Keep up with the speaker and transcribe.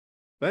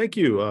Thank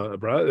you,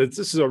 Brad. This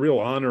is a real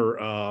honor,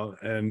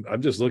 and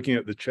I'm just looking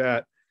at the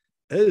chat.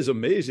 It is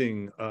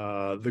amazing,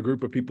 the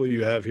group of people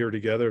you have here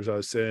together. As I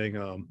was saying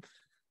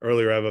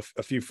earlier, I have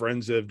a few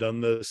friends that have done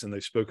this, and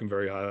they've spoken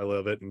very highly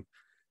of it. And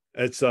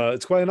it's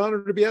quite an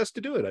honor to be asked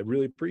to do it. I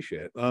really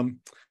appreciate it.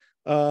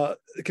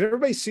 Can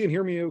everybody see and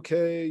hear me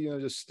okay?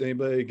 Just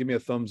anybody give me a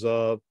thumbs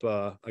up.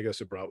 I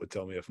guess Brat would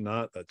tell me. If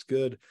not, that's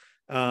good.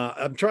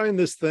 I'm trying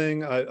this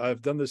thing.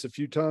 I've done this a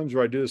few times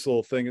where I do this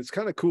little thing. It's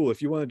kind of cool.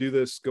 If you want to do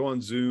this, go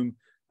on Zoom.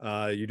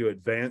 You do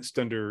advanced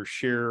under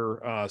share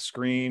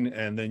screen,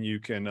 and then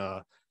you can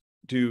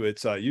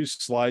use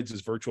slides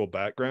as virtual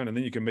background, and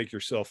then you can make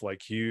yourself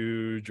like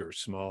huge or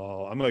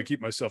small. I'm going to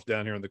keep myself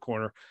down here in the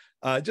corner.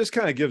 It just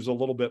kind of gives a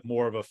little bit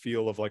more of a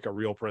feel of like a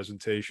real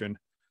presentation.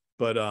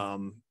 But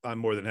I'm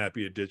more than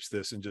happy to ditch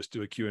this and just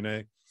do a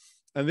Q&A.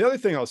 And the other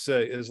thing I'll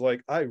say is,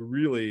 like, I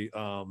really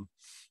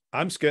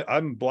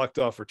I'm blocked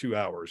off for 2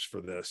 hours for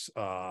this.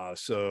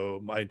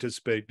 So I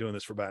anticipate doing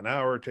this for about an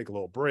hour, take a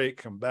little break,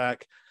 come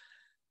back.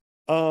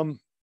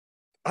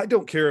 I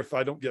don't care if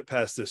I don't get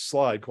past this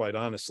slide, quite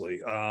honestly.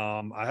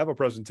 I have a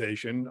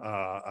presentation.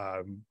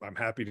 I'm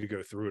happy to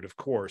go through it, of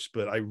course,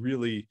 but I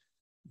really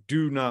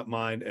do not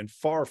mind and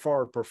far,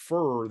 far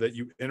prefer that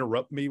you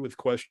interrupt me with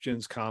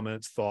questions,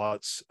 comments,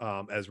 thoughts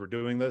as we're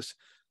doing this.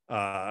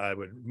 I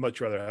would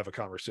much rather have a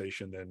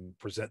conversation than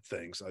present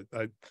things.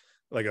 I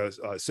like I was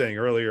saying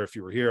earlier, if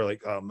you were here,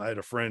 like I had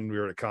a friend, we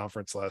were at a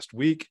conference last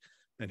week,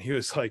 and he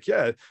was like,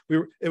 yeah,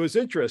 it was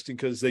interesting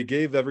because they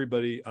gave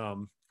everybody,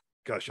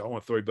 gosh, I don't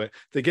want to throw you back.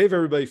 They gave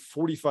everybody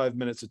 45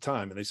 minutes of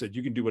time, and they said,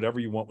 you can do whatever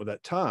you want with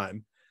that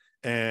time.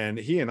 And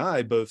he and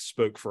I both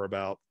spoke for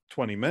about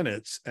 20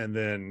 minutes and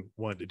then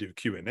wanted to do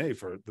Q&A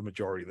for the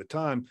majority of the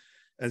time.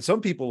 And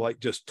some people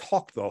like just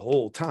talk the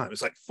whole time.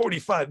 It's like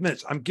 45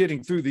 minutes. I'm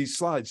getting through these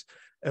slides.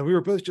 And we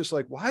were both just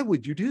like, why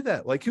would you do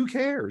that? Like, who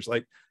cares?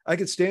 Like, I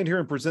could stand here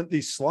and present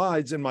these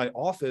slides in my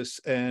office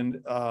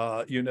and,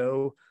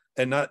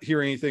 and not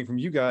hear anything from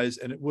you guys.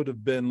 And it would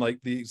have been like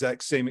the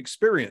exact same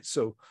experience.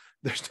 So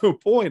there's no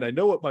point. I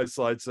know what my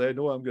slides say. I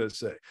know what I'm going to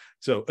say.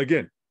 So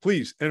again,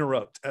 please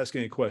interrupt, ask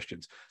any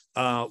questions.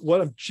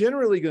 What I'm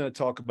generally going to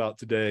talk about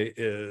today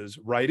is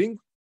writing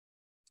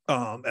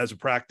as a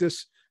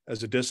practice,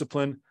 as a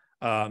discipline,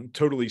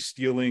 totally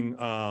stealing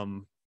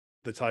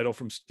the title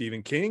from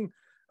Stephen King.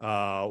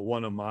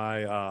 One of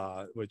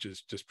my, which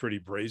is just pretty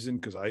brazen,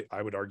 because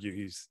I would argue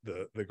he's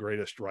the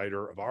greatest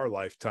writer of our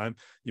lifetime.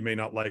 You may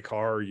not like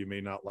horror, you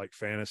may not like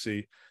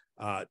fantasy.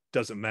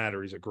 Doesn't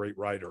matter. He's a great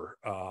writer.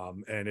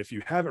 And if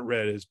you haven't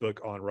read his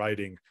book on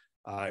writing,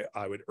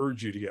 I would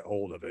urge you to get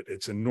hold of it.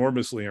 It's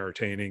enormously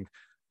entertaining.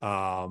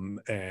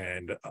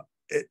 And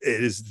it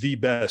is the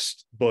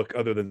best book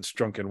other than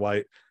Strunk and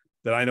White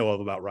that I know of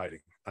about writing.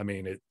 I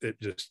mean,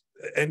 it just,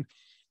 and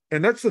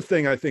that's the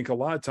thing I think a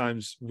lot of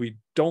times we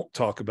don't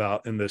talk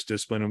about in this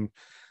discipline, and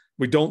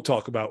we don't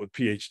talk about with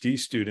PhD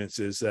students,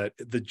 is that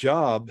the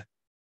job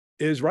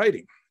is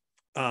writing.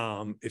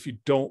 If you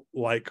don't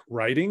like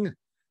writing,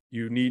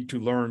 you need to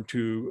learn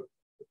to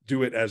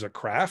do it as a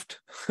craft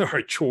or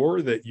a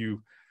chore that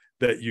you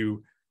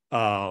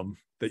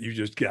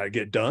just got to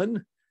get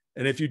done.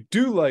 And if you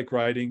do like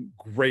writing,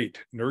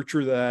 great,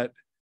 nurture that,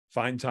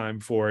 find time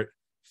for it,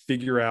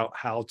 figure out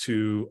how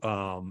to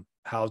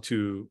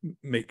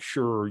make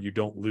sure you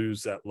don't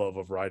lose that love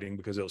of writing,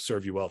 because it'll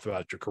serve you well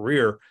throughout your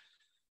career.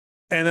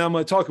 And I'm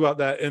going to talk about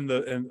that and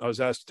I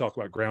was asked to talk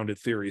about grounded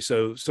theory.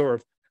 So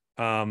sort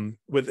of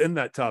within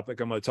that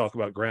topic, I'm going to talk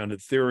about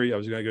grounded theory. I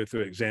was going to go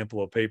through an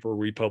example of paper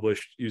we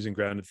published using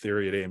grounded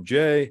theory at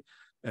AMJ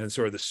and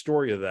sort of the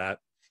story of that.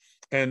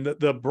 And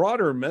the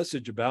broader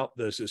message about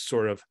this is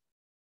sort of,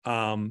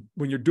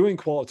 when you're doing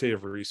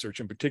qualitative research,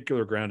 in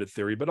particular grounded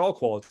theory, but all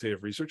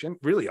qualitative research and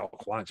really all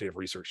quantitative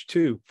research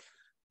too.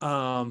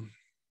 Well,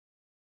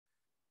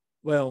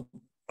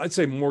 I'd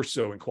say more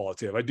so in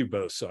qualitative. I do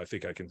both, so I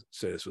think I can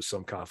say this with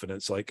some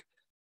confidence. Like,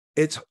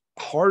 it's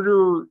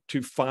harder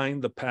to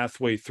find the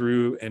pathway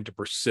through and to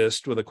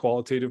persist with a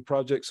qualitative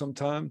project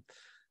sometime,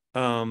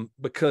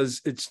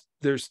 because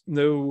there's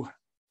no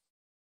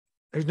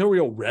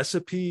real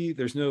recipe.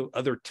 There's no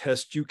other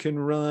test you can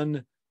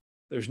run.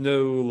 There's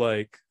no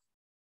like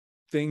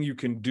thing you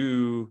can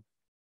do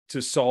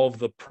to solve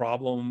the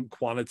problem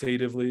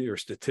quantitatively or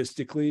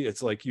statistically.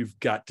 It's like you've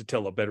got to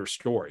tell a better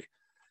story,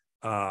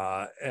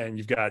 and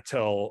you've got to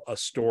tell a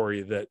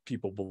story that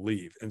people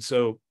believe. And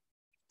so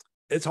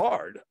it's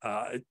hard.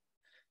 I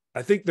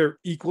think they're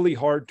equally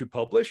hard to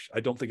publish. I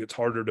don't think it's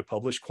harder to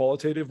publish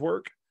qualitative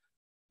work,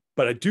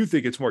 but I do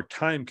think it's more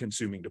time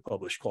consuming to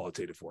publish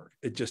qualitative work.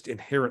 It just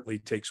inherently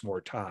takes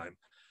more time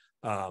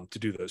to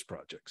do those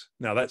projects.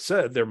 Now, that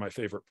said, they're my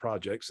favorite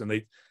projects. And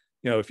they,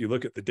 if you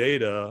look at the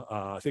data,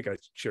 I think I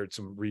shared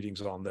some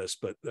readings on this,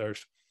 but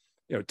there's,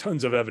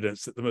 tons of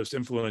evidence that the most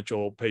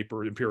influential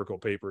empirical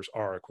papers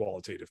are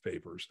qualitative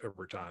papers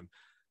over time.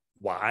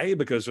 Why?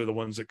 Because they're the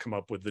ones that come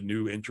up with the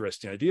new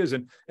interesting ideas,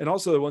 and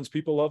also the ones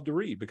people love to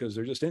read because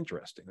they're just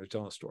interesting. They're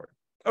telling a story.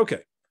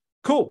 Okay.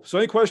 Cool. So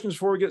any questions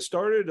before we get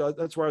started?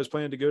 That's where I was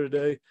planning to go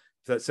today.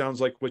 If that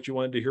sounds like what you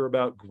wanted to hear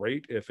about,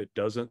 great. If it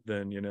doesn't,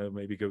 then,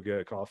 maybe go get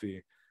a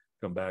coffee,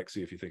 come back,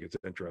 see if you think it's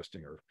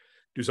interesting, or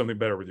do something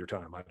better with your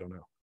time. I don't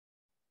know.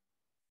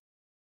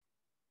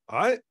 All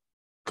right,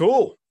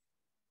 cool.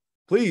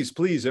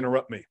 Please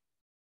interrupt me.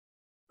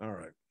 All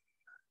right.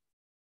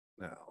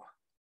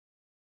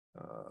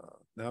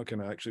 Now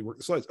can I actually work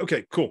the slides?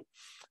 Okay, cool.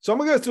 So I'm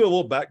gonna go through a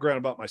little background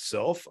about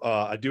myself.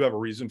 I do have a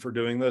reason for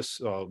doing this.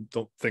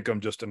 Don't think I'm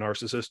just a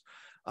narcissist.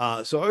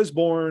 So I was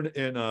born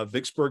in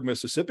Vicksburg,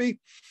 Mississippi.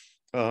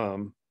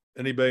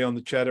 Anybody on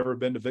the chat ever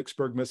been to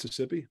Vicksburg,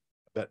 Mississippi?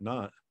 I bet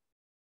not.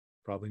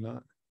 Probably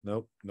not.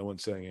 Nope, no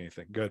one's saying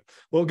anything. Good.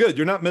 Well, good.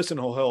 You're not missing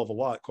a whole hell of a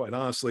lot, quite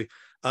honestly.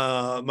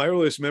 My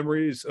earliest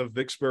memories of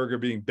Vicksburg are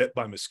being bit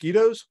by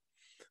mosquitoes.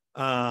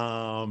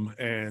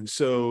 And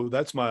so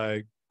that's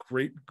my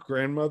great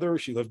grandmother.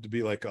 She lived to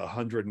be like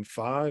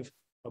 105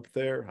 up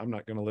there. I'm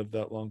not going to live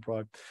that long,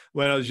 probably.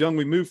 When I was young,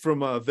 we moved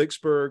from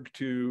Vicksburg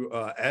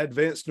to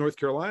Advance, North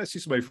Carolina. I see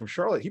somebody from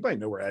Charlotte. He might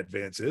know where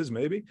Advance is,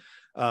 maybe.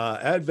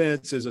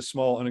 Advance is a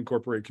small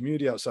unincorporated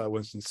community outside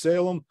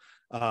Winston-Salem.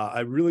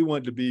 I really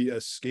wanted to be a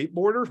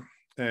skateboarder,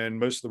 and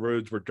most of the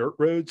roads were dirt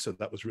roads, so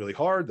that was really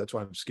hard. That's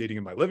why I'm skating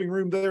in my living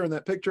room there in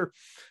that picture.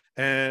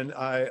 And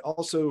I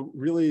also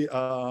really,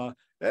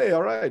 hey,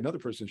 all right, another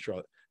person in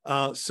Charlotte.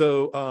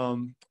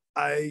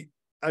 I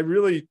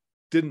really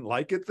didn't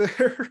like it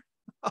there.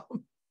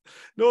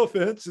 No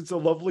offense, it's a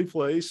lovely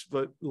place,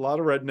 but a lot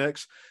of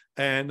rednecks.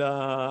 And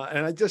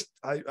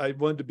I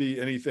wanted to be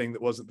anything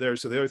that wasn't there.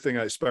 So the other thing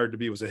I aspired to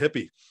be was a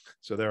hippie.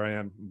 So there I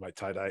am, my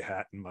tie-dye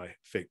hat and my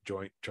fake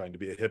joint, trying to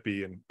be a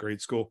hippie in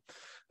grade school.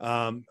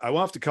 I went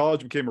off to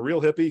college, became a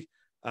real hippie.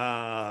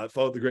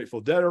 Followed the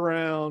Grateful Dead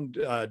around,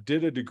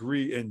 did a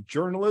degree in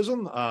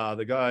journalism.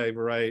 The guy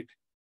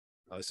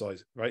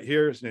right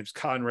here, his name's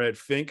Conrad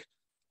Fink.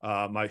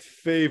 My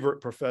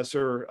favorite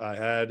professor I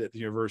had at the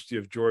University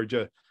of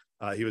Georgia.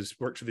 He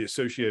worked for the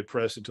Associated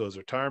Press until his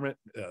retirement.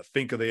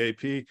 Fink of the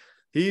AP.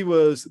 He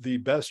was the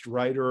best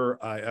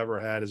writer I ever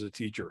had as a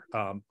teacher,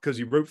 because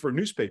he wrote for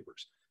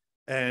newspapers,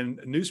 and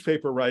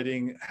newspaper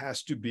writing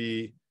has to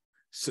be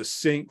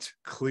succinct,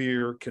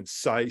 clear,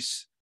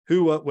 concise.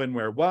 Who, what, when,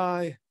 where,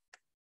 why.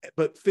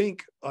 But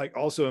Fink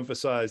also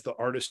emphasized the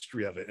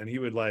artistry of it. And he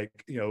would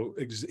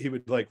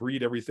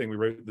read everything we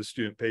wrote in the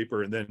student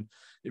paper. And then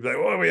he'd be like,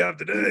 what do we have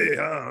today?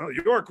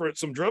 York wrote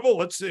some dribble.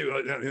 Let's see.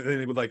 And then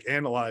he would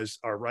analyze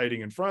our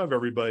writing in front of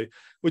everybody,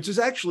 which is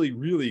actually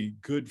really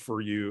good for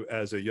you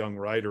as a young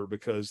writer,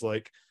 because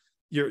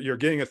you're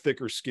getting a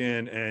thicker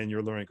skin and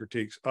you're learning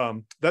critiques.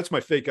 That's my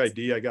fake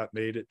ID I got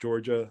made at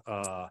Georgia.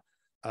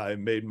 I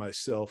made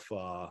myself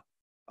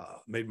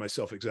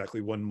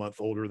exactly 1 month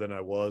older than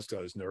I was, because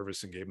I was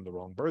nervous and gave him the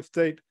wrong birth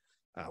date.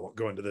 I won't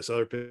go into this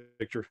other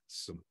picture.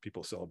 Some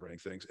people celebrating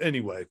things.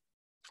 Anyway,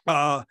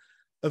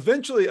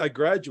 eventually I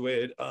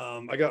graduated.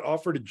 I got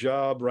offered a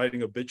job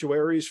writing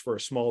obituaries for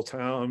a small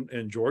town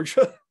in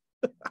Georgia.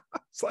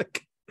 It's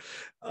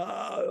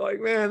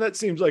man, that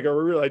seems like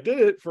I did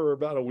it for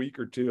about a week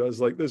or two. I was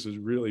like, this is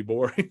really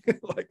boring.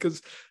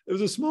 Because it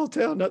was a small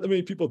town, not that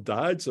many people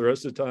died. So the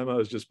rest of the time I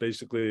was just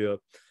basically a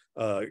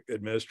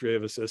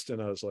administrative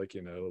assistant. I was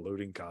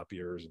loading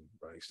copiers and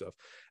writing stuff.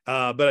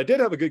 But I did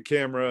have a good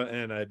camera,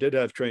 and I did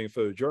have training in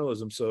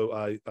photojournalism.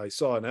 So I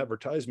saw an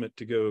advertisement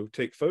to go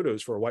take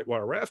photos for a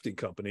whitewater rafting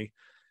company.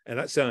 And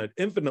that sounded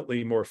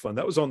infinitely more fun.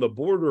 That was on the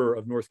border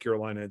of North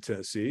Carolina and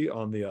Tennessee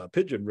on the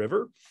Pigeon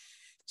River.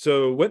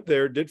 So went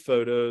there, did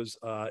photos,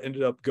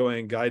 ended up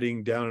going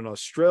guiding down in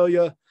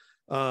Australia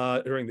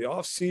during the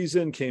off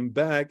season, came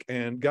back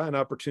and got an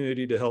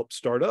opportunity to help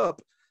start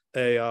up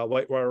a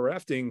whitewater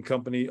rafting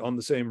company on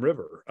the same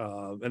river.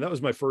 And that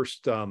was my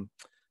first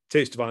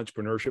taste of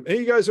entrepreneurship. Any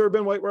of you guys ever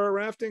been whitewater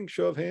rafting?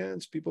 Show of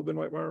hands. People been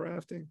whitewater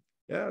rafting?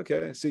 Yeah,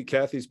 okay. I see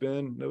Kathy's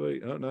been.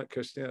 Nobody? Oh, not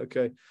Christina.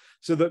 Okay.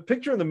 So the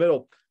picture in the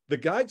middle, the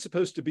guide's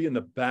supposed to be in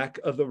the back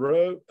of the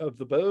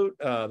boat.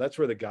 That's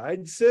where the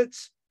guide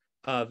sits.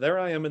 There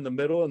I am in the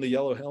middle in the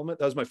yellow helmet.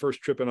 That was my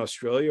first trip in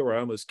Australia, where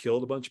I almost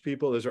killed a bunch of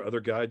people. Those are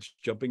other guides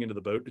jumping into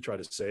the boat to try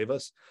to save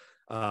us.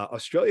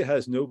 Australia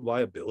has no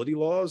liability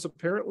laws,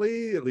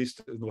 apparently, at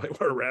least in the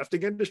whitewater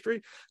rafting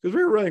industry, because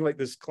we were running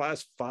this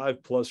class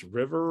 5+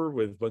 river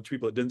with a bunch of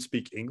people that didn't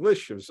speak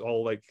English. It was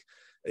all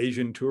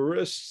Asian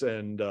tourists,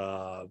 and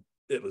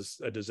it was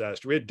a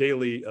disaster. We had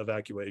daily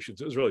evacuations.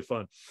 It was really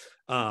fun.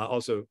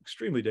 Also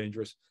extremely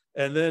dangerous.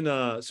 And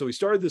then, so we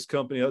started this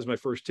company. That was my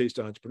first taste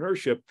of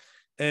entrepreneurship.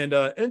 And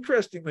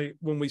interestingly,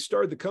 when we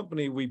started the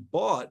company, we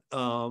bought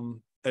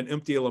an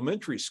empty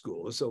elementary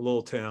school. It's a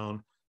little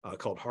town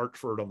called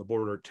Hartford on the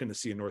border of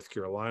Tennessee and North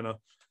Carolina.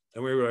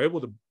 And we were able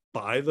to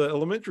buy the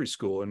elementary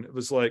school. And it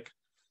was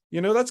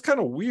that's kind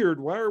of weird.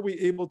 Why are we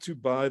able to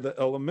buy the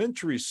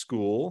elementary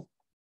school?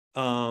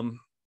 And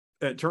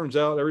it turns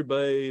out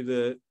everybody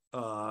that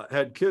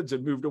had kids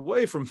had moved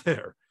away from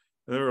there.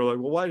 And they were like,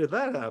 well, why did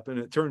that happen?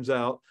 It turns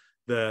out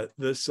that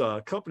this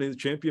company, the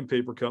Champion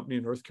Paper Company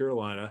in North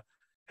Carolina,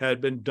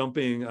 had been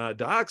dumping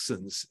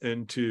dioxins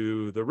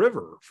into the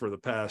river for the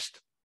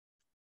past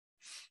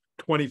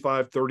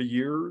 25, 30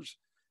 years.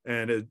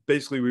 And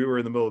basically we were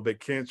in the middle of a big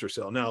cancer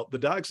cell. Now the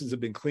dioxins have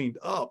been cleaned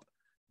up,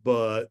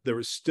 but there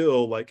was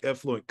still like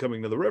effluent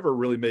coming to the river,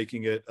 really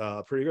making it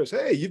pretty gross.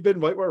 Hey, you've been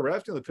whitewater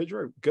rafting on the Pigeon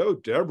River? Go,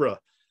 Deborah.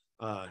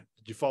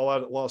 Did you fall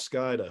out at Lost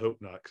Guide? I hope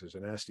not, because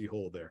there's a nasty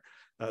hole there.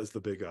 That was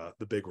the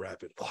big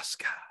rapid, Lost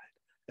Guide.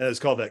 And it's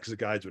called that because the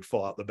guides would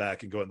fall out the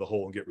back and go in the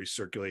hole and get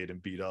recirculated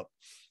and beat up.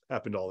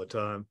 Happened all the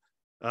time.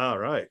 All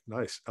right,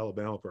 nice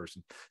Alabama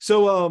person.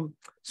 So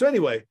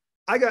anyway,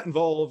 I got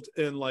involved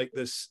in like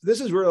this.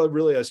 This is where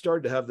really I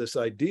started to have this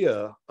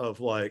idea of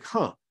like,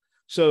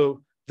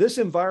 so this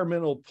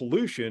environmental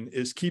pollution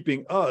is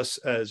keeping us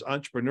as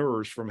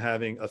entrepreneurs from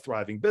having a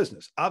thriving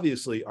business.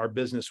 Obviously, our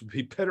business would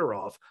be better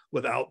off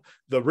without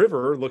the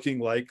river looking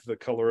like the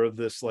color of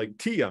this like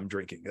tea I'm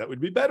drinking. That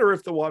would be better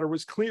if the water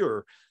was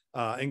clearer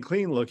and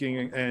clean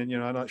looking. And,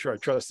 I'm not sure I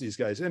trust these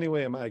guys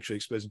anyway. Am I actually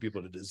exposing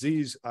people to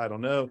disease? I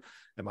don't know.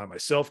 Am I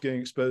myself getting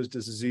exposed to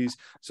disease?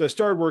 So I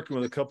started working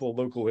with a couple of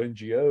local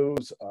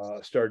NGOs,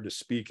 started to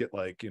speak at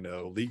like,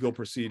 legal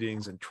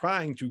proceedings and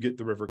trying to get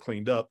the river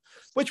cleaned up,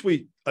 which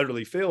we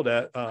utterly failed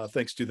at,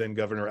 thanks to then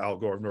Governor Al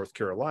Gore of North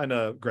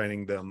Carolina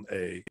granting them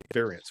a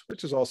variance,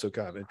 which is also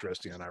kind of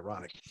interesting and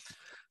ironic.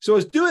 So I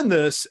was doing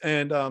this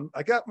and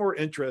I got more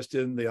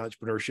interested in the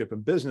entrepreneurship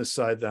and business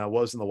side than I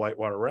was in the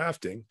whitewater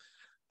rafting.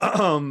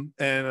 And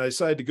I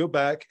decided to go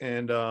back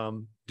and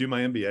do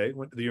my MBA.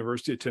 Went to the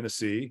University of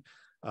Tennessee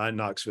in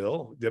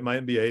Knoxville, did my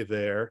MBA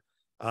there.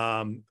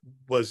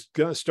 Was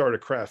going to start a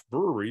craft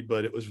brewery,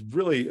 but it was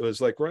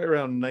like right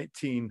around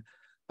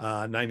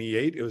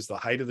 1998. It was the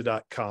height of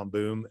the .com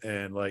boom.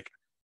 And like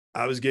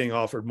I was getting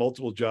offered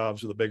multiple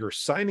jobs with a bigger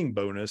signing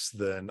bonus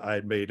than I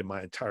had made in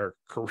my entire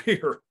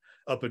career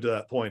up until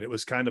that point. It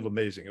was kind of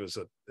amazing.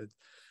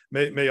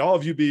 May all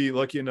of you be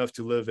lucky enough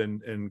to live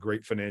in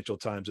great financial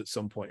times at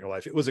some point in your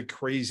life. It was a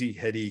crazy,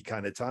 heady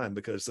kind of time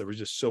because there was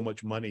just so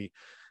much money.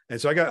 And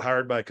so I got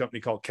hired by a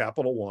company called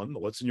Capital One, the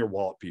what's in your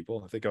wallet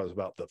people. I think I was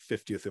about the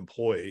 50th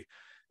employee.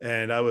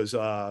 And I was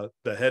the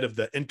head of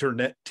the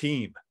internet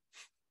team.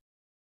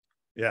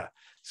 Yeah,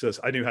 so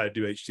I knew how to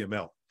do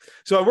HTML.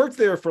 So I worked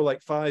there for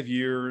like 5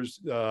 years.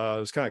 I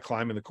was kind of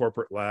climbing the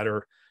corporate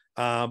ladder.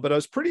 But I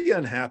was pretty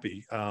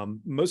unhappy,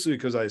 mostly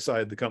because I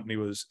decided the company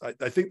was,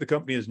 I think the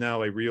company is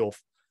now a real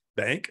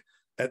bank.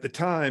 At the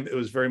time, it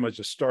was very much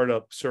a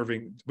startup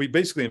we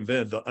basically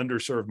invented the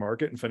underserved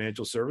market in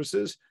financial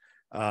services.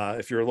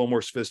 If you're a little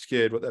more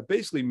sophisticated, what that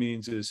basically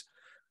means is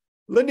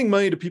lending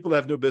money to people that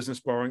have no business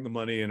borrowing the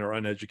money and are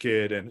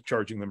uneducated and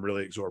charging them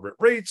really exorbitant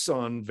rates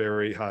on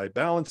very high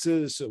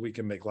balances so we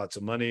can make lots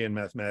of money and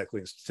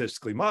mathematically and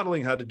statistically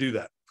modeling how to do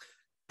that.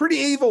 Pretty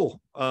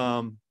evil.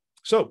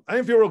 So I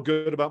didn't feel real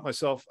good about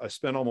myself. I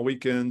spent all my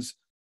weekends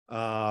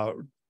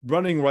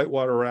running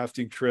whitewater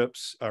rafting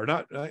trips, or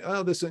not.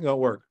 This ain't gonna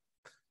work.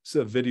 It's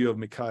a video of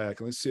me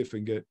kayaking. Let's see if we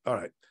can get, all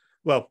right.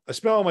 Well, I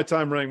spent all my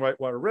time running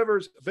whitewater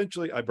rivers.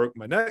 Eventually I broke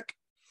my neck.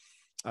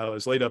 I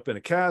was laid up in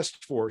a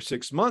cast for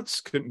 6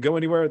 months, couldn't go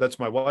anywhere. That's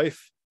my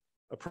wife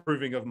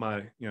approving of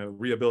my,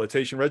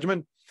 rehabilitation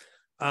regimen.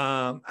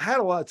 I had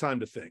a lot of time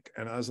to think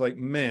and I was like,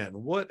 man,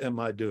 what am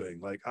I doing?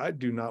 Like, I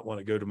do not want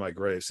to go to my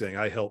grave saying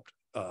I helped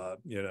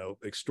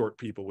extort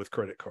people with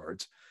credit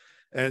cards.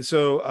 And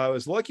so I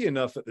was lucky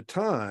enough at the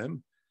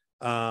time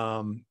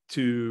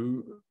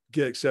to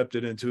get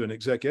accepted into an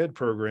exec ed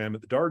program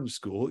at the Darden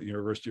School at the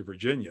University of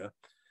Virginia.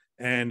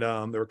 And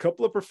there were a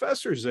couple of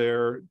professors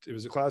there. It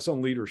was a class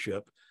on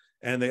leadership.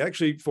 And they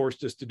actually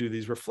forced us to do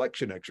these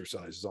reflection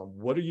exercises on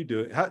what are you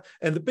doing?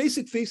 And the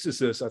basic thesis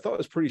of this, I thought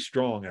was pretty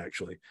strong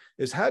actually,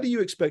 is how do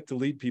you expect to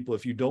lead people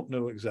if you don't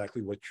know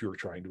exactly what you're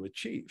trying to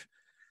achieve?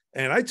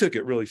 And I took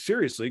it really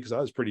seriously because I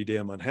was pretty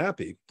damn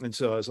unhappy. And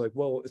so I was like,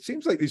 well, it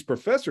seems like these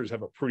professors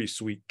have a pretty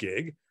sweet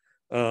gig.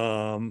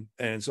 And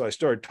so I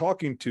started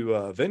talking to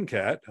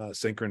Venkat,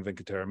 Sankaran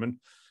Venkataraman,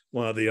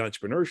 one of the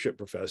entrepreneurship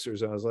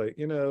professors. And I was like,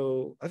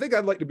 I think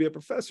I'd like to be a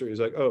professor. He's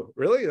like, oh,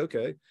 really?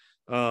 Okay.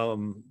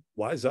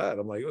 Why is that?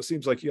 I'm like, it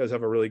seems like you guys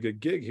have a really good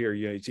gig here.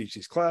 You teach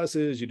these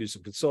classes, you do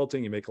some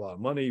consulting, you make a lot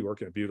of money, you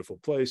work in a beautiful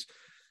place.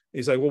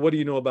 He's like, well, what do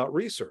you know about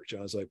research? And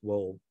I was like,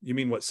 well, you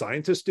mean what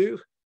scientists do?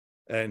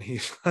 And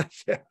he's like,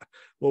 yeah,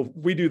 well,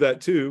 we do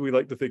that too. We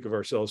like to think of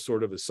ourselves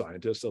sort of as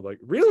scientists. I'm like,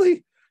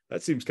 really?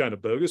 That seems kind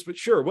of bogus, but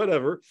sure,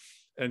 whatever.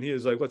 And he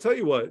was like, well, I'll tell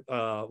you what,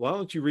 why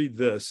don't you read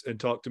this and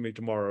talk to me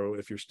tomorrow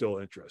if you're still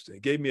interested? He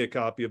gave me a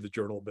copy of the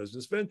Journal of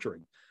Business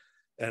Venturing.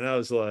 And I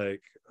was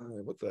like,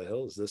 oh, what the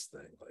hell is this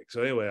thing? Like,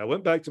 so anyway, I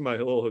went back to my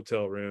little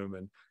hotel room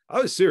and I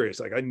was serious.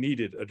 Like I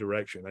needed a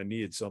direction. I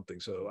needed something.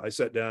 So I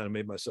sat down and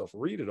made myself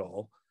read it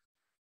all.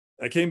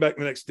 I came back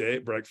the next day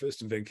at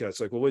breakfast and Venkat's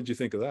like, well, what did you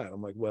think of that?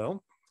 I'm like,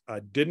 well, I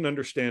didn't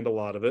understand a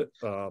lot of it.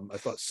 I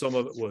thought some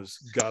of it was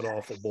god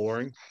awful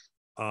boring.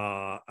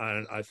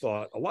 And I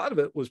thought a lot of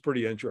it was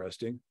pretty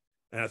interesting.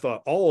 And I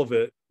thought all of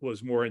it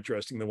was more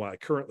interesting than what I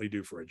currently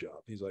do for a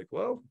job. He's like,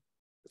 well,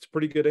 it's a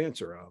pretty good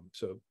answer.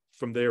 So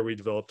from there, we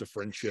developed a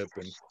friendship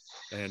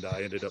and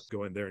I ended up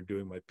going there and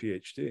doing my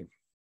PhD.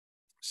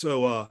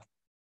 So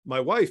my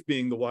wife,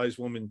 being the wise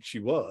woman she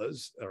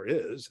was or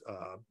is,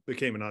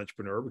 became an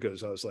entrepreneur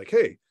because I was like,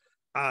 hey,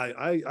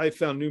 I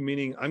found new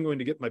meaning. I'm going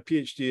to get my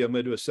PhD. I'm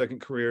going to do a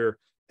second career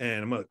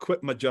and I'm going to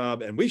quit my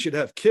job and we should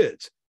have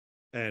kids.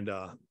 And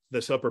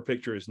this upper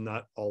picture is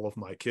not all of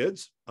my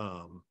kids.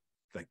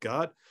 Thank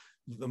God.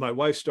 My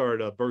wife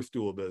started a birth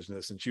doula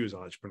business and she was an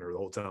entrepreneur the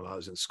whole time I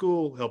was in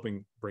school,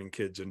 helping bring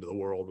kids into the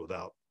world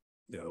without,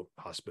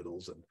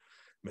 hospitals and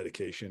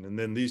medication. And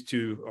then these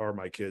two are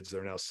my kids.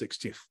 They're now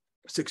 16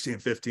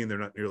 and 15. They're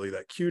not nearly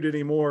that cute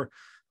anymore.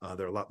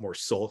 They're a lot more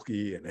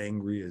sulky and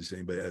angry, as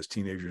anybody as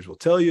teenagers will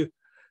tell you.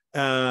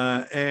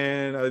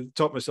 And I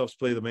taught myself to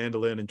play the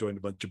mandolin and joined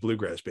a bunch of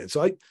bluegrass bands.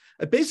 So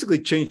I basically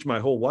changed my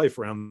whole life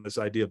around this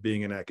idea of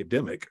being an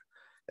academic.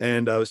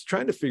 And I was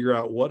trying to figure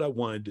out what I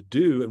wanted to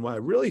do. And what I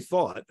really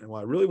thought and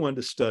what I really wanted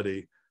to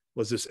study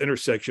was this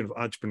intersection of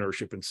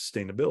entrepreneurship and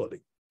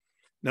sustainability.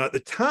 Now, at the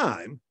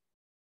time,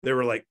 there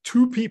were like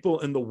two people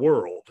in the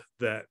world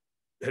that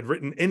had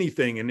written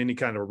anything in any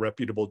kind of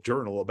reputable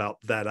journal about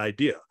that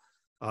idea.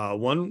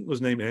 One was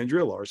named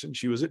Andrea Larson.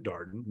 She was at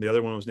Darden. The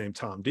other one was named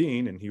Tom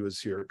Dean, and he was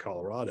here at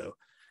Colorado.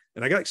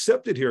 And I got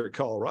accepted here at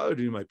Colorado to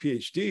do my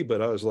PhD,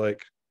 but I was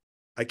like,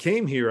 I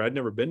came here, I'd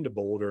never been to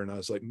Boulder, and I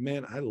was like,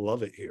 man, I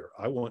love it here.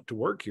 I want to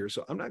work here.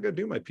 So I'm not going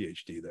to do my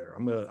PhD there.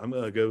 I'm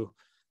going to go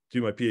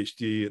do my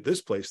PhD at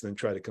this place, and then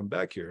try to come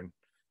back here. And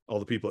all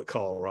the people at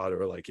Colorado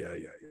are like, yeah,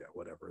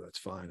 whatever, that's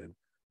fine. And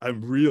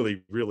I'm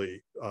really,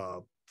 really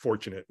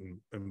fortunate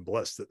and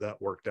blessed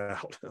that worked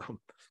out.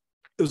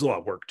 It was a lot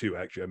of work too,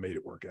 actually. I made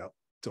it work out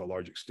to a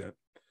large extent.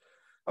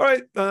 All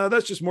right,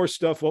 that's just more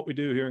stuff, what we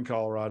do here in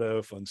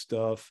Colorado, fun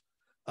stuff.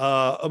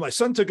 My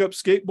son took up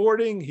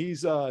skateboarding.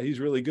 He's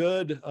really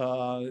good.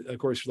 Of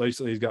course,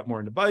 recently he's got more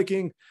into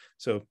biking,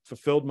 so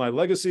fulfilled my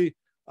legacy.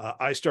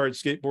 I started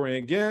skateboarding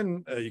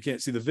again. You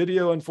can't see the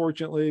video,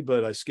 unfortunately,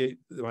 but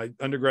my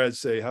undergrads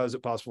say, how is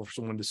it possible for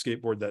someone to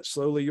skateboard that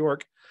slowly,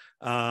 York?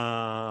 We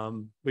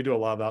do a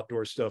lot of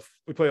outdoor stuff.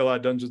 We play a lot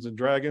of Dungeons and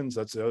Dragons.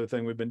 That's the other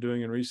thing we've been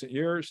doing in recent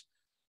years.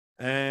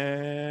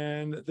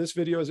 And this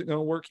video isn't going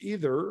to work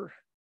either.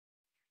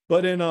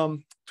 But in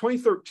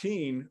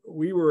 2013,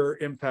 we were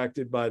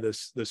impacted by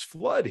this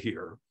flood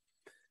here.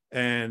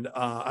 And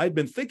I'd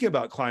been thinking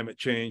about climate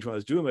change when I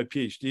was doing my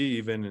PhD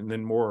even, and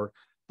then more.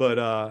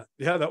 But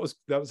yeah, that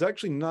was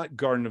actually not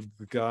Garden of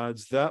the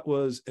Gods. That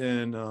was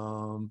in,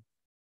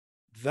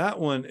 that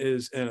one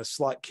is in a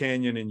slot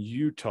canyon in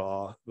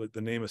Utah, but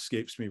the name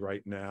escapes me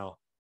right now.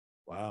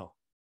 Wow.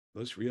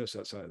 Los Rios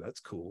outside.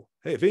 That's cool.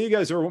 Hey, if any of you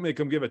guys ever want me to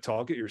come give a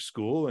talk at your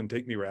school and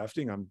take me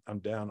rafting, I'm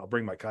down. I'll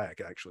bring my kayak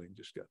actually and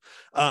just go.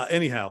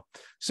 Anyhow,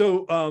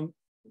 so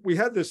we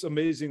had this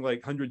amazing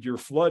 100-year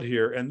flood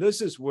here, and this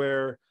is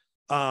where.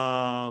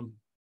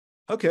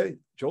 Okay,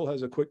 Joel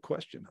has a quick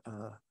question.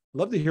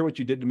 Love to hear what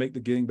you did to make the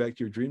Getting Back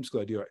to Your Dreams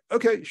School idea.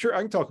 Okay, sure,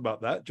 I can talk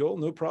about that, Joel.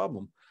 No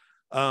problem.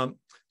 So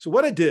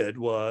what I did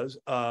was.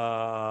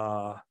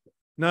 No,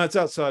 it's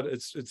outside.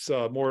 It's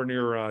more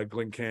near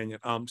Glen Canyon.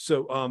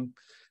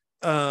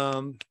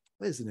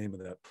 What is the name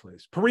of that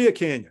place? Paria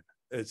Canyon.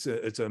 It's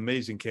an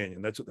amazing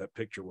canyon. That's what that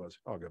picture was.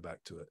 I'll go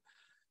back to it.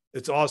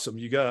 It's awesome.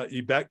 You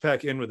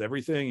backpack in with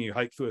everything. You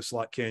hike through a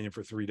slot canyon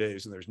for 3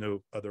 days, and there's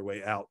no other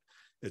way out.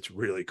 It's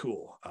really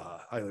cool.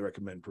 Highly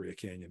recommend Paria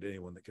Canyon to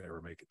anyone that can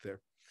ever make it there.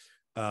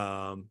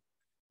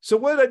 So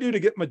what did I do to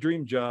get my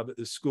dream job at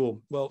this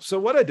school? Well, so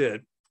what I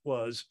did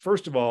was,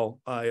 first of all,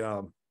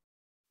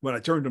 when I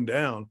turned them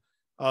down,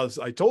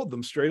 I told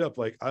them straight up,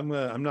 I'm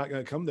not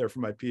going to come there for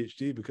my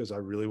PhD because I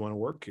really want to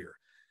work here.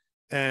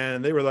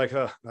 And they were like,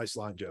 nice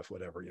line, Jeff,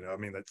 whatever. I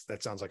mean,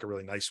 that sounds like a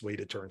really nice way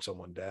to turn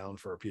someone down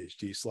for a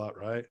PhD slot,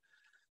 right?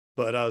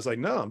 But I was like,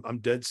 no, I'm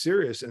dead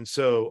serious. And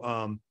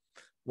so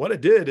what I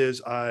did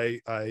is I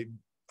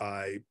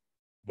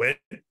went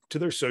to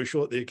their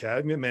social at the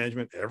Academy of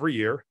Management every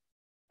year,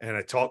 and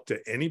I talked to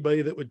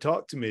anybody that would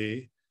talk to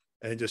me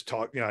and just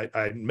talk.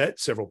 I met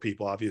several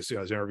people. Obviously,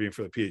 I was interviewing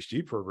for the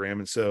PhD program.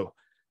 And so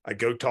I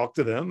go talk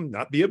to them,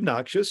 not be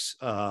obnoxious,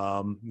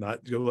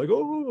 not go like,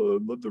 oh,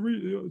 I'd love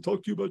to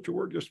talk to you about your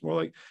work. Just more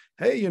like,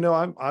 hey,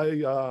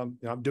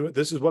 I'm doing,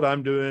 this is what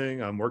I'm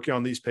doing. I'm working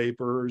on these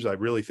papers. I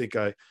really think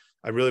I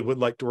really would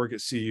like to work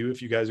at CU.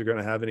 If you guys are going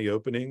to have any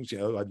openings,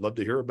 I'd love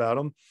to hear about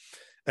them.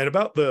 And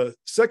about the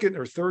second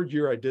or third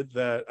year I did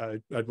that,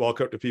 I'd walk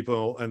up to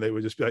people and they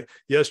would just be like,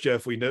 yes,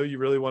 Jeff, we know you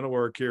really want to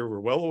work here. We're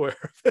well aware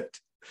of it.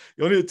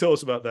 You don't need to tell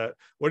us about that.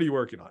 What are you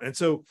working on? And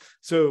so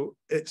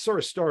it sort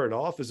of started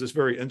off as this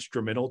very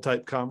instrumental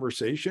type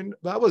conversation.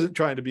 But I wasn't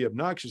trying to be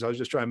obnoxious. I was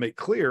just trying to make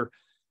clear.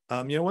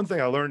 One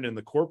thing I learned in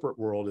the corporate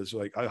world is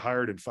I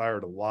hired and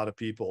fired a lot of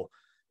people.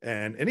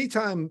 And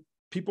anytime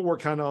people were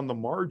kind of on the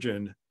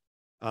margin,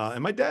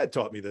 and my dad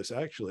taught me this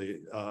actually,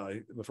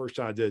 the first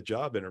time I did a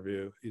job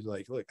interview, he's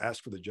like, look,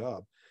 ask for the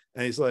job.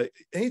 And he's like,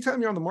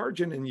 anytime you're on the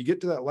margin and you get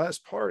to that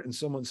last part and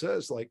someone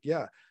says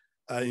yeah,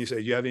 and you say,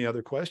 do you have any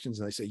other questions?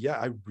 And I say, yeah,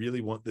 I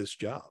really want this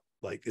job.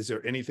 Like, is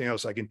there anything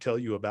else I can tell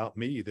you about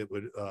me that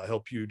would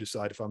help you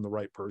decide if I'm the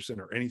right person,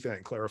 or anything I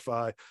can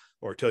clarify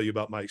or tell you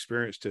about my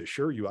experience to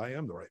assure you I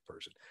am the right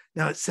person?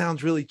 Now, it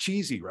sounds really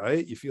cheesy,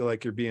 right? You feel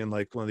like you're being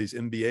like one of these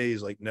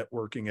MBAs, like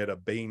networking at a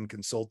Bain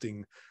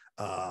consulting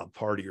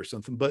party or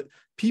something, but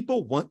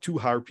people want to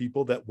hire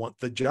people that want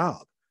the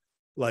job.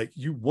 Like,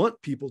 you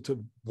want people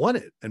to want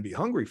it and be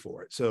hungry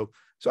for it. So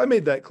I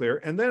made that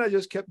clear. And then I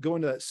just kept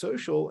going to that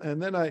social.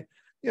 And then I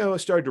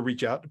started to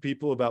reach out to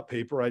people about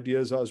paper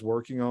ideas I was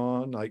working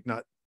on, like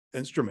not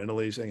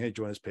instrumentally saying, hey,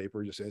 join this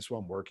paper, just say, this is what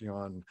I'm working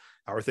on.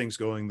 How are things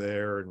going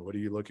there? And what are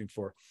you looking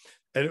for?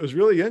 And it was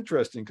really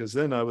interesting because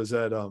then I was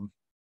at the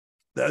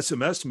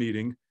SMS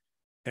meeting,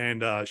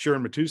 and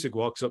Sharon Matusik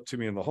walks up to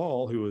me in the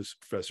hall, who was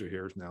professor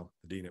here, is now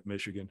the dean at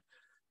Michigan.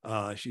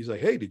 She's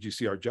like, hey, did you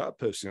see our job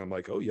posting? I'm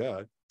like, oh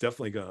yeah,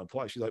 definitely going to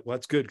apply. She's like, well,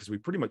 that's good, because we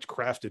pretty much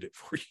crafted it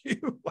for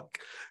you.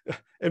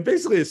 And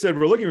basically it said,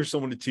 we're looking for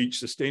someone to teach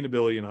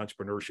sustainability and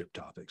entrepreneurship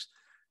topics.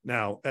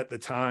 Now, at the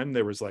time,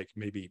 there was like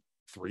maybe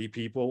 3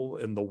 people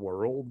in the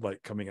world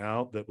like coming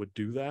out that would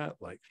do that.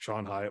 Like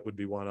Sean Hyatt would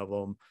be one of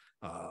them.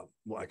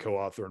 My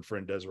co-author and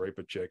friend Desiree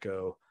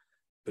Pacheco,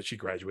 but she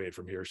graduated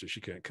from here, so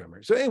she couldn't come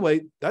here. So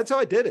anyway, that's how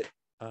I did it.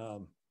 I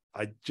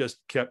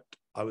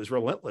was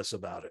relentless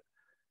about it.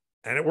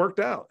 And it worked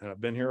out, and I've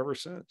been here ever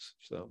since.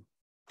 So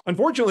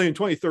unfortunately, in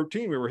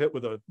 2013, we were hit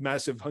with a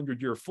massive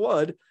 100-year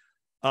flood.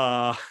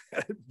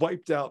 It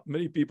wiped out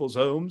many people's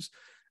homes.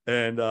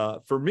 And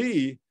for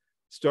me,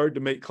 started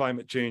to make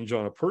climate change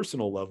on a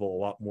personal level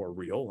a lot more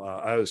real.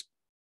 I was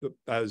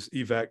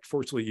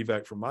fortunately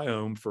evac from my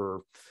home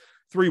for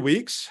 3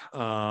 weeks.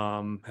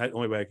 The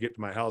only way I could get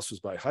to my house was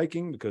by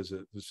hiking, because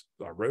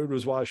our road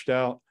was washed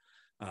out.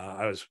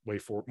 I was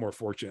more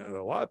fortunate than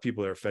a lot of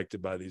people that are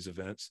affected by these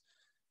events.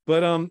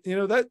 But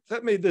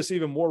that made this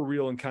even more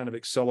real, and kind of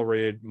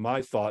accelerated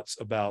my thoughts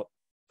about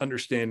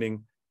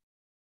understanding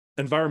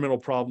environmental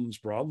problems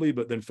broadly,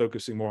 but then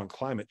focusing more on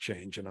climate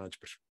change and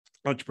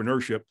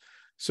entrepreneurship.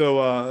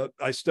 So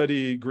I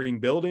study green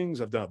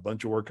buildings. I've done a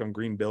bunch of work on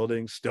green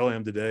buildings. Still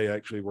am today,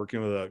 actually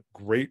working with a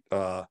great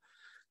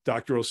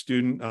doctoral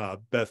student,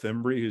 Beth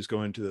Embry, who's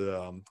going to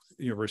the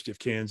University of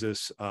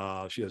Kansas.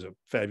 She has a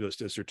fabulous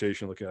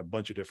dissertation looking at a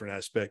bunch of different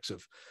aspects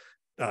of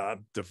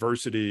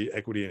diversity,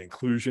 equity, and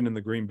inclusion in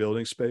the green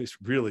building space.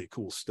 Really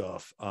cool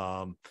stuff.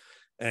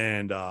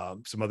 And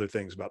some other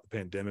things about the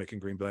pandemic and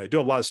green building. I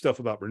do a lot of stuff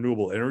about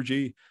renewable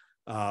energy.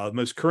 The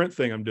most current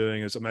thing I'm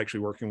doing is I'm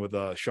actually working with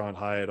Sean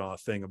Hyatt on a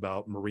thing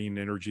about marine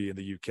energy in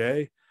the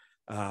UK,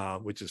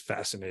 which is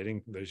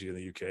fascinating. Those of you in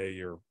the UK,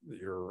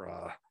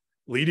 you're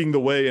leading the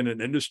way in an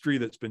industry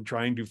that's been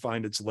trying to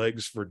find its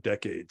legs for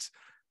decades.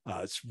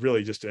 It's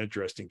really just an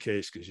interesting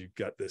case, because you've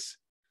got this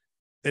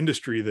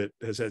industry that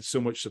has had so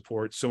much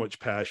support, so much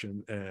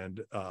passion, and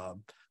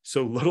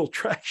so little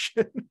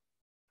traction.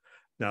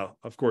 Now,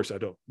 of course, I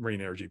don't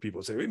marine energy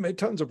people say we made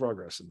tons of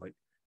progress. I'm like,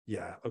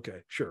 yeah,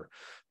 okay, sure.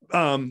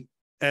 And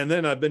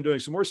then I've been doing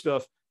some more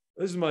stuff.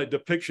 This is my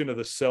depiction of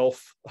the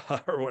self,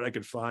 or what I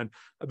could find.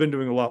 I've been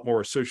doing a lot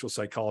more social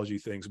psychology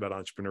things about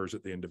entrepreneurs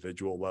at the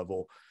individual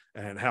level,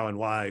 and how and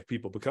why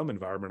people become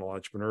environmental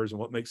entrepreneurs, and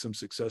what makes them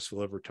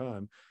successful over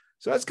time.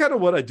 So that's kind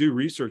of what I do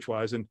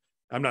research-wise. And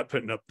I'm not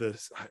putting up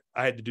this.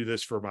 I had to do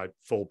this for my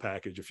full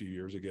package a few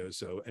years ago.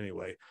 So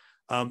anyway,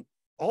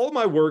 all of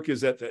my work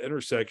is at the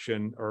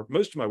intersection, or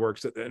most of my work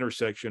is at the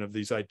intersection of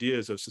these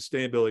ideas of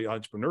sustainability,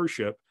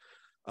 entrepreneurship.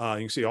 You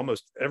can see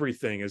almost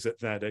everything is at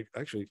that.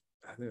 Actually,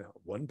 I think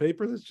one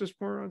paper that's just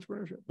more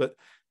entrepreneurship,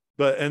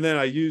 and then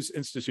I use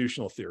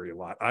institutional theory a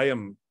lot.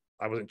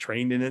 I wasn't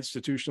trained in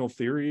institutional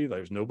theory.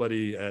 There's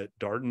nobody at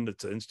Darden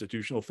that's an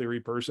institutional theory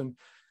person.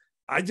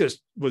 I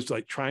just was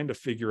like trying to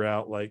figure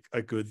out like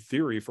a good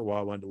theory for what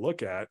I wanted to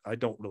look at. I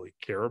don't really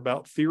care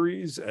about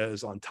theories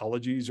as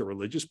ontologies or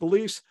religious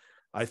beliefs.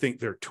 I think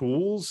they're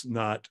tools,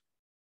 not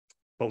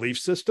belief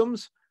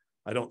systems.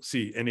 I don't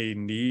see any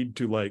need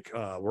to like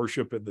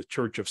worship at the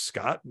Church of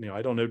Scott.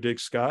 I don't know Dick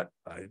Scott.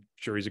 I'm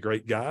sure he's a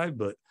great guy,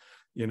 but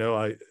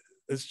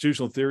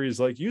institutional theory is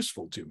like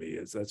useful to me.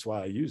 That's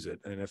why I use it.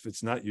 And if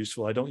it's not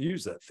useful, I don't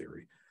use that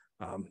theory.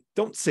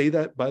 Don't say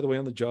that, by the way,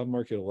 on the job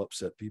market. It'll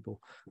upset people.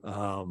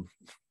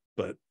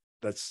 But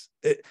that's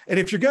it. And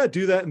if you're going to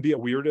do that and be a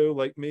weirdo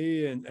like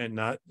me, and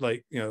not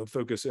like,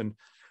 focus in,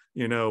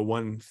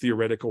 one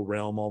theoretical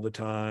realm all the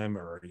time,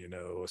 or,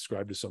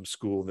 ascribe to some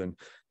school, then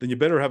you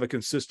better have a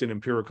consistent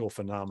empirical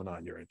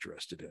phenomenon you're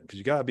interested in, because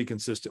you got to be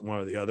consistent one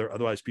or the other.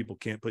 Otherwise, people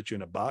can't put you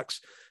in a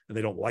box, and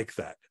they don't like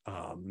that.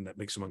 And that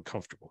makes them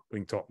uncomfortable. We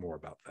can talk more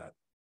about that.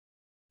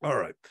 All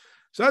right.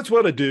 So that's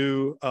what I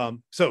do.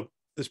 So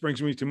this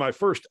brings me to my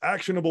first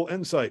actionable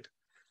insight.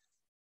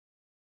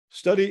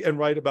 Study and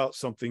write about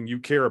something you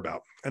care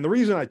about. And the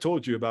reason I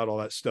told you about all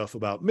that stuff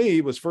about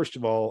me was, first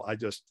of all,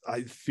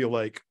 I feel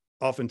like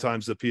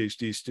oftentimes the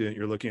PhD student,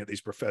 you're looking at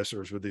these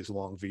professors with these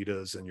long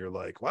vitas, and you're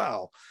like,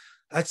 wow,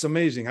 that's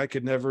amazing. I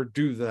could never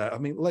do that. I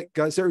mean, like,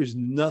 guys, there is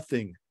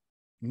nothing,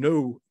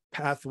 no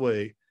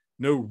pathway,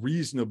 no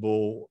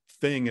reasonable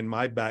thing in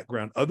my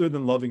background other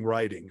than loving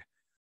writing,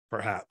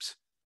 perhaps,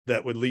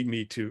 that would lead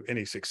me to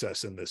any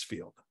success in this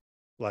field.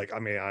 Like, I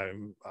mean, I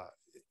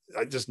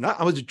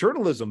was a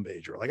journalism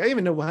major. Like, I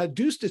even know how to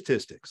do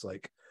statistics.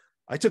 Like,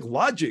 I took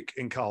logic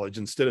in college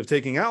instead of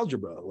taking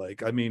algebra.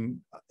 Like, I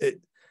mean,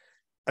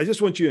 I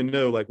just want you to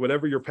know, like,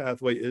 whatever your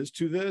pathway is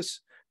to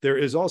this, there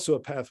is also a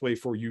pathway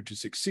for you to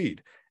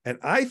succeed. And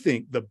I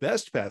think the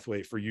best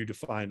pathway for you to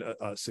find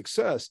a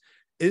success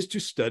is to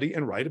study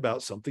and write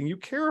about something you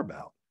care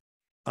about.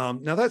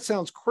 Now that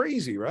sounds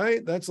crazy,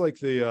 right? That's like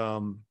the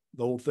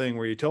old thing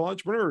where you tell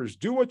entrepreneurs,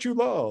 do what you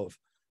love.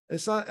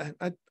 It's not,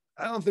 I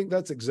don't think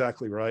that's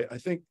exactly right. I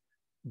think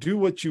do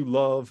what you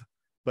love,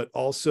 but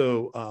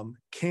also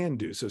can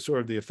do. So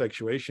sort of the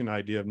effectuation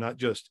idea of not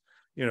just,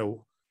 you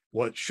know,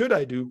 what should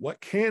I do?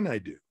 What can I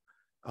do?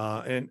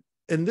 And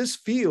in this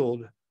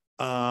field,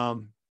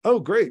 oh,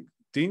 great.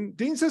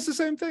 Dean says the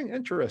same thing.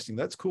 Interesting.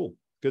 That's cool.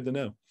 Good to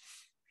know.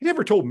 He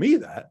never told me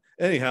that.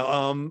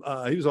 Anyhow,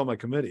 he was on my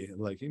committee, and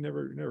like he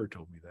never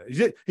told me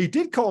that. He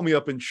did call me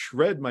up and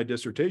shred my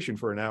dissertation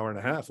for an hour and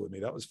a half with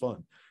me. That was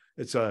fun.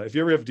 It's if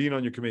you ever have Dean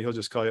on your committee, he'll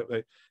just call you up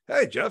like,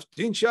 hey, Jeff,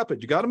 Dean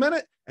Shepard, you got a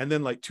minute? And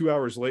then like 2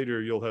 hours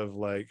later, you'll have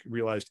like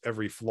realized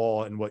every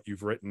flaw in what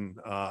you've written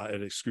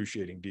at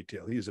excruciating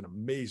detail. He is an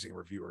amazing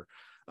reviewer.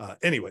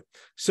 Anyway,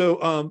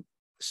 so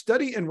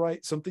study and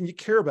write something you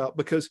care about,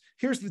 because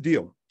here's the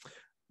deal.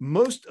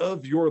 Most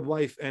of your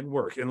life and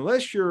work,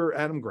 unless you're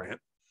Adam Grant,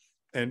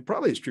 and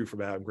probably it's true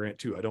for Adam Grant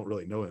too. I don't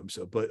really know him.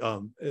 So, but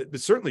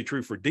it's certainly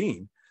true for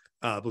Dean,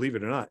 believe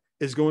it or not,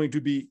 is going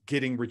to be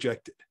getting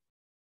rejected.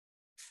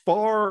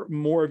 Far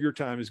more of your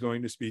time is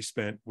going to be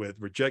spent with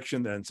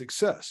rejection than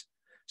success.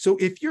 So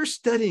if you're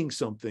studying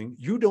something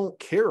you don't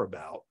care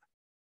about,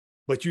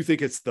 but you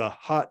think it's the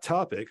hot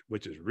topic,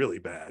 which is really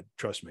bad,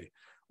 trust me,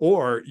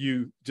 or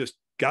you just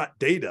got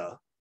data,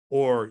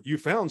 or you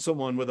found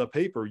someone with a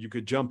paper you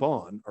could jump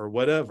on or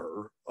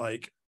whatever,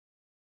 like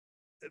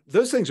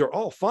those things are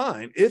all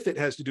fine if it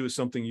has to do with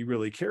something you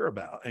really care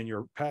about and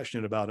you're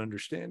passionate about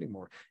understanding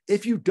more.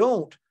 If you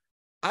don't,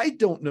 I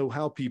don't know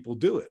how people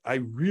do it. I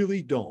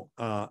really don't.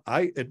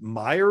 I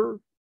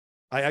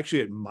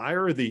actually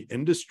admire the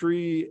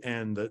industry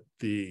and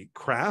the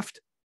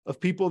craft of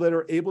people that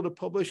are able to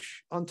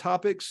publish on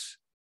topics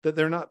that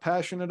they're not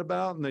passionate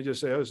about, and they just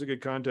say, "Oh, it's a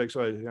good context,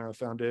 so I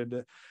found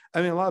it."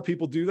 I mean, a lot of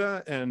people do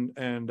that, and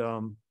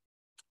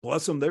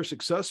bless them, they're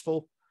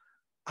successful.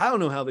 I don't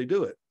know how they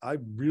do it. I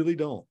really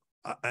don't.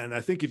 And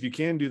I think if you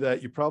can do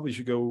that, you probably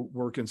should go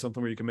work in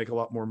something where you can make a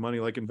lot more money,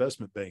 like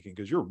investment banking,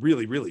 because you're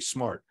really, really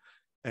smart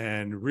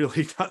and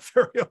really not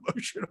very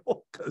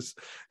emotional, because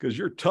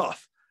you're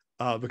tough.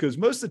 Because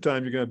most of the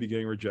time you're going to be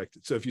getting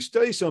rejected. So if you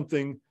study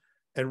something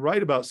and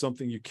write about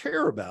something you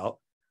care about,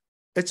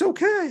 it's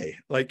okay.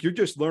 Like you're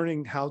just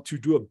learning how to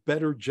do a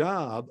better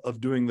job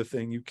of doing the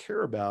thing you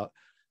care about.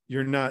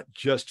 You're not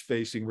just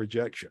facing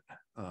rejection,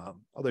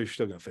 although you're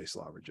still going to face a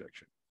lot of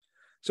rejection.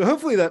 So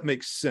hopefully that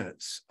makes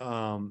sense.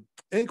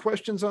 Any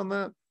questions on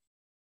that?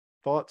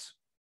 Thoughts?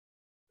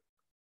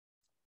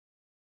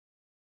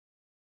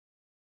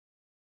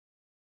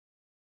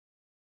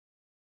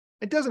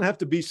 It doesn't have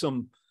to be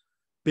some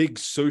big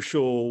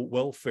social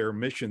welfare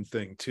mission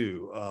thing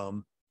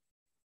too.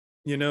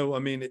 You know, I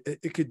mean,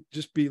 it could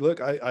just be,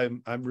 look,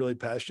 I'm really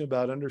passionate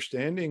about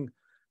understanding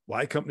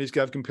why companies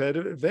have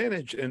competitive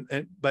advantage.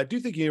 But I do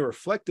think you need to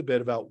reflect a bit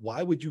about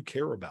why would you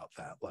care about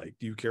that? Like,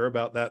 do you care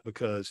about that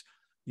because,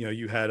 you know,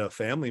 you had a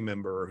family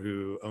member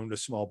who owned a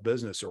small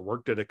business or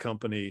worked at a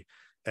company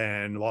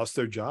and lost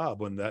their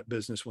job when that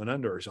business went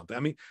under or something?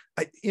 I mean,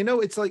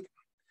 it's like,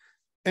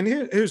 and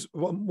here's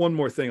one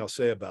more thing I'll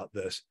say about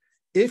this.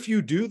 If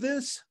you do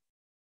this,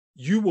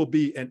 you will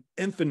be an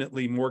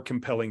infinitely more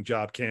compelling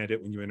job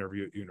candidate when you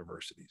interview at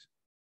universities.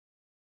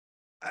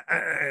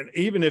 And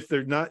even if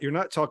you're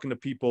not talking to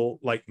people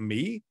like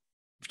me.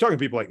 If you're talking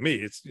to people like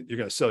me, you're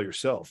going to sell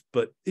yourself.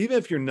 But even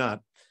if you're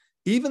not,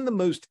 even the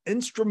most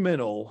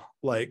instrumental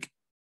like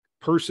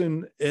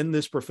person in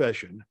this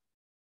profession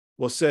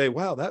will say,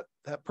 wow, that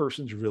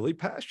person's really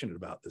passionate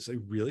about this. They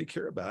really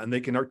care about it, and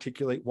they can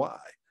articulate why.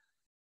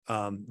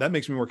 That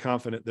makes me more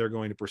confident they're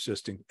going to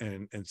persist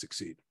and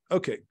succeed.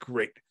 Okay,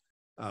 great.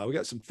 We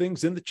got some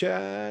things in the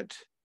chat.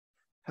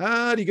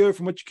 How do you go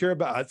from what you care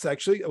about? It's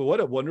actually, what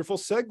a wonderful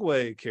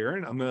segue,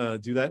 Karen. I'm going to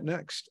do that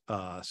next.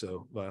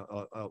 So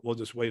we'll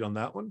just wait on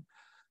that one.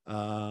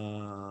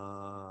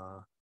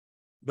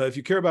 But if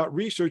you care about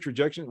research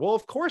rejection, well,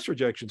 of course,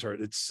 rejections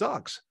hurt. It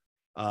sucks.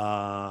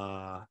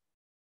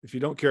 If you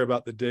don't care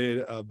about the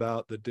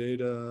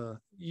data,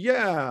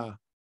 yeah.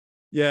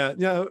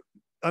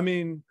 I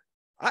mean,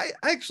 I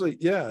actually,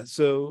 yeah.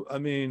 So, I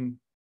mean,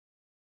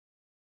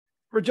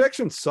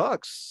 rejection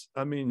sucks.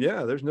 I mean,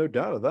 yeah, there's no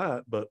doubt of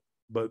that, but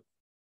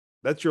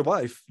that's your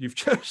life. You've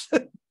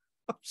chosen.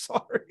 I'm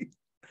sorry.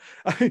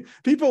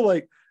 People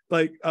like,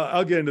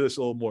 I'll get into this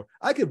a little more.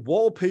 I could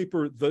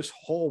wallpaper this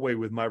hallway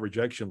with my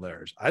rejection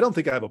letters. I don't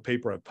think I have a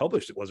paper I've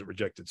published that wasn't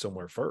rejected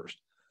somewhere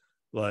first.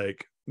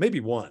 Like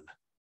maybe one.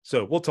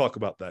 So we'll talk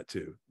about that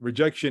too.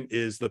 Rejection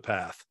is the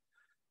path.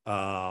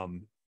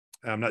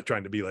 I'm not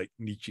trying to be like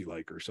Nietzsche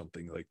like or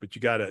something like, but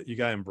you gotta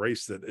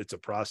embrace that it's a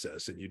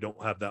process and you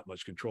don't have that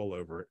much control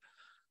over it.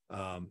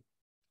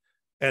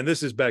 And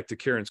this is back to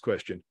Karen's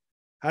question.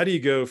 How do you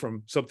go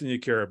from something you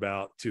care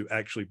about to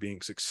actually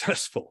being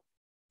successful?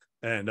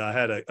 And I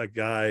had a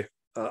guy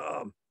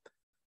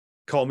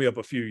call me up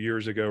a few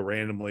years ago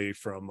randomly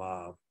from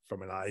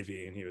an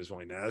Ivy, and he was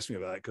wanting to ask me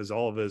about it because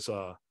all of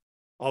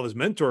his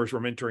mentors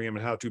were mentoring him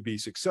in how to be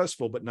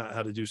successful, but not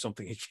how to do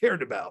something he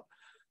cared about.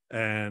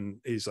 And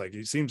he's like,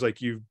 it seems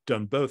like you've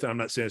done both. And I'm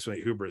not saying it's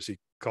any hubris. He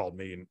called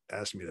me and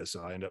asked me this,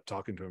 and I ended up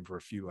talking to him for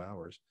a few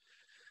hours.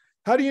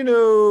 How do you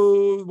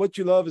know what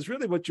you love is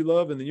really what you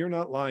love, and then you're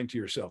not lying to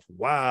yourself?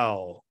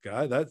 Wow,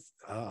 guy, that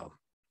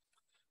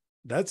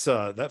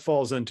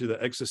falls into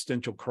the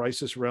existential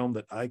crisis realm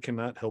that I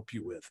cannot help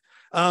you with.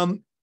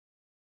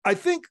 I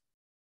think,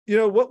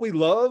 what we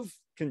love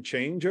can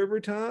change over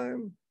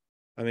time.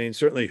 I mean,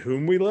 certainly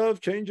whom we love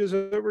changes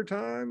over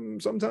time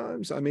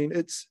sometimes. I mean,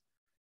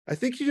 I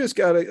think you just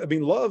gotta,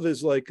 love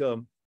is like,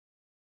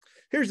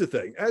 here's the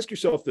thing. Ask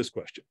yourself this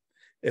question.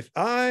 If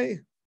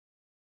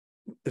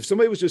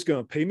somebody was just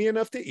going to pay me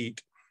enough to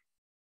eat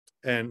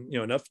and,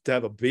 enough to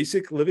have a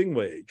basic living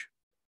wage,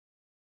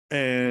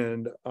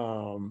 and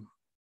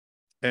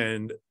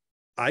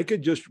I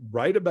could just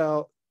write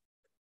about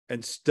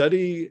and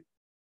study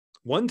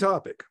one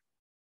topic,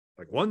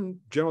 like one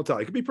general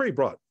topic. It could be pretty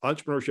broad,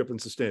 entrepreneurship and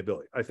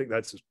sustainability. I think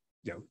that's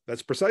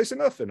precise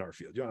enough in our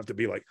field. You don't have to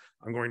be like,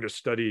 I'm going to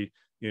study,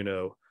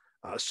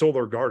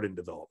 solar garden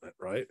development,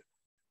 right?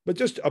 But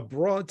just a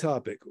broad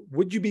topic.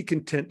 Would you be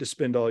content to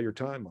spend all your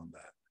time on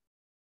that?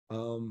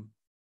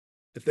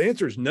 If the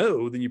answer is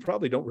no, then you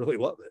probably don't really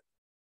love it.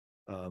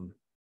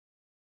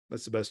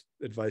 That's the best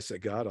advice I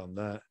got on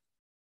that.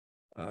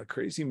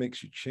 Crazy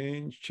makes you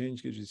change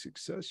gives you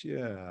success.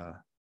 Yeah.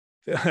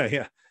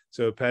 Yeah.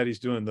 So Patty's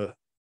doing the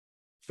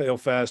fail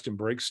fast and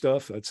break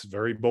stuff. That's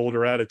very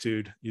Boulder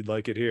attitude. You'd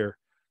like it here.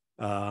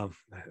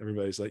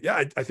 Everybody's like,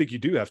 yeah, I think you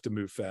do have to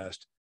move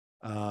fast.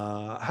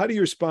 How do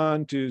you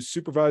respond to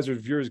supervisors,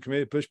 viewers,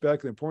 committee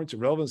pushback, the importance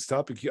and relevance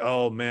topic?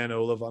 Oh man,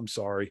 Olaf, I'm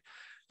sorry.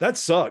 That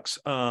sucks.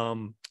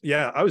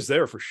 Yeah, I was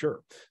there for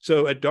sure.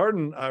 So at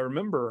Darden, I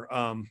remember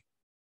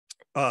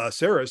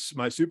Saris,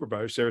 my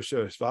supervisor,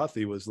 Sarah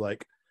Svathi, was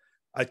like,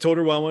 I told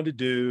her what I wanted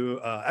to do.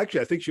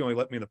 Actually, I think she only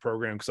let me in the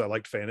program because I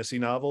liked fantasy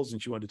novels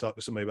and she wanted to talk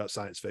to somebody about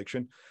science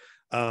fiction.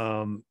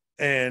 And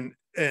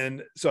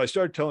so I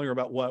started telling her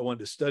about what I wanted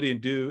to study and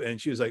do. And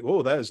she was like,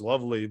 oh, that is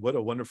lovely. What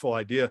a wonderful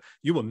idea.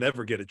 You will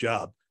never get a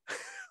job.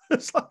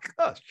 It's like,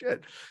 oh,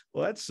 shit.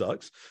 Well, that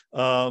sucks.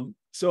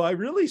 So I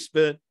really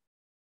spent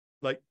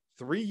like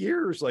 3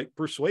 years like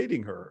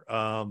persuading her.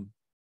 I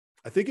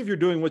think if you're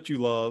doing what you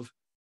love,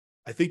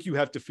 I think you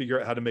have to figure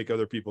out how to make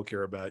other people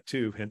care about it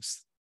too,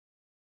 hence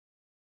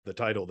the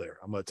title there.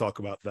 I'm going to talk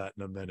about that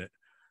in a minute.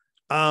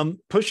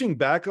 Pushing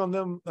back on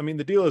them. I mean,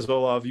 the deal is,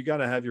 Olaf, you got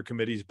to have your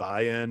committee's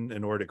buy-in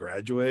in order to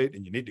graduate,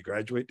 and you need to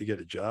graduate to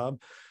get a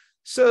job.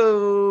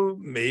 So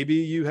maybe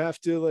you have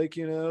to like,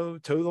 toe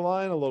the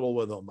line a little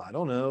with them. I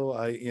don't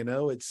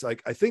know. It's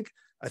like, I think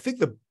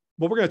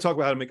what we're going to talk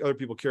about how to make other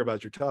people care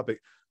about your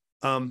topic.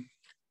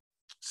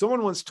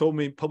 Someone once told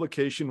me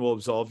publication will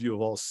absolve you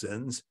of all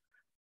sins.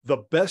 The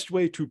best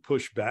way to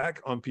push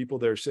back on people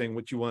that are saying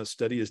what you want to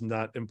study is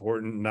not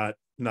important,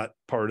 not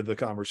part of the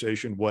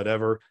conversation,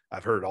 whatever.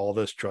 I've heard all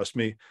this, trust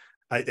me.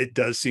 It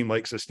does seem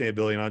like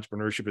sustainability and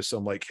entrepreneurship is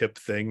some like hip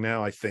thing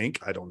now, I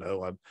think. I don't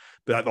know.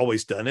 But I've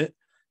always done it.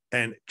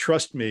 And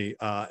trust me,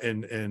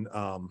 and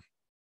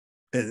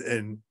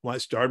when I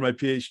started my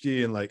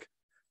PhD in like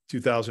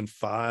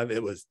 2005,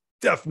 it was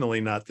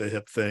definitely not the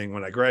hip thing.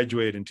 When I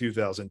graduated in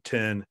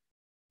 2010,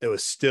 it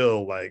was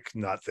still like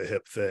not the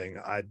hip thing.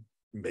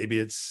 Maybe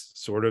it's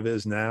sort of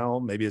is now.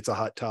 Maybe it's a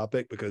hot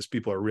topic because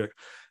people are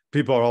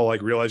all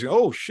like realizing,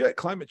 oh shit,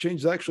 climate change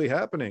is actually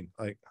happening.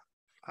 Like,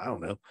 I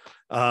don't know.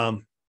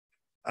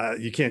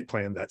 You can't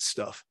plan that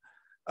stuff.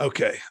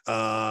 Okay.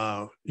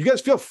 You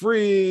guys feel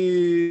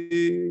free.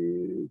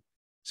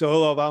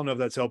 So I don't know if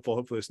that's helpful.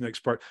 Hopefully this next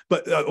part,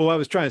 but what I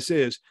was trying to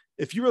say is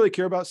if you really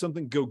care about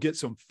something, go get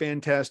some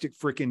fantastic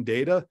freaking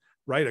data,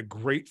 write a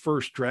great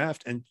first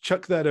draft and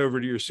chuck that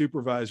over to your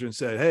supervisor and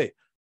say, hey,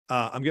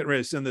 I'm getting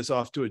ready to send this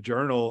off to a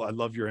journal. I'd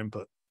love your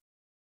input.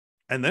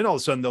 And then all of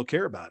a sudden they'll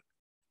care about it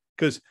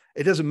because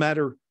it doesn't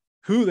matter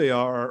who they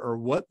are or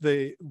what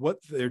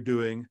they're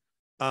doing.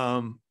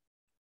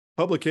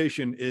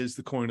 Publication is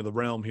the coin of the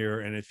realm here.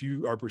 And if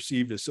you are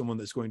perceived as someone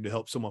that's going to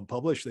help someone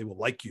publish, they will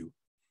like you.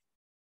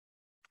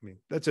 I mean,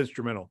 that's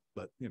instrumental,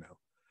 but you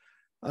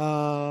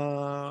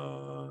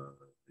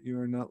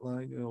are not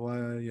lying.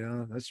 Why?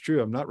 Yeah, that's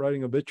true. I'm not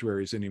writing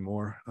obituaries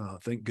anymore.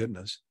 Thank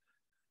goodness.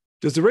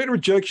 Does the rate of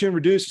rejection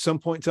reduce at some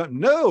point in time?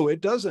 No, it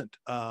doesn't.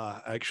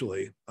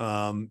 Actually,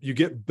 you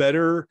get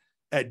better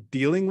at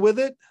dealing with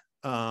it.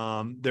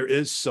 There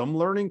is some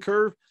learning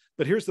curve,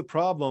 but here's the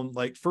problem.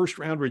 Like first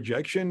round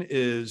rejection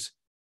is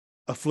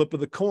a flip of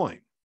the coin.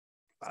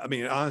 I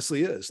mean, it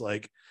honestly is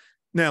like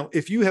Now,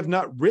 if you have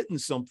not written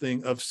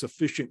something of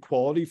sufficient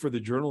quality for the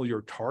journal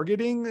you're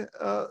targeting,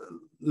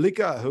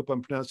 Lika, I hope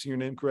I'm pronouncing your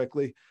name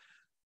correctly,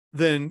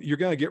 then you're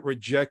going to get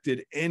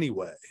rejected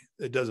anyway.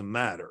 It doesn't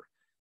matter.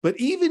 But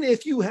even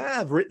if you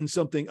have written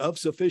something of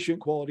sufficient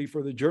quality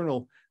for the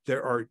journal,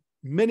 there are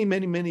many,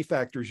 many, many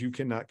factors you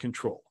cannot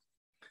control.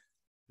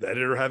 The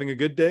editor having a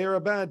good day or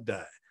a bad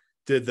day.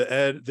 Did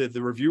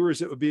the reviewers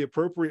that would be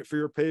appropriate for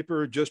your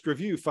paper just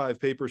review 5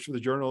 papers for the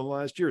journal in the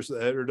last year? So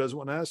the editor doesn't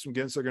want to ask them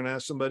again, so they're going to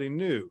ask somebody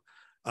new.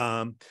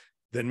 Then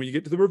when you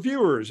get to the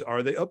reviewers,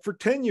 are they up for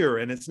tenure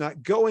and it's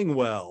not going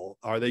well?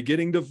 Are they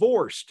getting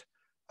divorced?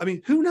 I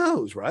mean, who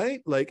knows,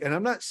 right? Like, and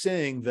I'm not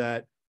saying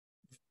that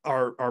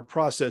our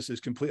process is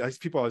complete.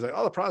 People always like,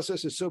 oh, the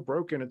process is so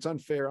broken, it's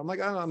unfair. I'm like,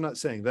 I'm not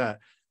saying that.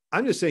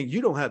 I'm just saying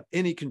you don't have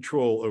any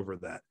control over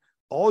that.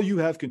 All you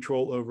have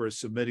control over is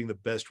submitting the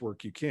best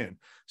work you can.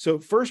 So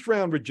first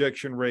round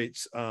rejection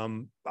rates,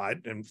 and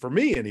for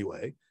me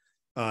anyway,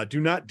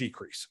 do not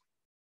decrease.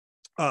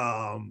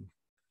 Second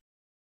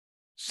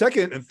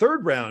and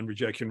third round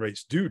rejection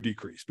rates do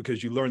decrease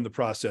because you learn the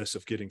process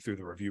of getting through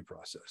the review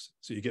process.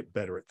 So you get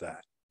better at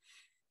that.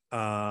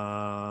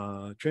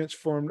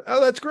 Transformed. Oh,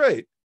 that's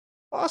great.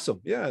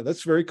 Awesome. Yeah,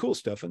 that's very cool,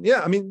 Stefan.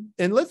 Yeah, I mean,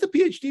 and let the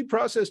PhD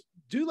process,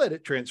 do let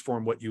it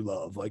transform what you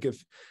love. Like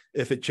if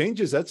it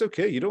changes, that's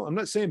okay. I'm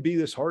not saying be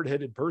this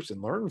hard-headed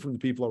person. Learn from the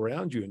people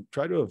around you and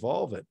try to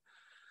evolve it.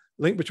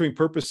 Link between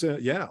purpose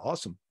and, yeah,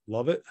 awesome.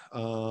 Love it.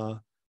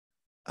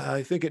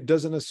 I think it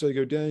doesn't necessarily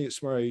go down. You get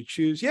smarter, you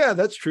choose. Yeah,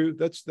 that's true.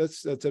 That's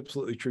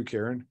absolutely true,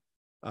 Karen.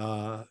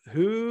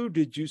 Who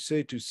did you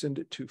say to send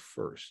it to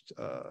first?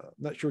 I'm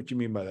not sure what you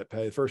mean by that,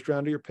 Patty. First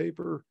round of your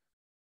paper?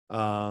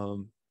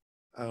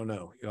 I don't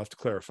know. You'll have to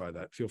clarify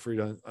that. Feel free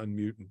to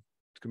unmute and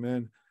come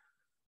in.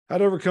 How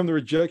to overcome the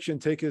rejection,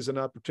 take it as an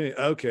opportunity.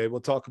 Okay, we'll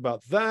talk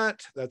about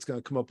that. That's going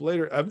to come up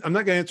later. I'm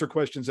not going to answer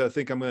questions that I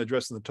think I'm going to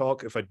address in the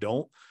talk. If I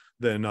don't,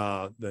 then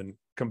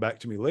come back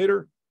to me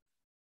later.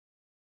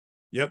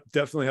 Yep,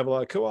 definitely have a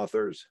lot of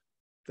co-authors.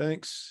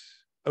 Thanks.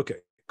 Okay,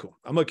 cool.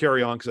 I'm going to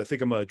carry on because I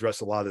think I'm going to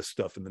address a lot of this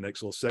stuff in the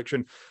next little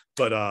section.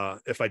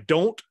 But if I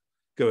don't,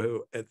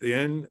 go at the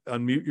end,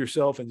 unmute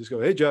yourself and just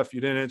go, hey, Jeff,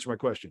 you didn't answer my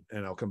question.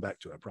 And I'll come back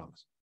to it, I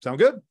promise. Sound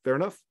good? Fair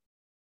enough?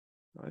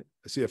 All right.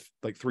 I see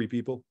like 3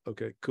 people.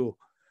 Okay, cool.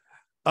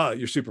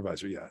 Your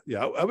supervisor.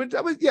 Yeah. I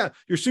would, yeah,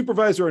 your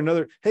supervisor or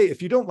another. Hey,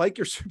 if you don't like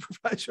your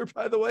supervisor,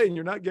 by the way, and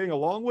you're not getting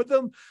along with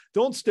them,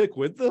 don't stick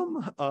with them.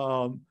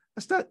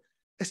 It's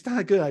not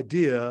a good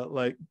idea.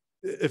 Like,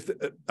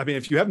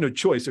 if you have no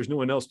choice, there's no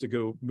one else to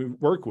go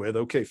work with.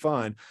 Okay,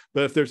 fine.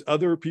 But if there's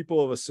other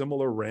people of a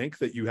similar rank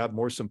that you have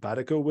more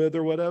simpatico with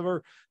or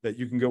whatever that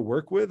you can go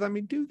work with, I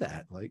mean, do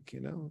that. Like,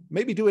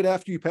 maybe do it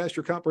after you pass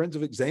your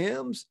comprehensive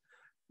exams.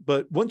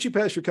 But once you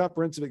pass your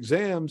comprehensive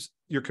exams,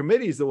 your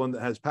committee is the one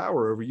that has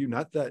power over you,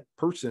 not that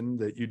person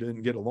that you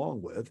didn't get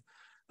along with.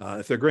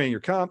 If they're grading your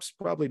comps,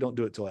 probably don't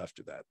do it till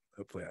after that.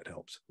 Hopefully that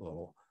helps a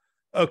little.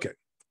 Okay,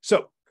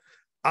 so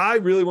I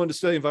really wanted to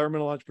study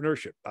environmental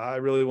entrepreneurship. I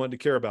really wanted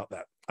to care about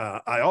that.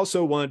 I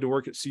also wanted to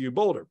work at CU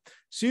Boulder.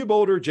 CU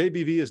Boulder,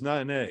 JBV is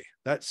not an A.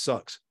 That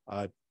sucks.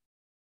 I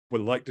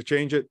would like to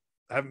change it.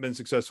 I haven't been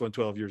successful in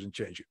 12 years and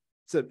change it.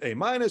 It's an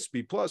A-,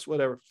 B+,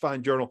 whatever,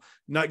 fine journal.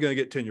 Not going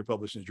to get tenure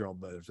published in the Journal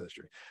of Business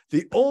History.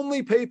 The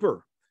only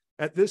paper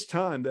at this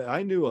time that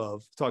I knew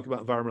of talking about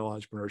environmental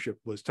entrepreneurship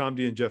was Tom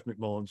D. and Jeff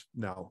McMullen's,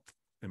 now,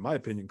 in my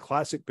opinion,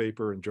 classic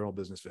paper in Journal of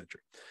Business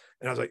Venture.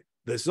 And I was like,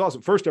 this is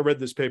awesome. First, I read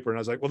this paper and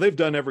I was like, well, they've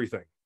done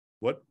everything.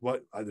 What?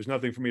 There's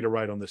nothing for me to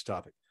write on this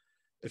topic.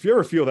 If you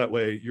ever feel that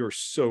way, you're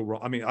so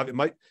wrong. I mean,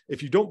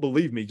 if you don't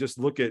believe me, just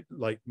look at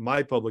like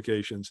my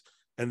publications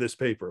and this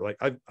paper. Like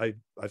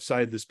I've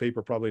cited this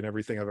paper probably in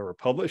everything I've ever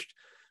published.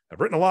 I've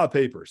written a lot of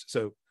papers.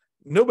 So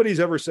nobody's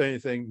ever said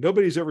anything.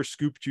 Nobody's ever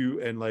scooped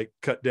you and like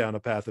cut down a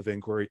path of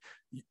inquiry.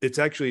 It's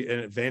actually an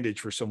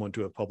advantage for someone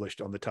to have published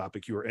on the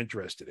topic you are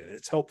interested in.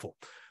 It's helpful.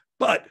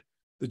 But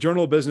the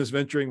Journal of Business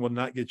Venturing will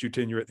not get you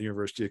tenure at the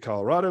University of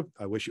Colorado.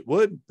 I wish it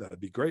would. That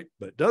would be great,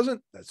 but it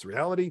doesn't. That's the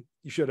reality.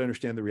 You should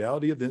understand the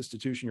reality of the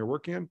institution you're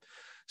working in.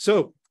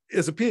 So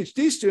as a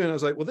PhD student, I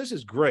was like, well, this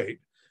is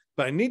great,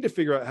 but I need to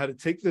figure out how to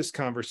take this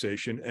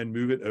conversation and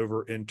move it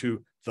over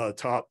into the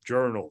top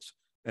journals.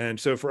 And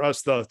so for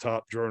us, the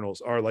top journals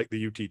are like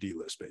the UTD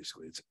list,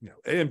 basically. It's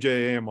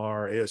AMJ,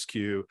 AMR,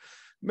 ASQ,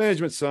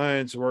 Management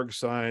Science, Org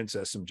Science,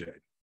 SMJ.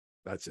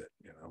 That's it,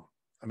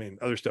 I mean,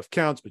 other stuff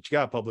counts, but you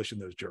got to publish in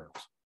those journals.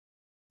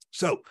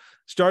 So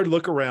started to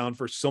look around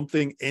for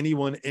something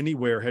anyone,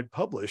 anywhere had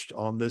published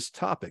on this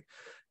topic.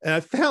 And I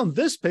found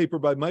this paper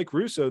by Mike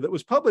Russo that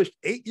was published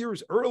 8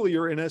 years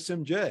earlier in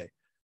SMJ,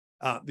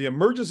 The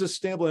Emergence of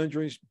Sustainable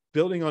Injuries,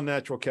 Building on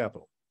Natural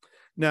Capital.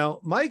 Now,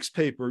 Mike's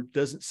paper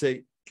doesn't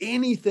say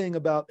anything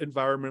about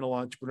environmental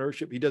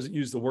entrepreneurship. He doesn't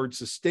use the word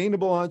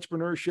sustainable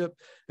entrepreneurship.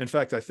 In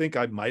fact, I think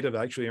I might have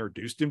actually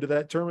introduced him to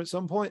that term at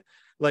some point.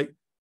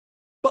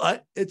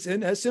 But it's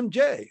in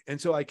SMJ. And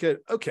so I could,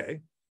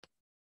 okay.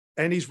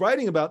 And he's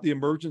writing about the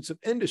emergence of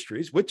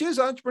industries, which is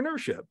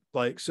entrepreneurship.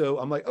 So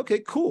I'm like, okay,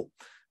 cool.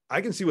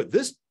 I can see what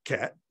this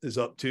cat is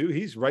up to.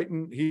 He's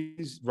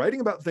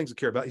writing about things I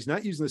care about. He's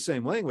not using the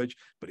same language,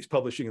 but he's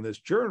publishing in this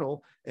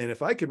journal. And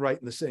if I can write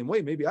in the same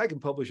way, maybe I can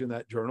publish in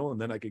that journal,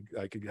 and then I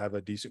could have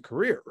a decent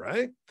career,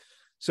 right?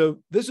 So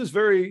this is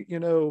very,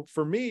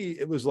 for me,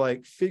 it was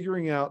like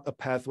figuring out a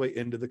pathway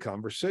into the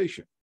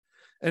conversation.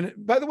 And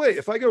by the way,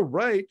 if I go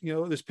write,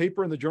 this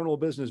paper in the Journal of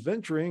Business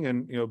Venturing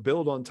and,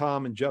 build on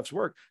Tom and Jeff's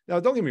work. Now,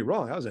 don't get me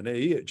wrong. I was an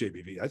AE at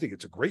JBV. I think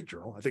it's a great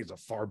journal. I think it's a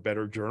far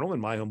better journal, in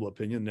my humble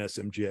opinion, than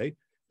SMJ.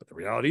 But the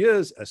reality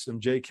is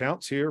SMJ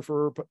counts here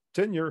for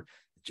tenure.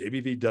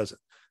 JBV doesn't.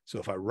 So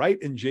if I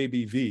write in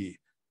JBV,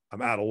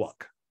 I'm out of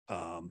luck,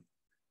 and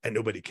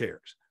nobody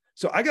cares.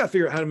 So I got to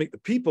figure out how to make the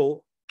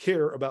people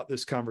care about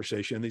this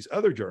conversation in these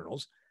other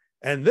journals.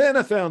 And then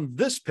I found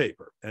this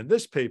paper, and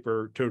this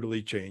paper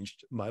totally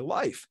changed my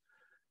life,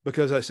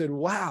 because I said,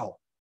 wow,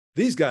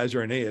 these guys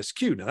are in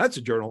ASQ. Now that's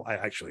a journal I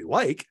actually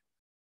like.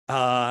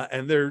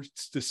 And they're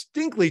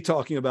distinctly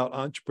talking about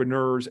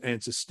entrepreneurs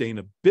and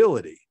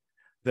sustainability.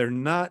 They're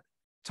not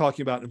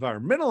talking about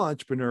environmental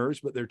entrepreneurs,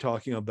 but they are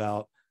talking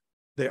about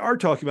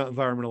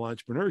environmental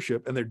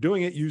entrepreneurship, and they're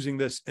doing it using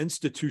this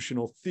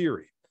institutional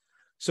theory.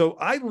 So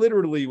I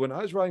literally, when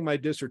I was writing my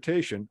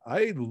dissertation,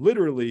 I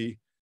literally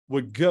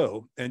would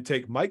go and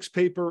take Mike's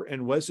paper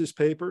and Wes's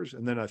papers.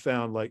 And then I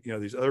found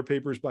these other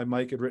papers by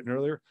Mike had written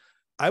earlier.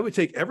 I would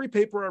take every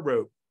paper I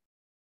wrote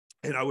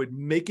and I would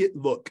make it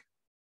look.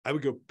 I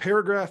would go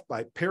paragraph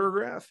by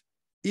paragraph,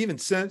 even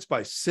sentence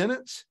by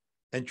sentence,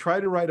 and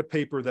try to write a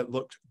paper that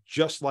looked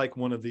just like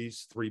one of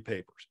these three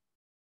papers.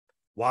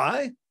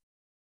 Why?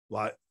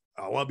 Why?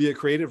 I want to be a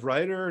creative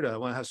writer. I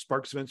want to have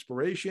sparks of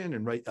inspiration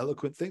and write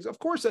eloquent things. Of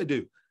course I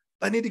do.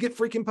 I need to get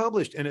freaking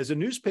published. And as a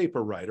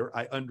newspaper writer,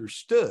 I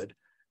understood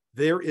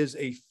there is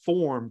a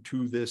form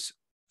to this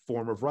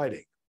form of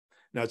writing.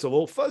 Now, it's a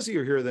little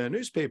fuzzier here than a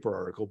newspaper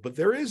article, but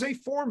there is a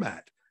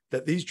format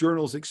that these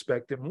journals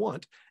expect and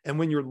want. And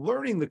when you're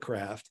learning the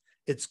craft,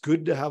 it's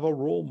good to have a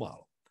role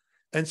model.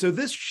 And so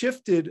this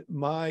shifted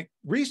my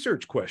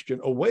research question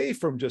away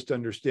from just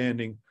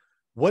understanding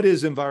what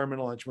is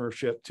environmental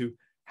entrepreneurship to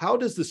how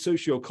does the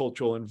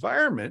sociocultural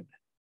environment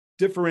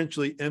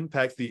differentially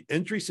impact the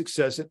entry,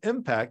 success, and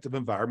impact of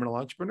environmental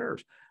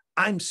entrepreneurs.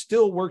 I'm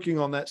still working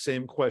on that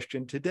same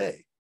question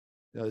today.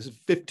 Now, this is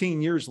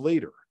 15 years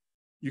later.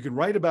 You can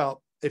write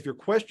about, if your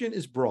question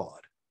is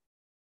broad,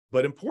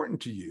 but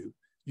important to you,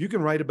 you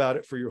can write about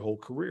it for your whole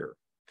career.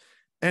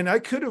 And I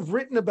could have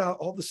written about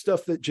all the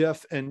stuff that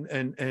Jeff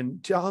and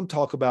Tom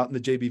talk about in the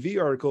JBV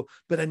article,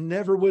 but I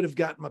never would have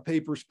gotten my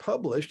papers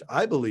published,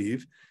 I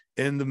believe,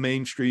 in the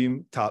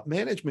mainstream top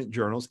management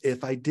journals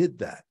if I did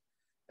that.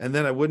 And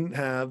then I wouldn't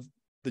have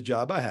the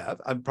job I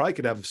have. I probably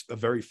could have a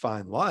very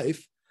fine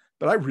life,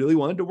 but I really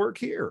wanted to work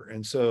here.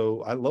 And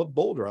so I love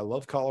Boulder. I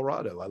love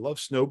Colorado. I love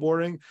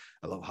snowboarding.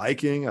 I love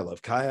hiking. I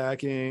love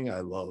kayaking. I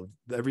love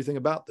everything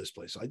about this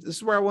place. This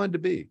is where I wanted to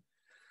be.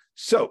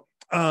 So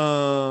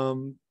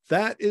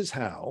that is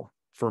how,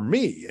 for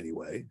me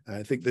anyway, and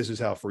I think this is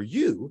how for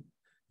you,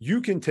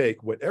 you can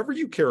take whatever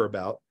you care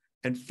about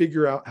and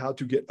figure out how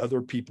to get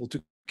other people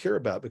to care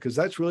about, because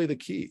that's really the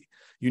key.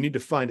 You need to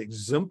find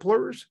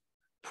exemplars,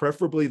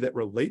 preferably that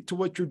relate to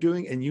what you're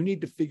doing, and you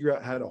need to figure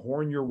out how to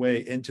horn your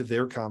way into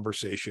their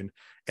conversation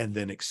and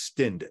then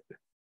extend it.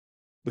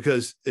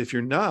 Because if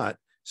you're not,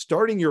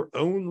 starting your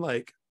own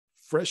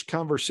fresh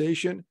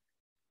conversation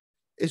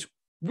is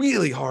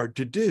really hard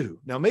to do.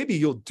 Now, maybe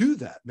you'll do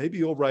that. Maybe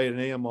you'll write an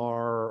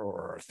AMR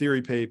or a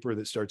theory paper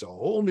that starts a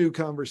whole new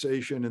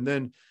conversation, and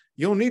then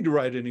you don't need to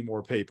write any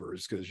more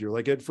papers because you're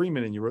like Ed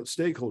Freeman and you wrote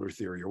stakeholder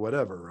theory or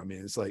whatever. I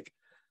mean, it's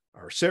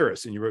or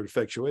Saris and you wrote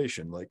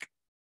effectuation.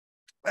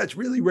 That's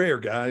really rare,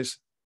 guys.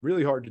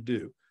 Really hard to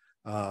do.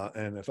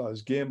 And if I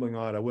was gambling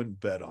on it, I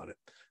wouldn't bet on it.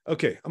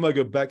 Okay, I'm going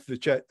to go back to the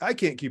chat. I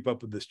can't keep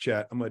up with this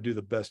chat. I'm going to do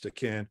the best I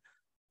can.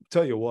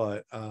 Tell you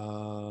what.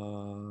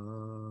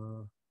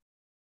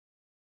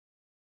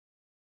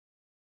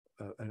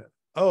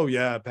 Oh,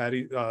 yeah,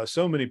 Patty.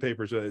 So many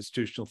papers with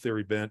institutional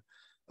theory bent.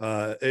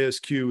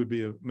 ASQ would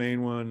be a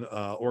main one.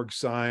 Org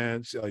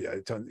science. Oh,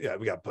 yeah.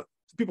 We got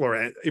people are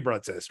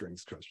answering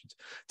these questions.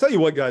 Tell you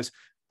what, guys.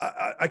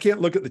 I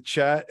can't look at the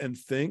chat and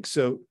think.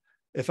 So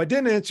if I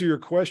didn't answer your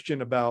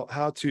question about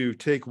how to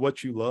take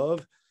what you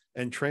love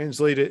and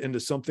translate it into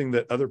something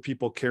that other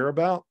people care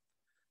about,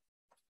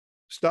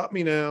 stop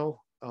me now.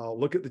 I'll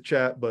look at the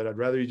chat, but I'd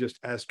rather you just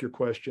ask your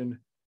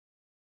question.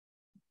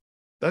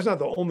 That's not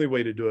the only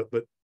way to do it,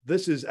 but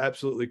this is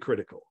absolutely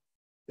critical.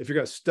 If you're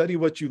going to study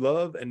what you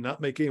love and not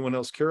make anyone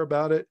else care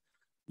about it,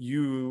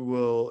 you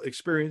will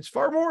experience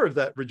far more of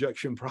that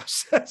rejection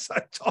process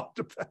I talked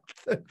about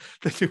than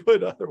you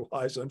would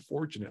otherwise,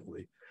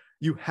 unfortunately.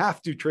 You have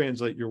to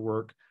translate your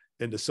work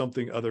into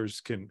something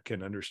others can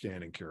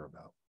understand and care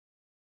about.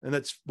 And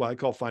that's why I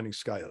call finding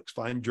skyhooks.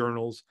 Find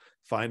journals,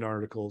 find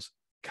articles,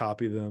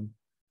 copy them.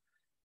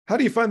 How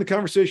do you find the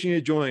conversation you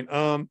join?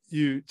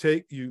 You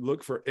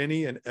look for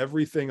any and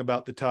everything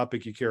about the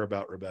topic you care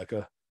about,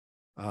 Rebecca.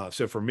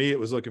 So for me, it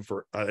was I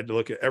had to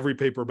look at every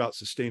paper about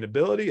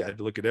sustainability. I had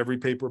to look at every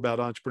paper about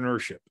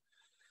entrepreneurship.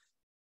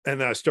 And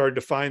then I started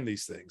to find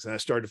these things, and I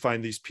started to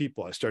find these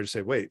people. I started to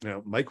say, wait,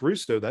 now Mike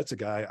Russo, that's a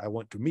guy I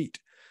want to meet.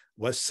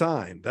 Wes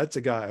Sine, that's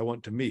a guy I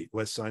want to meet.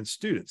 Wes Sine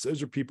students,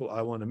 those are people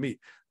I want to meet.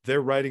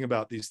 They're writing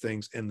about these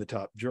things in the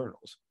top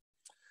journals.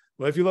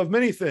 Well, if you love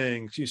many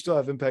things, you still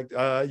have impact.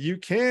 You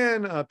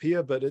can,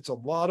 Pia, but it's a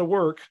lot of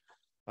work.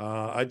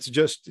 I'd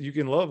suggest you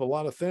can love a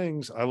lot of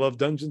things. I love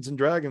Dungeons and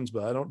Dragons,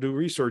 but I don't do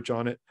research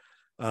on it.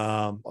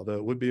 Although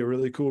it would be a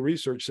really cool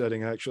research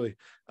setting, actually.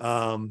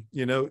 I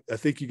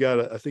think you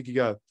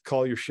gotta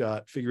call your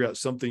shot, figure out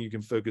something you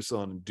can focus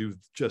on and do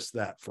just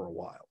that for a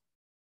while.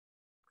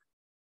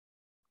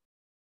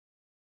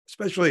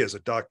 Especially as a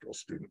doctoral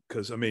student,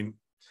 because I mean,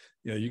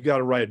 you got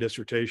to write a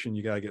dissertation,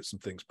 you got to get some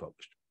things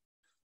published.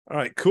 All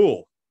right,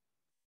 cool.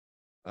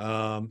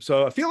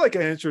 So I feel like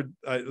I answered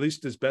at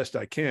least as best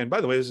I can.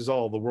 By the way, this is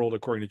all the world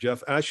according to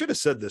Jeff. And I should have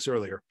said this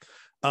earlier.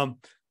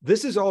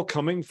 This is all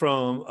coming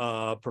from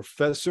a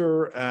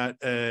professor at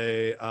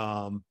a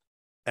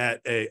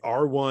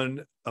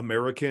R1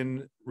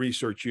 American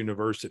research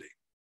university.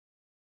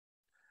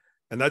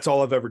 And that's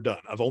all I've ever done.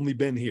 I've only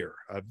been here.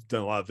 I've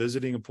done a lot of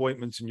visiting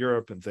appointments in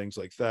Europe and things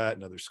like that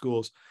and other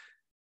schools.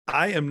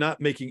 I am not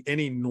making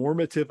any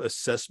normative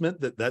assessment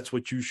that that's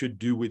what you should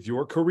do with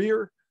your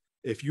career.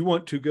 If you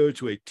want to go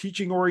to a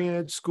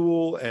teaching-oriented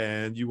school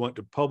and you want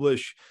to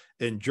publish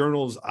in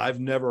journals I've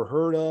never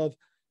heard of,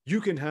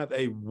 you can have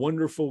a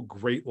wonderful,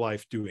 great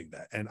life doing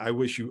that. And I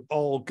wish you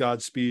all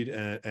Godspeed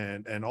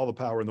and all the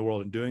power in the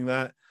world in doing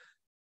that.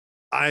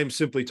 I'm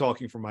simply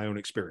talking from my own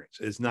experience.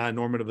 It's not a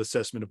normative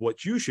assessment of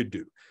what you should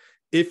do.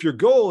 If your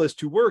goal is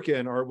to work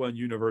in R1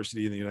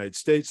 university in the United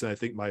States, then I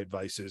think my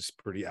advice is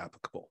pretty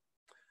applicable.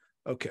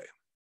 Okay,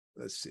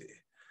 let's see.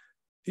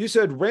 You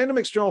said random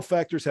external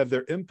factors have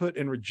their input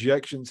and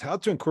rejections. How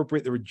to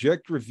incorporate the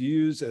reject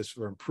reviews as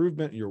for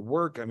improvement in your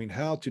work. I mean,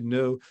 how to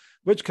know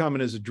which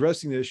comment is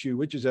addressing the issue,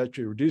 which is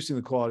actually reducing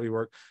the quality of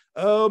work.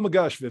 Oh my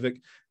gosh, Vivek,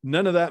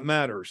 none of that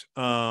matters.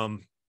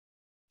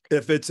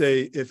 If it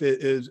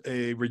is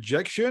a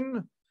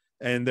rejection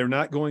and they're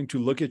not going to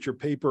look at your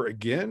paper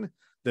again,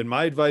 then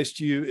my advice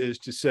to you is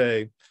to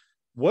say,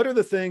 what are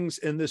the things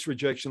in this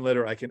rejection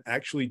letter I can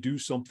actually do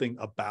something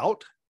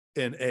about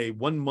in a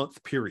 1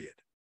 month period?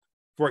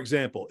 For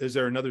example, is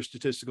there another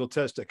statistical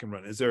test I can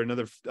run? Is there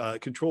another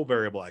control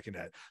variable I can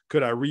add?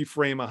 Could I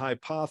reframe a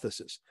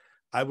hypothesis?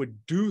 I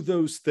would do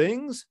those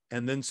things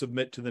and then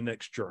submit to the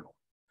next journal.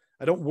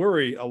 I don't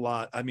worry a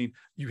lot. I mean,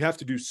 you have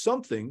to do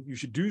something. You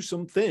should do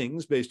some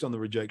things based on the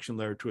rejection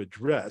letter to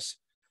address,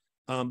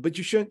 but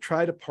you shouldn't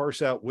try to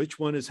parse out which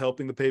one is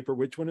helping the paper,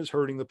 which one is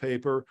hurting the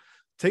paper.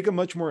 Take a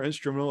much more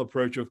instrumental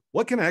approach of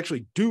what can I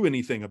actually do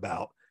anything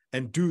about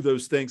and do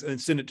those things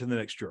and send it to the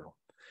next journal.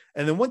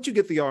 And then once you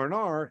get the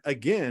R&R,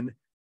 again,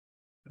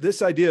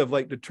 this idea of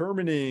like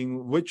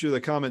determining which of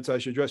the comments I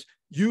should address,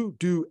 you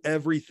do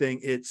everything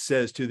it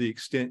says to the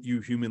extent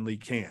you humanly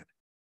can.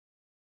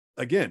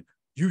 Again,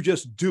 you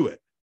just do it.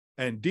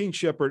 And Dean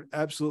Shepard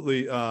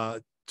absolutely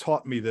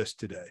taught me this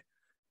today.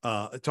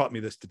 Not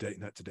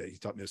today. He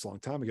taught me this a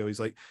long time ago. He's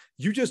like,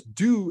 you just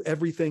do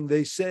everything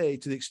they say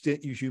to the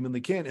extent you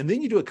humanly can. And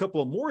then you do a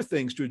couple of more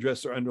things to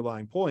address their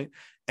underlying point.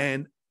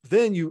 And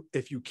then you,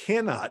 if you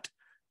cannot,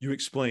 you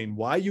explain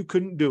why you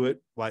couldn't do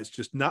it, why it's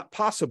just not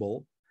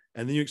possible.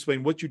 And then you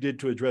explain what you did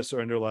to address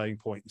their underlying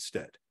point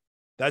instead.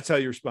 That's how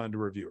you respond to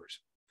reviewers.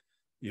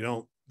 You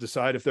don't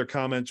decide if their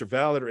comments are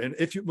valid, and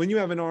if you, when you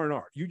have an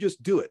R&R, you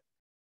just do it,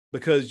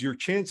 because your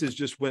chances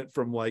just went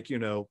from like, I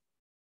don't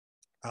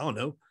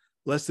know,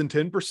 less than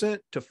 10%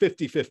 to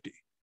 50-50.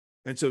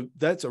 And so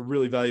that's a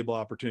really valuable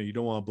opportunity. You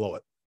don't want to blow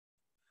it.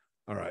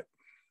 All right,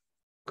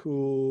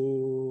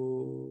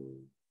 cool.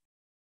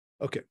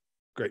 Okay,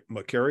 great. I'm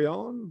gonna carry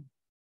on.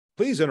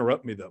 Please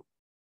interrupt me though.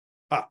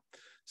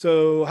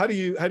 So how do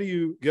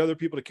you get other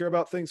people to care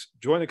about things?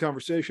 Join the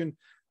conversation.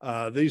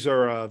 These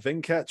are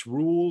Venkat's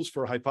rules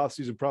for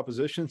hypotheses and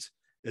propositions.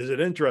 Is it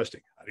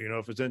interesting? How do you know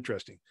if it's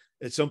interesting?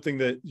 It's something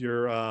that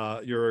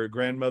your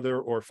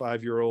grandmother or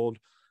 5-year-old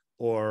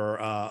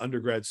or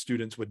undergrad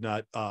students would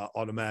not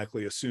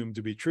automatically assume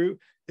to be true.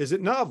 Is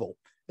it novel?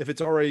 If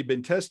it's already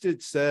been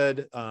tested,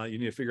 said, you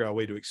need to figure out a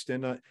way to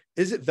extend that.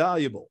 Is it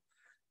valuable?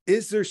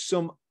 Is there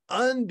some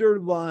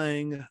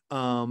underlying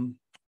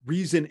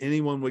reason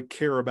anyone would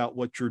care about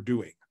what you're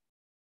doing?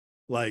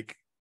 Like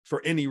for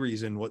any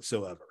reason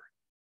whatsoever?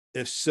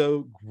 If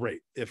so,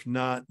 great. If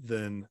not,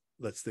 then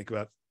let's think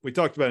about, we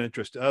talked about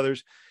interest to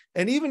others.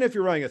 And even if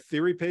you're writing a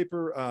theory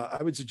paper,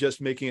 I would suggest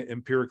making it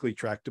empirically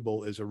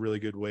tractable is a really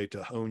good way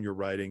to hone your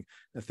writing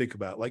and think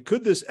about, like,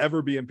 could this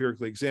ever be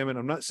empirically examined?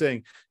 I'm not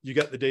saying you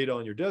got the data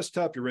on your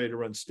desktop, you're ready to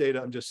run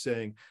Stata. I'm just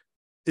saying,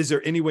 is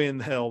there any way in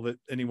hell that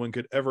anyone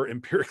could ever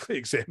empirically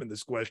examine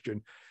this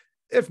question?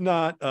 If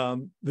not,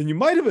 then you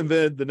might have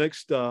invented the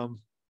next, I'm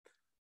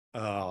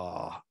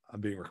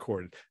being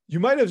recorded.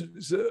 You might have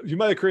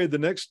created the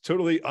next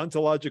totally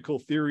ontological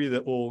theory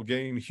that will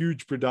gain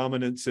huge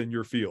predominance in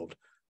your field,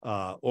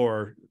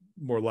 or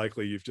more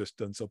likely, you've just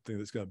done something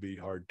that's going to be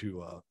hard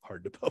to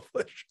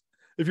publish.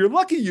 If you're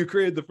lucky, you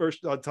created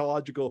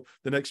the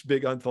next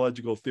big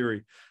ontological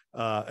theory.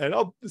 And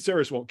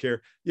Saris won't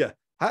care. Yeah.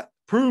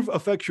 Prove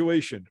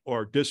effectuation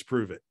or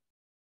disprove it.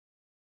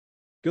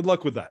 Good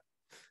luck with that.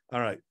 All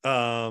right.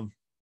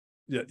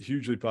 Yeah,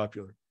 hugely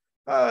popular.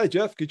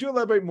 Jeff, could you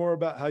elaborate more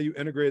about how you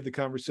integrated the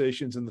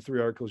conversations in the 3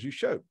 articles you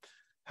showed?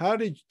 How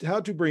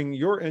to bring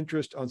your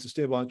interest on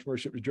sustainable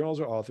entrepreneurship to journals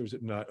or authors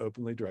that do not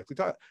openly directly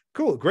talk?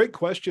 Cool. Great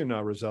question,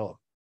 Rosella.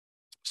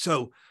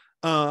 So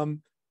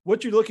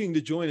what you're looking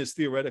to join is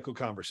theoretical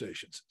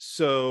conversations.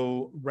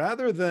 So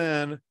rather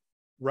than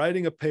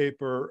writing a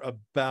paper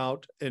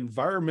about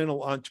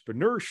environmental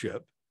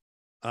entrepreneurship,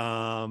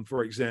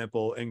 for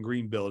example, in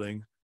green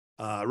building,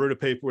 I wrote a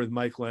paper with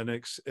Mike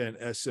Lennox and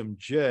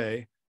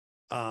SMJ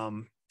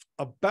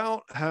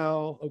about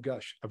how, oh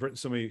gosh, I've written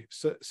so many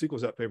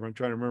sequels of that paper. I'm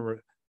trying to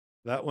remember.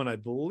 That one, I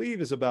believe,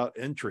 is about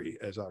entry,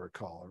 as I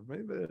recall, or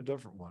maybe a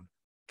different one.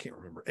 Can't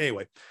remember.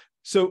 Anyway,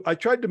 so I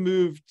tried to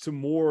move to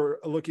more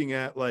looking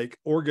at like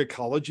org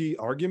ecology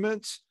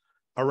arguments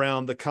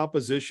around the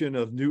composition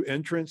of new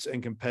entrants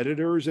and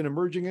competitors in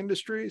emerging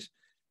industries,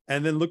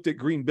 and then looked at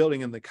green building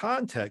in the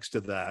context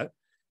of that,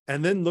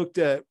 and then looked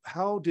at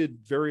how did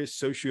various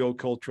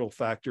socio-cultural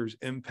factors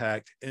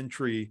impact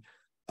entry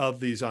of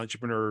these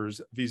entrepreneurs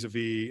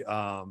vis-a-vis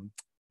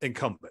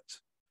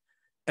incumbents.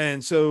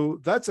 And so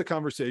that's a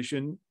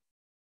conversation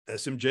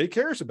SMJ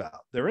cares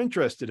about. They're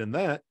interested in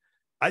that.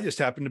 I just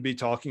happen to be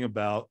talking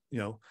about,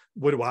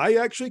 what do I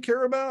actually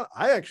care about?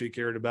 I actually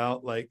cared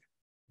about like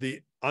the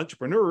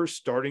entrepreneurs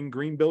starting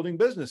green building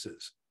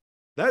businesses.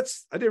 I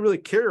didn't really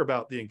care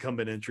about the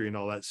incumbent entry and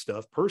all that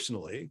stuff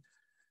personally,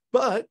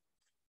 but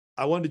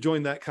I wanted to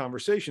join that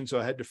conversation. So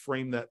I had to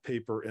frame that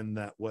paper in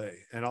that way.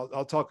 And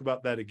I'll talk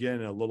about that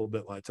again in a little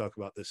bit when I talk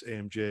about this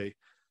AMJ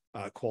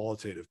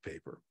qualitative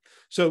paper.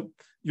 So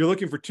you're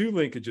looking for 2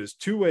 linkages,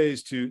 2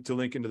 ways to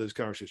link into this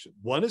conversation.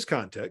 One is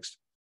context.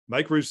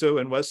 Mike Russo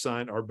and Wes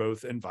Sine are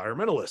both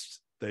environmentalists.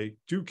 They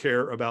do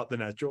care about the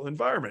natural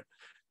environment.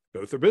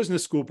 Both are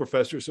business school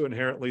professors, so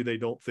inherently they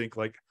don't think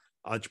like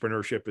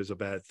entrepreneurship is a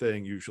bad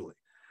thing usually.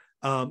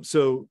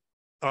 So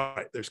all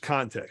right, there's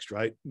context,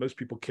 right? Most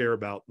people care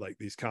about like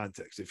these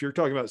contexts. If you're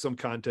talking about some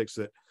context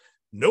that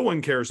no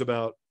one cares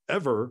about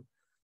ever,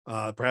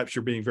 perhaps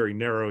you're being very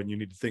narrow and you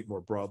need to think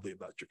more broadly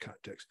about your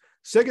context.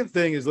 Second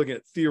thing is looking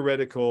at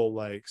theoretical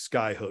like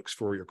sky hooks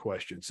for your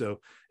question. So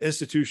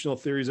institutional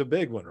theory is a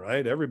big one,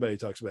 right? Everybody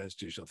talks about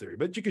institutional theory,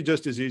 but you could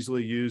just as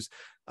easily use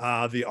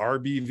the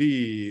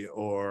RBV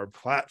or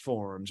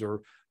platforms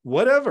or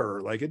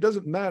whatever. Like it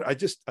doesn't matter.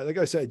 Like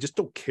I said, I just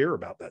don't care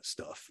about that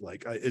stuff.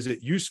 Like, is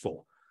it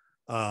useful?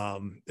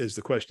 Is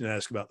the question to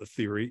ask about the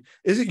theory.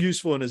 Is it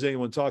useful and is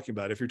anyone talking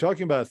about it? If you're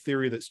talking about a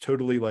theory that's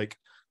totally like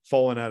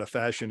fallen out of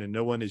fashion and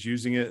no one is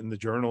using it in the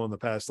journal in the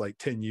past like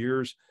 10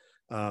 years,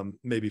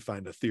 maybe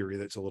find a theory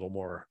that's a little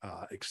more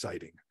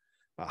exciting.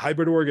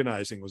 Hybrid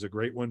organizing was a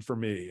great one for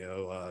me.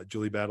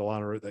 Julie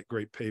Badalona wrote that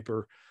great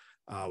paper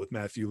with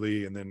Matthew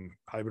Lee, and then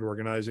hybrid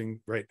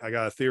organizing. Right, I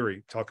got a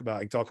theory. I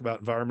can talk about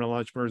environmental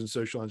entrepreneurs and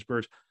social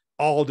entrepreneurs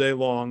all day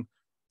long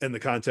in the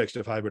context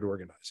of hybrid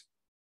organizing.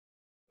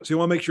 So you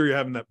want to make sure you're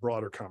having that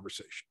broader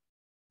conversation.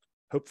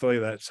 Hopefully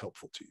that's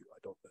helpful to you. I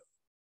don't know.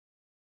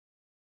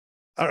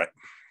 All right.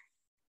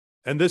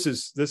 And this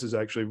is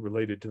actually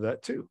related to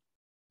that too.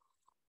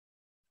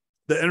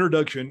 The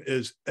introduction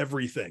is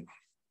everything.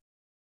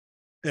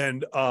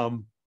 And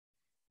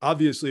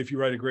obviously, if you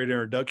write a great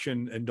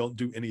introduction and don't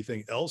do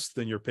anything else,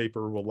 then your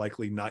paper will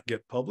likely not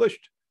get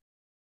published.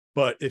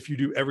 But if you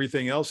do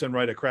everything else and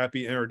write a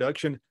crappy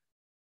introduction,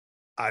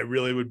 I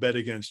really would bet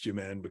against you,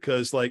 man,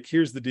 because like,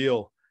 here's the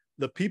deal.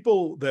 The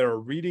people that are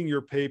reading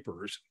your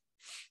papers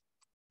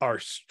are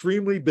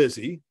extremely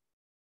busy.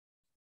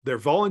 They're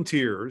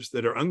volunteers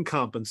that are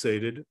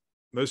uncompensated.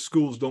 Most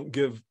schools don't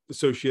give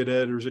associate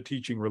editors a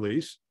teaching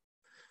release.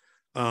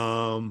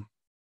 They're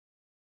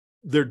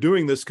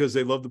doing this because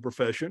they love the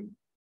profession.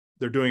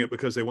 They're doing it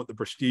because they want the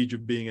prestige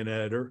of being an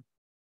editor.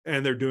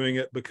 And they're doing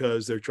it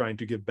because they're trying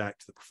to give back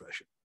to the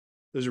profession.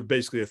 Those are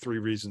basically the 3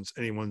 reasons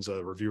anyone's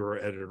a reviewer,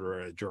 editor,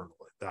 or a journal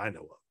that I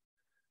know of.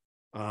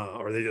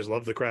 Or they just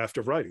love the craft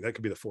of writing. That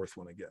could be the 4th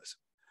one, I guess.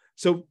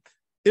 So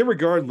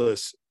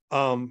irregardless,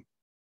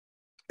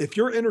 if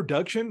your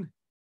introduction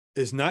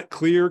is not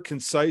clear,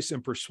 concise,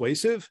 and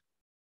persuasive,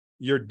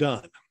 you're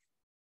done,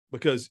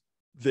 because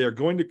they're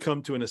going to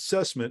come to an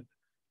assessment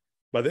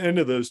by the end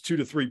of those 2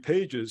 to 3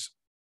 pages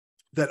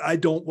that I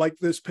don't like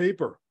this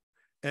paper.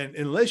 And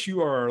unless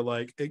you are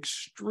like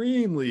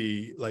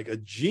extremely like a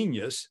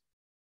genius,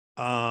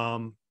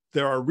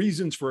 there are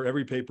reasons for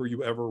every paper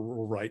you ever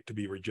will write to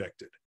be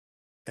rejected.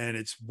 And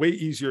it's way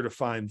easier to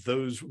find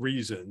those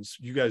reasons.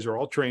 You guys are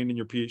all trained in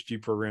your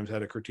PhD programs how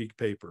to critique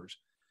papers.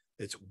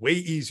 It's way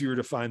easier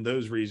to find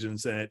those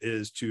reasons than it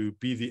is to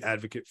be the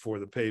advocate for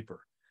the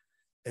paper.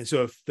 And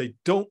so if they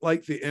don't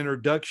like the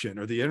introduction,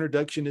 or the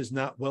introduction is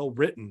not well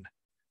written,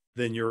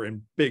 then you're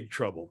in big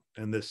trouble.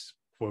 And this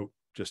quote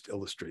just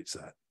illustrates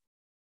that.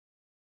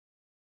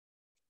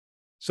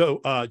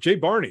 So Jay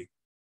Barney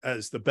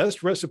as the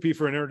best recipe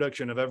for an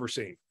introduction I've ever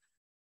seen.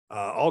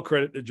 All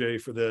credit to Jay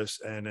for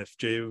this. And if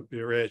Jay, you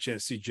ever had a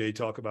chance to see Jay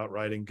talk about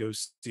writing, go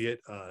see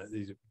it.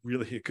 He's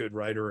really a good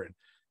writer,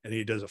 and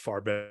he does a far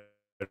better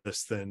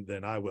this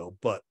than I will.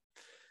 But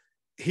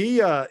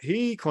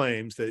he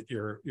claims that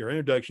your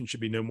introduction should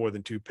be no more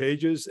than 2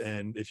 pages,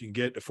 and if you can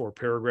get to 4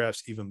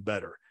 paragraphs, even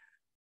better.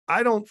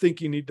 I don't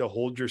think you need to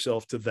hold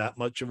yourself to that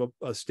much of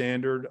a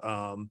standard.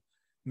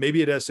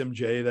 Maybe at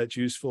SMJ that's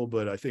useful,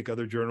 but I think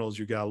other journals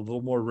you got a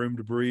little more room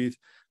to breathe.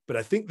 But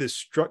I think this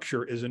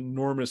structure is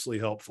enormously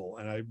helpful,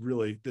 and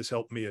this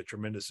helped me a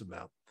tremendous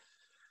amount.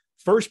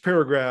 First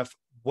paragraph,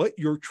 what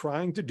you're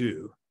trying to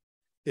do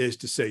is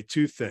to say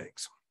 2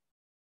 things.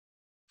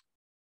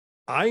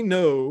 I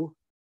know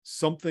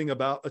something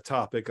about a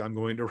topic I'm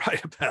going to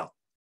write about,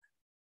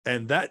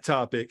 and that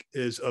topic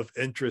is of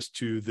interest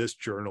to this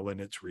journal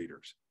and its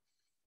readers.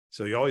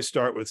 So you always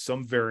start with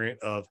some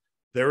variant of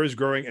there is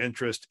growing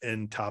interest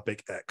in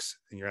topic X,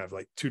 and you have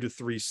like 2 to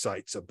 3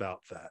 cites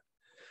about that.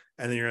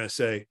 And then you're going to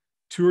say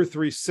 2 or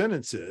 3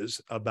 sentences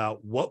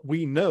about what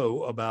we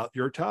know about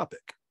your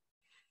topic.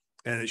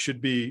 And it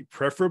should be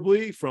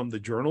preferably from the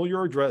journal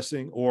you're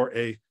addressing or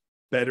a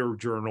better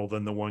journal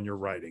than the one you're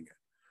writing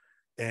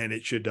in. And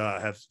it should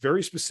have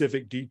very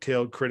specific,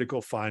 detailed,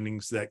 critical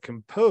findings that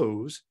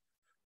compose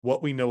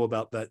what we know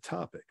about that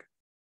topic.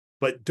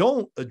 But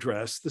don't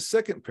address the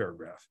second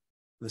paragraph.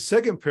 The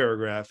second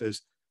paragraph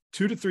is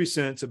 2 to 3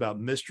 sentences about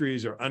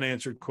mysteries or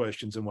unanswered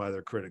questions and why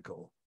they're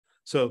critical.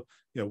 So,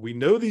 we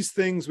know these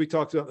things we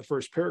talked about in the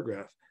first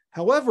paragraph.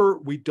 However,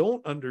 we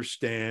don't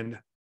understand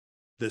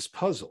this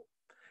puzzle.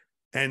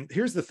 And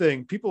here's the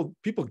thing, people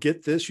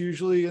get this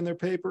usually in their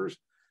papers.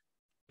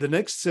 The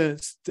next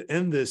sentence to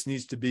end this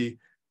needs to be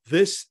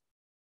this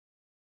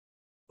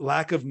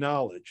lack of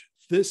knowledge,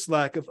 this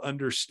lack of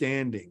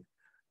understanding,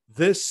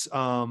 this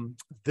lacuna,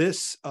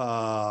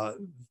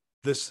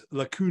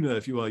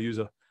 if you want to use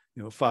a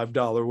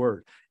 $5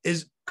 word,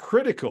 is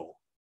critical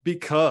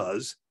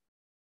because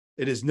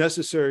it is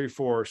necessary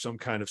for some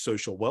kind of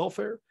social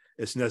welfare.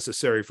 It's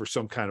necessary for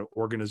some kind of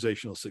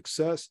organizational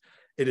success.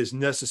 It is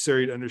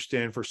necessary to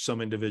understand for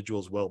some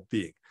individuals'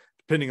 well-being,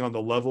 depending on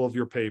the level of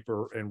your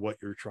paper and what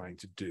you're trying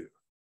to do.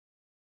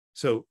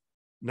 So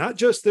not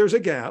just there's a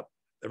gap.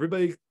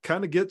 Everybody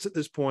kind of gets at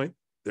this point,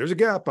 there's a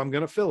gap, I'm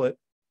going to fill it.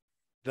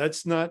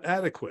 That's not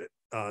adequate.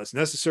 It's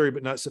necessary,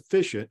 but not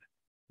sufficient.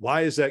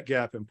 Why is that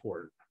gap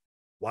important?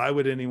 Why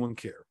would anyone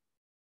care?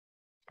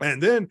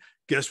 And then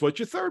guess what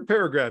your third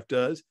paragraph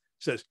does?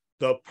 It says,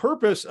 the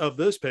purpose of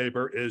this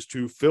paper is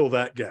to fill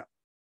that gap.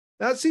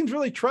 That seems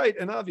really trite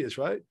and obvious,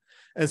 right?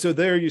 And so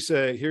there you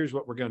say, here's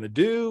what we're going to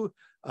do.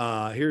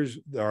 Here's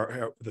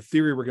the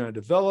theory we're going to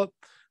develop.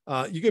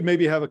 You could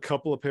maybe have a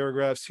couple of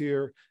paragraphs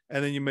here,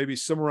 and then you maybe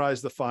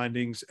summarize the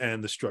findings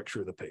and the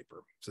structure of the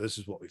paper. So this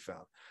is what we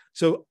found.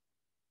 So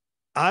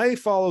I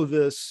follow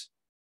this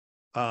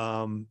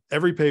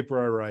every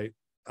paper I write.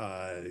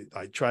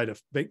 I try to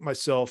make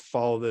myself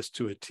follow this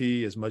to a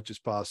T as much as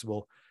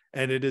possible.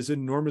 And it is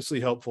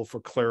enormously helpful for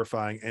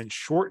clarifying and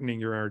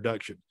shortening your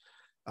introduction.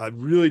 I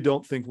really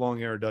don't think long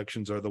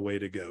introductions are the way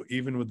to go.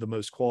 Even with the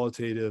most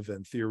qualitative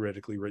and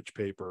theoretically rich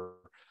paper,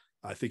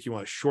 I think you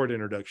want a short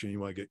introduction. You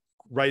want to get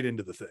right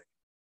into the thing.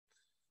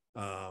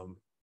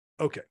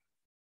 Okay.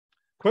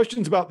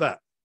 Questions about that,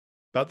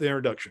 about the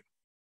introduction?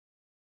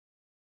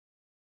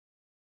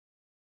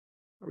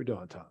 How are we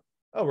doing, Tom?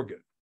 Oh, we're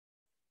good.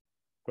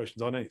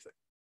 Questions on anything?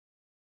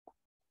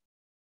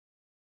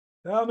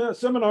 I'm in a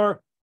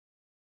seminar.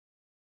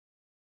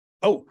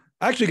 Oh,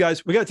 actually,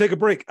 guys, we got to take a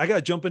break. I got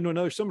to jump into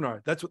another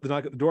seminar. That's what the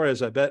knock at the door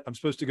is, I bet. I'm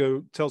supposed to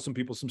go tell some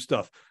people some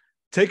stuff.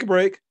 Take a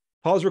break,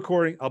 pause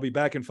recording. I'll be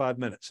back in 5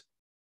 minutes.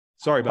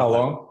 Sorry about How that.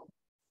 long?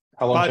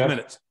 How long, 5 Jeff?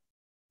 minutes.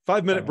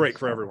 5 minute break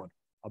for everyone.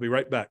 I'll be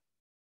right back.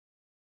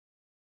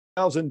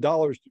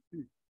 $1,000.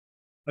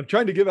 I'm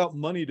trying to give out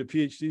money to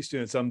PhD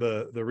students. I'm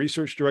the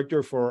research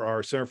director for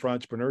our Center for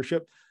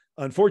Entrepreneurship.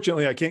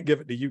 Unfortunately, I can't give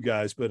it to you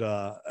guys, but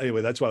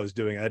anyway, that's what I was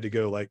doing. I had to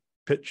go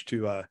pitch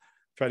to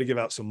try to give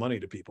out some money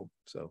to people.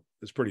 So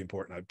it's pretty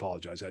important. I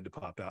apologize. I had to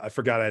pop out. I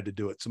forgot I had to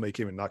do it. Somebody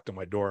came and knocked on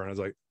my door and I was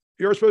like,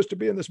 you're supposed to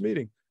be in this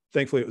meeting.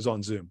 Thankfully, it was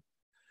on Zoom.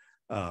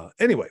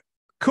 Anyway,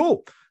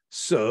 cool.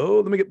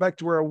 So let me get back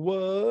to where I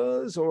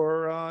was,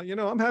 or,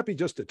 I'm happy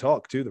just to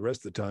talk too the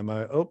rest of the time.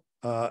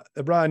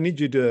 Brian, I need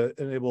you to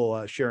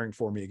enable sharing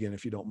for me again,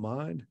 if you don't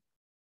mind. In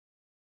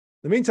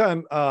the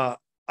meantime,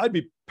 I'd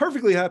be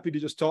perfectly happy to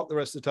just talk the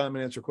rest of the time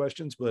and answer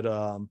questions, but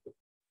I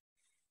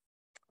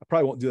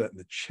probably won't do that in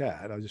the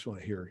chat. I just want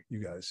to hear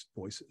you guys'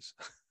 voices.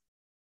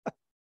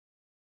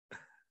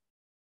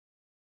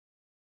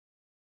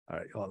 All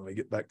right, let me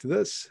get back to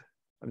this.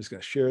 I'm just going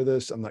to share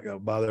this. I'm not going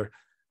to bother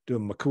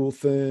doing my cool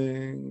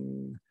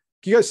thing.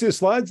 Can you guys see the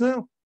slides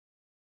now?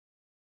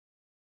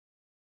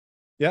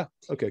 Yeah.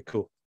 Okay,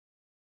 cool.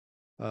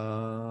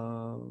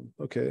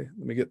 Okay,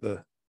 let me get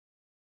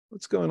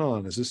what's going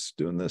on? Is this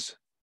doing this?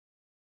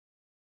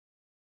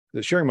 Is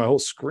it sharing my whole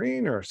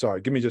screen, or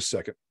sorry, give me just a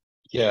second.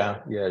 Yeah,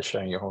 it's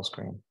showing your whole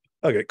screen.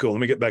 Okay, cool.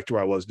 Let me get back to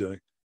where I was doing.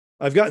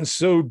 I've gotten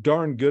so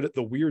darn good at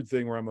the weird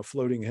thing where I'm a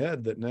floating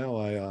head that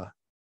now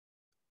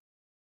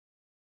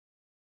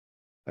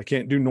I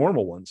can't do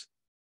normal ones.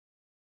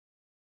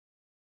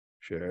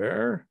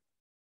 Share.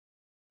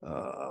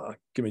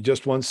 Give me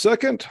just 1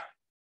 second.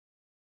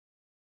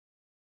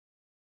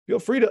 Feel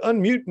free to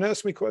unmute and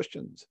ask me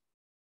questions.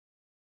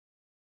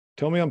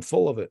 Tell me I'm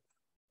full of it.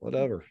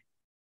 Whatever.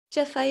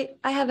 Jeff, I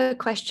have a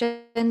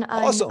question on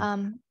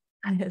Awesome.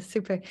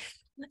 Super.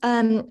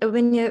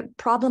 When you're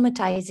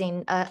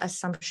problematizing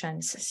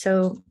assumptions,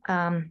 so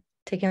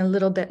taking a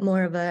little bit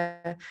more of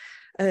a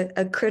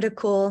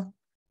critical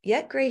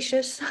yet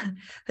gracious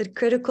but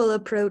critical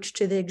approach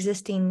to the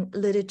existing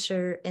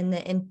literature in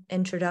the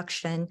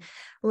introduction.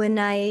 When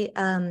I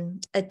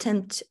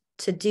attempt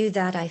to do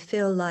that, I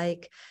feel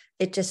like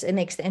it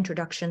makes the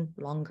introduction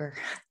longer.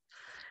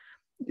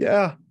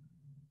 Yeah.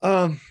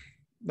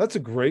 That's a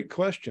great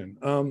question.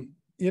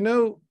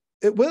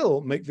 It will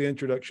make the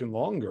introduction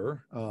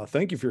longer.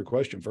 Thank you for your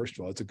question. First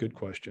of all, it's a good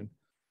question.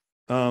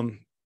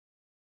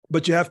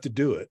 But you have to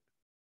do it.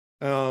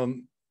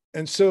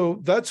 And so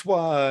that's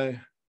why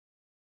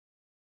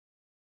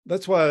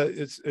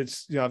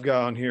it's I've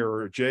got on here,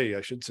 or Jay,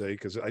 I should say,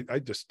 because I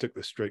just took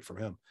this straight from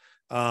him.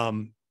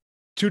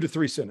 2 to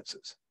 3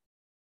 sentences.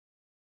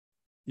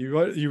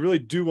 You really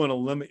do want to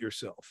limit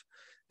yourself.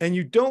 And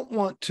you don't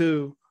want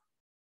to.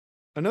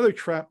 Another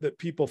trap that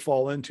people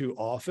fall into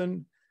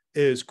often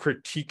is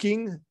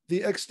critiquing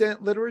the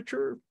extant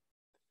literature.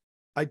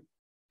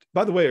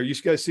 By the way, are you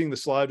guys seeing the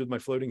slide with my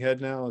floating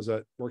head now? Is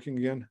that working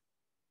again?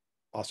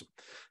 Awesome.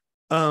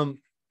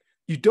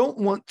 You don't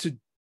want to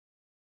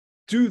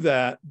do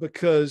that,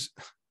 because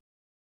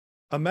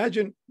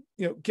imagine,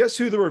 guess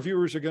who the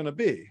reviewers are going to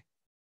be?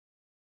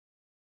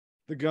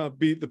 They're going to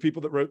be the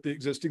people that wrote the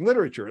existing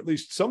literature. At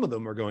least some of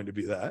them are going to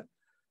be that.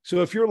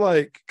 So if you're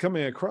like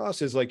coming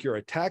across as like you're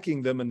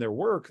attacking them and their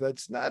work,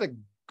 that's not a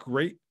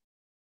great.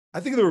 I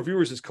think of the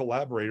reviewers as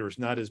collaborators,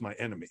 not as my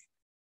enemy.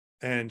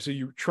 And so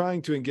you're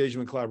trying to engage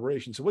them in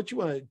collaboration. So what you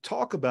want to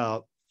talk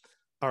about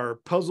are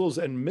puzzles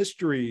and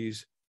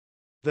mysteries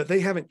that they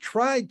haven't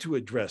tried to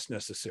address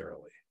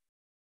necessarily.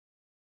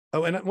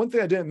 Oh, and one thing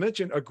I didn't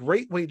mention, a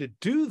great way to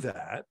do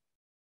that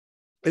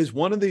is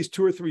one of these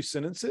 2 or 3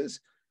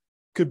 sentences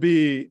could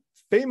be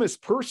famous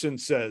person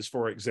says,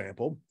 for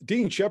example.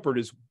 Dean Shepard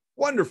is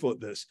wonderful at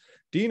this.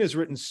 Dean has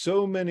written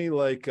so many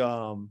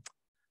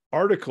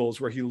articles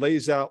where he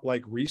lays out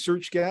like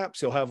research gaps.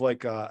 He'll have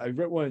I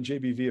read one in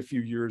JBV a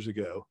few years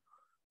ago,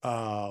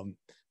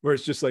 where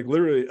it's just like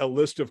literally a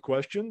list of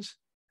questions.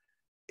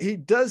 He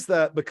does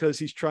that because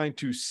he's trying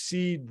to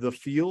seed the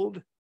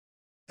field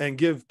and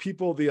give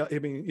people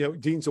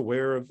Dean's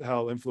aware of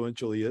how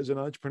influential he is in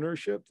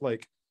entrepreneurship.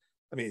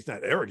 He's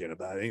not arrogant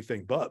about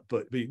anything, but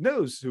he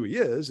knows who he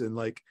is. And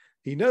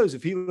he knows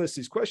if he lists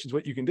these questions,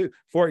 what you can do.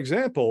 For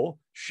example,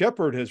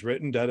 Shepard has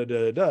written,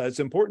 It's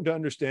important to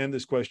understand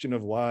this question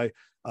of why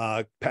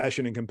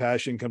passion and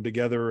compassion come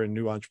together in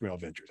new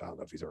entrepreneurial ventures. I don't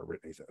know if he's ever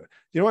written anything.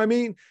 You know what I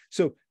mean?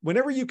 So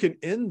whenever you can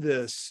end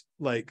this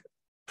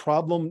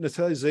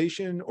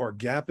problematization or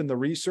gap in the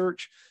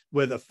research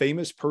with a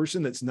famous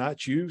person that's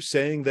not you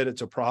saying that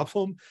it's a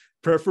problem,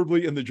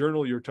 preferably in the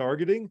journal you're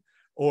targeting,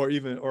 or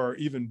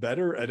even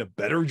better, at a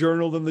better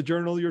journal than the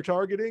journal you're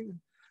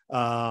targeting,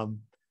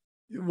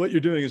 what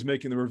you're doing is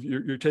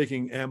you're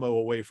taking ammo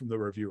away from the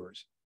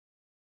reviewers,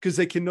 because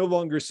they can no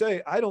longer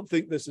say, I don't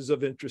think this is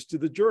of interest to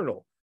the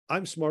journal.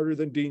 I'm smarter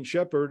than Dean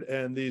Shepard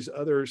and these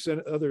other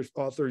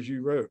authors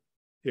you wrote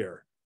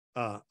here.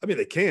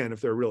 They can if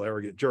they're a real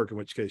arrogant jerk, in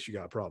which case you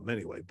got a problem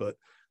anyway. But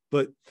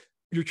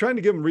you're trying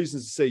to give them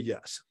reasons to say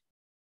yes,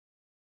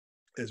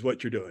 is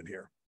what you're doing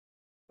here.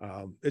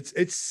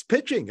 It's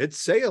pitching, it's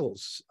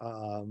sales.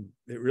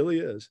 It really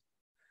is.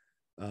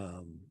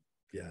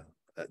 Yeah.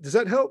 Does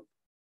that help?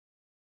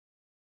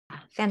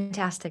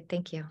 Fantastic.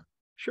 Thank you.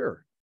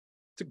 Sure.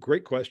 It's a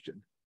great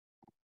question.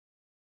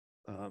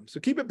 So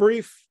keep it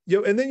brief,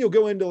 and then you'll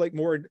go into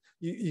more,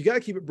 you got to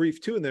keep it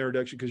brief too in the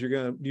introduction, because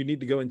you need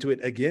to go into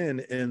it again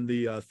in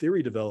the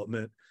theory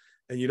development,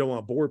 and you don't want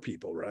to bore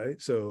people,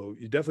 right? So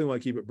you definitely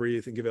want to keep it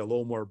brief and give it a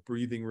little more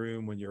breathing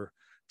room when you're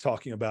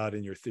talking about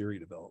in your theory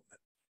development.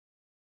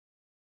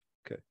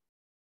 Okay.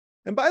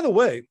 And by the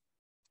way,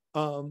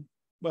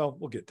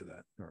 we'll get to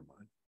that. Never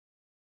mind.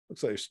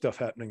 Looks like there's stuff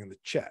happening in the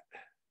chat.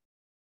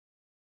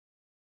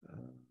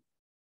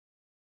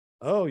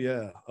 Oh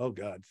yeah. Oh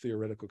God.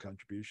 Theoretical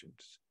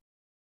contributions.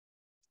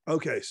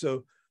 Okay.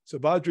 So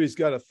Badri's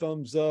got a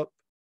thumbs up.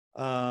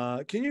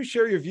 Can you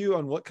share your view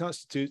on what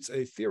constitutes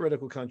a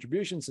theoretical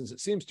contribution, since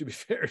it seems to be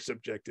very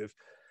subjective?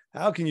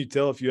 How can you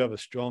tell if you have a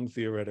strong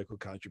theoretical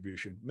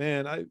contribution?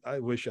 Man, I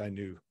wish I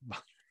knew.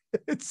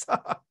 It's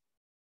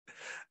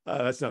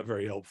that's not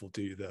very helpful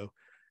to you, though.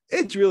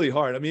 It's really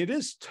hard. It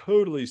is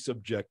totally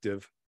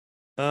subjective.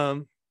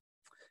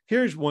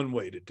 Here's one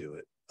way to do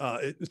it.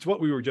 It's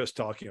what we were just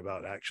talking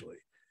about, actually.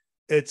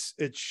 It's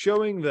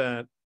showing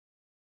that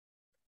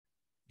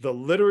the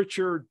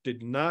literature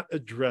did not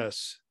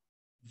address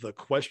the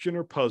question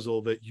or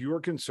puzzle that you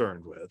are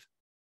concerned with,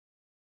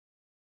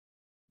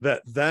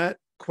 that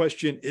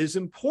question is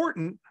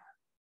important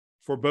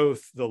for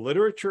both the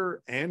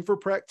literature and for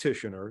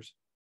practitioners,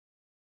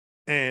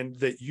 and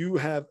that you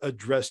have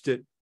addressed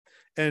it.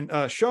 And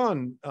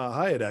Sean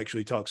Hyatt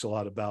actually talks a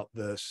lot about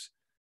this.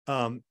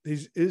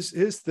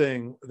 His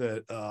thing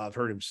that I've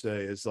heard him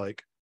say is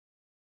like,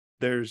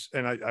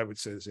 and I would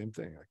say the same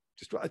thing.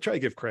 I try to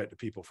give credit to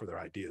people for their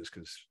ideas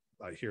because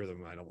I hear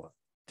them. I don't want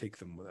to take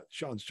them with that.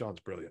 Sean's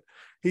brilliant.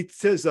 He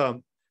says,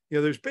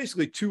 there's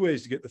basically two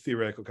ways to get the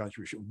theoretical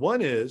contribution.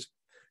 One is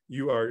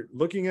you are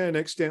looking at an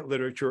extant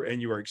literature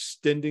and you are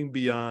extending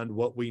beyond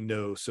what we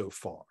know so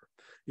far.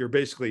 You're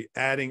basically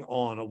adding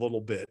on a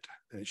little bit,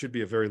 and it should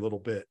be a very little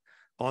bit,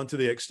 onto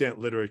the extant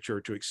literature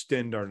to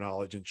extend our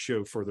knowledge and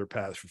show further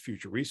paths for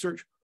future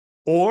research.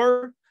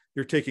 Or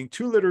you're taking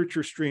two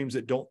literature streams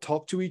that don't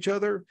talk to each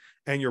other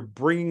and you're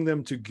bringing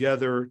them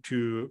together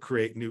to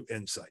create new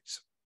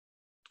insights.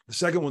 The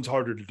second one's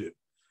harder to do,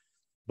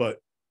 but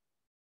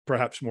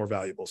perhaps more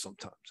valuable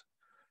sometimes.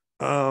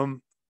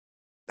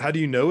 How do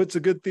you know it's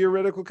a good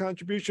theoretical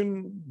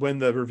contribution? When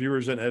the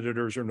reviewers and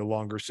editors are no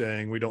longer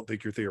saying, we don't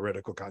think your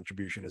theoretical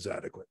contribution is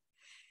adequate.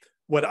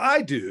 What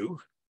I do,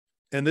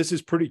 and this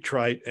is pretty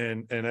trite,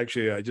 and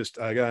actually I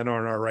got an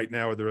R&R right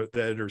now where the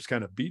editor's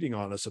kind of beating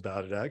on us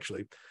about it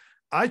actually.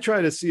 I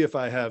try to see if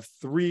I have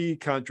three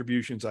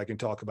contributions I can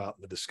talk about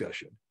in the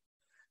discussion.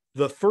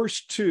 The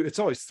first two, it's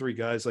always three,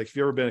 guys. Like if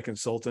you've ever been a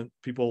consultant,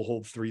 people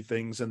hold three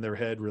things in their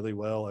head really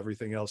well.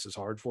 Everything else is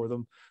hard for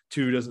them.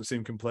 Two doesn't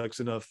seem complex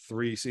enough.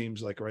 Three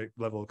seems like right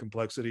level of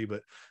complexity,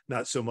 but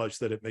not so much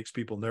that it makes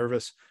people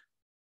nervous.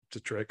 It's a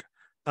trick.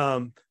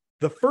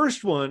 The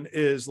first one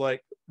is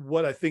like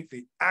what I think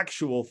the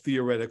actual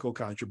theoretical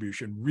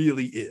contribution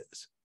really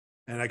is.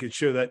 And I could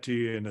show that to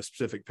you in a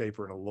specific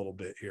paper in a little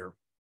bit here.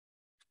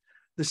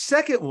 The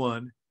second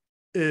one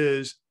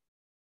is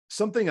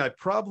something I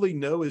probably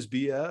know is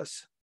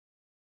BS,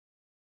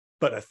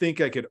 but I think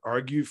I could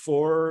argue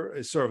for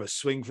as sort of a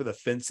swing for the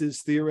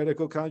fences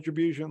theoretical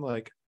contribution.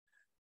 Like,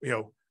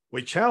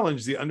 we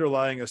challenge the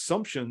underlying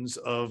assumptions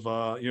of,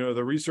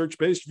 the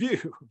research-based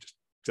view, just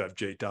to have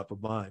J top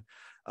of mind.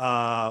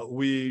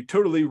 We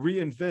totally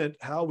reinvent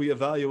how we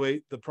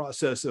evaluate the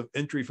process of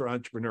entry for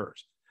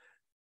entrepreneurs.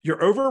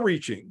 You're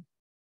overreaching.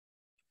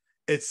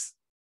 It's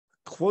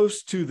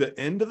close to the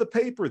end of the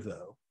paper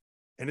though.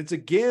 And it's a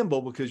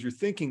gamble because you're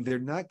thinking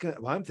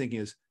what I'm thinking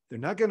is they're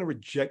not going to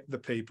reject the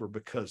paper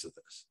because of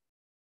this.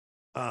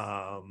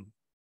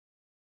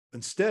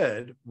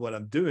 Instead, what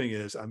I'm doing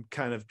is I'm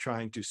kind of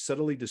trying to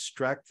subtly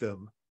distract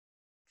them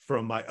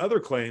from my other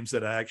claims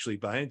that I actually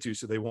buy into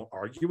so they won't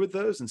argue with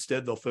those.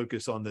 Instead, they'll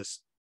focus on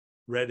this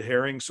red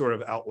herring sort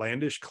of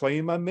outlandish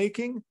claim I'm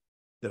making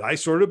that I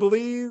sort of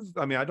believe.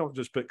 I mean, I don't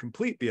just put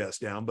complete BS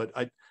down, but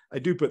I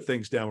do put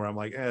things down where I'm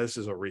like, this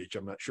is a reach.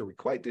 I'm not sure we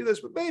quite do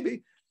this, but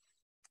maybe.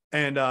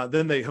 And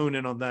then they hone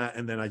in on that,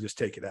 and then I just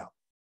take it out.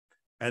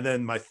 And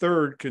then my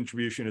third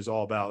contribution is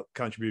all about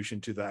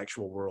contribution to the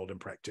actual world and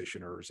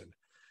practitioners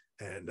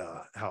and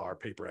how our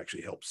paper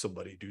actually helps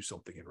somebody do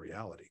something in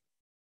reality.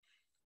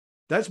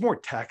 That's more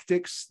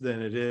tactics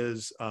than it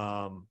is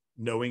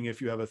knowing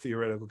if you have a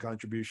theoretical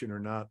contribution or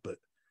not, but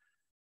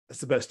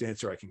that's the best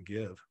answer I can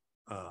give.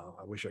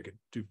 I wish I could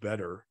do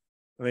better.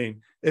 I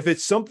mean, if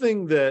it's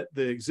something that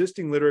the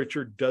existing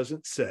literature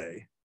doesn't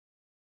say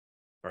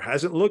or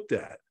hasn't looked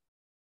at,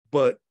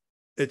 but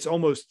it's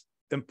almost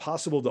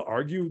impossible to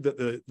argue that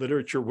the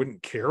literature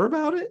wouldn't care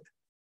about it,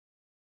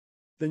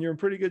 then you're in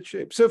pretty good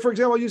shape. So for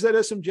example, I'll use that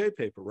SMJ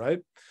paper,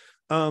 right?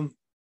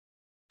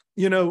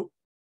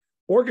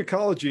 Org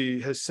ecology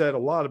has said a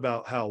lot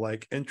about how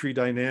like entry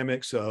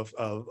dynamics of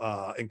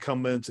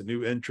incumbents and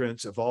new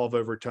entrants evolve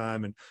over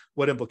time and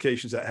what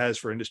implications that has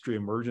for industry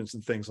emergence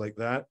and things like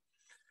that.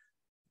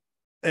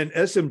 And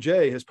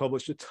SMJ has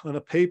published a ton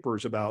of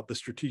papers about the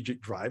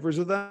strategic drivers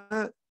of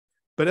that.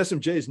 But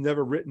SMJ has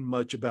never written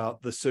much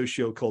about the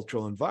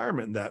socio-cultural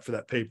environment for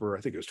that paper.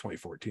 I think it was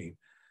 2014.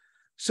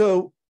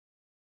 So,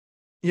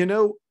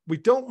 we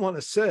don't want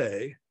to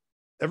say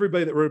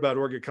everybody that wrote about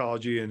org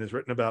ecology and has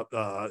written about,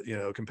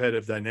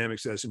 competitive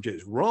dynamics at SMJ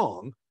is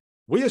wrong.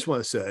 We just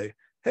want to say,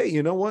 hey,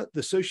 you know what?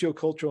 The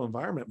socio-cultural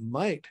environment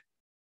might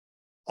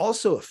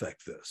also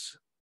affect this.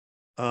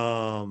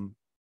 And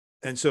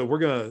so we're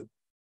going to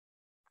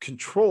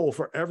control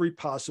for every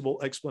possible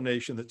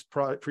explanation that's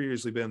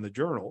previously been in the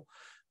journal.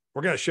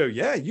 We're going to show,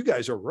 yeah, you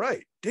guys are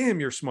right. Damn,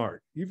 you're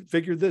smart. You've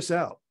figured this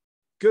out.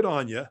 Good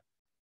on you.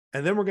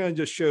 And then we're going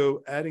to just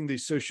show adding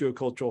these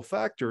sociocultural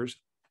factors.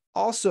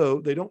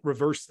 Also, they don't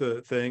reverse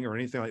the thing or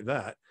anything like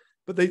that,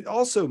 but they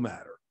also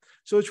matter.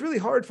 So it's really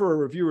hard for a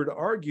reviewer to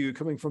argue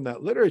coming from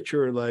that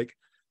literature, like,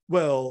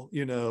 well,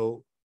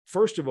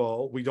 first of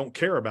all, we don't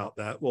care about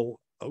that.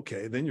 Well,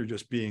 okay, then you're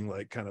just being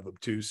like kind of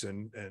obtuse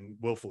and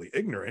willfully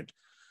ignorant.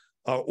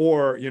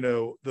 Or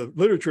the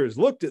literature has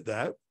looked at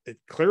that. It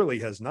clearly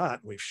has not.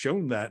 We've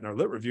shown that in our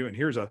lit review. And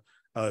here's a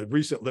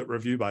recent lit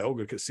review by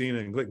Olga Cassina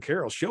and Glenn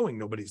Carroll showing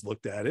nobody's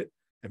looked at it.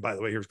 And by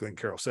the way, here's Glenn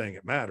Carroll saying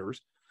it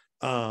matters.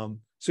 So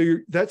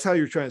that's how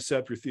you're trying to set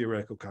up your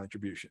theoretical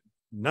contribution.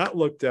 Not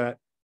looked at,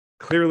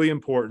 clearly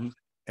important,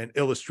 and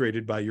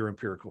illustrated by your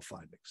empirical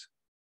findings.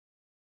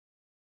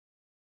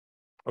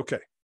 Okay,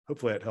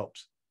 hopefully that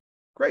helps.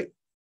 Great.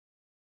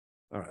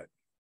 All right.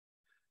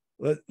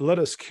 let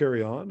us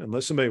carry on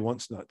unless somebody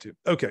wants not to.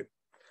 Okay.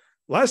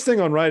 Last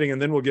thing on writing,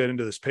 and then we'll get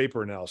into this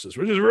paper analysis,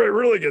 which is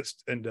really gets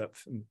in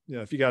depth. And,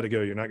 if you got to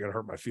go, you're not going to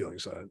hurt my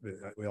feelings.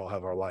 We all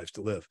have our lives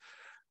to live.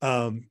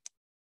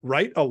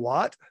 Write a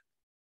lot,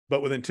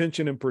 but with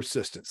intention and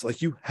persistence.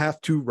 Like, you have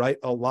to write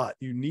a lot.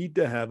 You need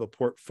to have a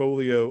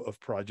portfolio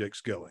of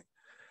projects going.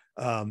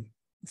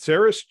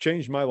 Sarah's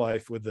changed my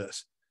life with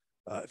this.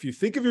 If you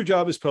think of your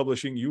job as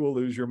publishing, you will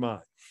lose your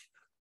mind.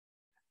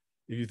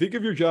 If you think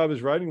of your job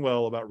as writing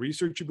well about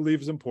research you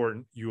believe is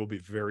important, you will be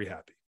very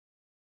happy.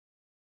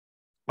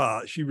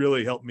 She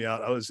really helped me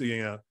out. I was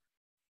in a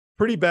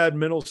pretty bad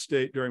mental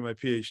state during my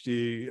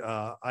PhD.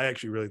 I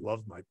actually really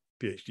loved my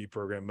PhD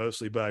program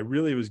mostly, but I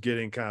really was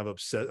getting kind of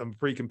upset. I'm a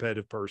pretty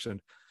competitive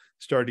person.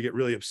 Started to get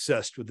really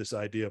obsessed with this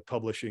idea of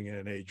publishing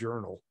in a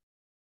journal.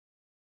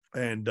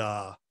 And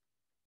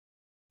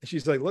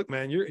she's like, look,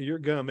 man, you're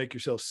going to make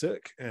yourself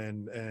sick,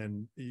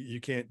 and you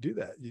can't do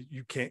that.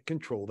 You can't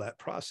control that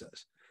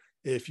process.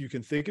 If you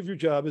can think of your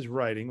job as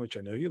writing, which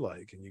I know you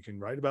like, and you can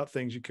write about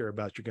things you care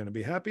about, you're going to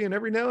be happy. And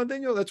every now and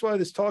then, that's why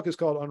this talk is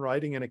called On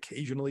Writing and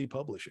Occasionally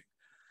Publishing.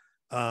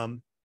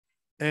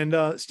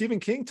 Stephen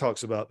King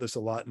talks about this a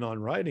lot in On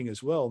Writing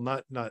as well,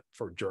 not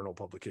for journal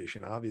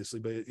publication,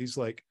 obviously, but he's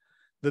like,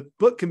 the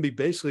book can be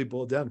basically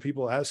boiled down.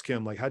 People ask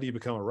him, like, how do you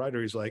become a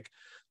writer? He's like,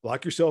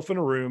 lock yourself in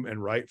a room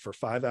and write for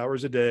 5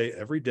 hours a day,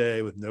 every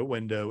day with no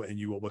window, and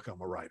you will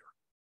become a writer.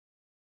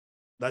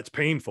 That's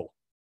painful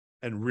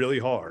and really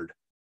hard.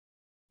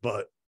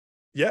 But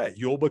yeah,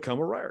 you'll become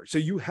a writer. So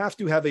you have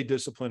to have a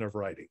discipline of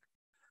writing.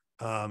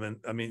 And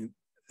I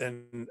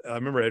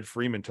remember Ed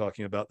Freeman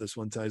talking about this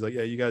one time. He's like,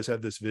 yeah, you guys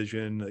have this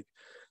vision, like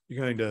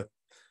you're going to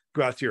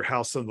go out to your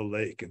house on the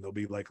lake and there'll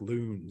be like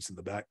loons in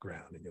the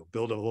background, and you'll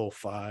build a little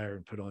fire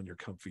and put on your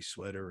comfy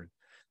sweater and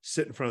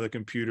sit in front of the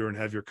computer and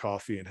have your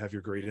coffee and have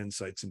your great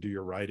insights and do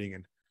your writing.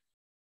 And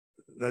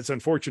that's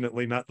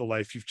unfortunately not the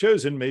life you've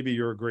chosen. Maybe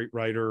you're a great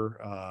writer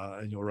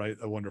and you'll write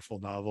a wonderful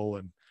novel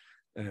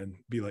and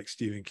be like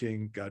Stephen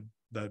King. God,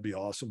 that'd be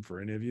awesome for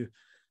any of you.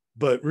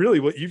 But really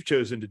what you've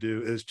chosen to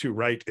do is to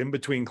write in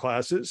between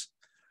classes,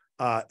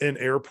 in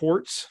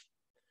airports,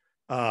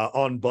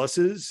 on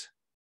buses,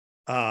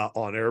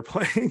 on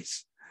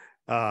airplanes,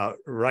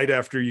 right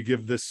after you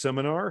give this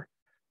seminar.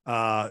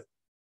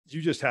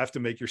 You just have to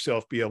make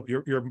yourself be able,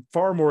 you're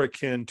far more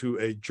akin to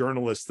a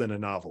journalist than a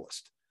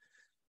novelist.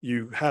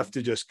 You have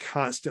to just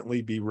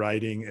constantly be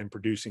writing and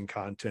producing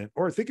content.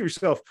 Or think of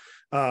yourself,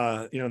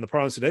 in the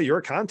parlance today, you're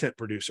a content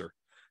producer.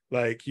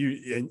 Like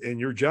and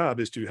your job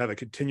is to have a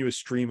continuous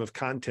stream of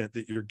content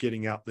that you're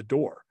getting out the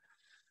door.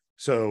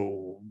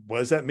 So what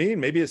does that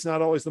mean? Maybe it's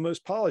not always the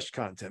most polished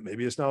content.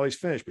 Maybe it's not always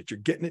finished, but you're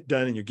getting it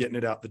done and you're getting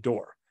it out the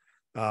door.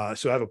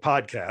 So I have a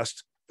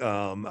podcast.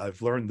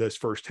 I've learned this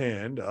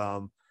firsthand.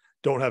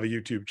 Don't have a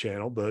YouTube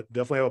channel, but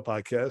definitely have a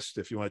podcast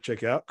if you want to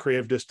check it out.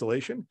 Creative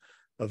Distillation,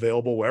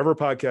 available wherever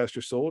podcasts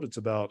are sold. It's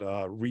about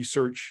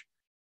research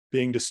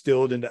being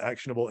distilled into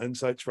actionable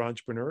insights for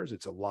entrepreneurs.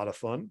 It's a lot of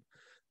fun.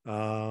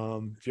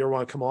 If you ever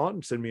want to come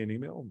on, send me an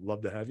email. I'd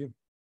love to have you.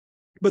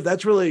 But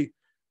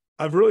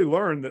I've really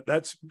learned that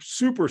that's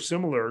super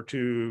similar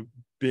to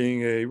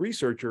being a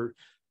researcher.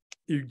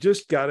 You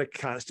just got to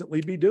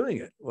constantly be doing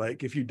it.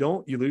 Like, if you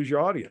don't, you lose your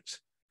audience.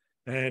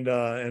 And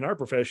in our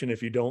profession,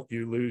 if you don't,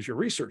 you lose your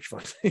research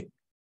funding.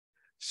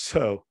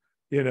 So,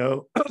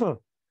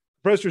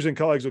 professors and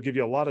colleagues will give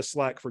you a lot of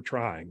slack for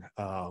trying,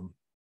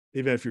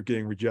 even if you're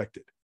getting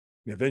rejected.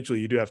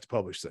 Eventually, you do have to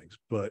publish things,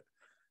 but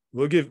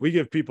we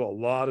give people a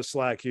lot of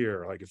slack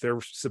here. Like, if they're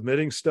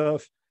submitting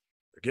stuff,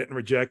 they're getting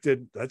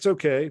rejected, that's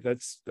okay.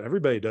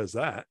 Everybody does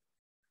that.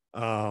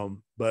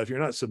 But if you're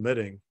not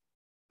submitting,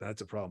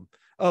 that's a problem.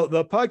 Oh,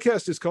 the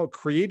podcast is called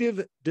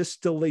Creative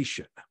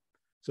Distillation.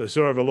 So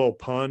sort of a little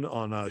pun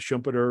on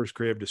Schumpeter's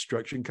creative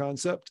destruction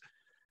concept.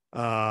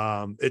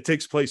 It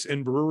takes place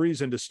in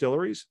breweries and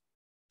distilleries.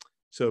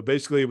 So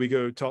basically, we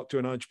go talk to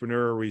an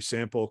entrepreneur, we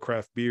sample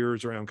craft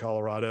beers around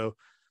Colorado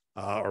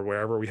or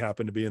wherever we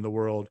happen to be in the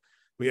world.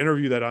 We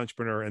interview that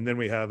entrepreneur, and then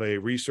we have a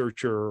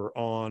researcher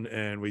on,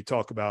 and we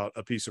talk about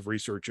a piece of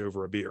research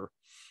over a beer.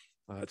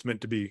 It's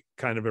meant to be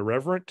kind of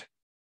irreverent.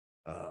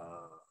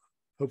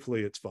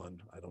 Hopefully it's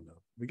fun. I don't know.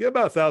 We get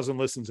about 1,000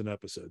 listens an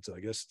episode. So I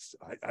guess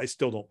I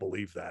still don't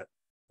believe that.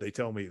 They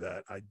tell me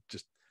that. I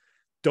just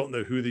don't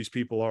know who these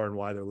people are and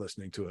why they're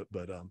listening to it.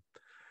 But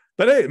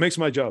hey, it makes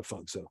my job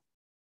fun. So,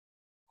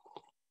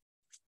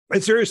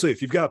 and seriously,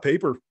 if you've got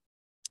paper,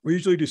 we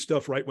usually do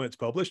stuff right when it's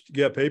published. You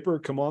got paper,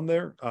 come on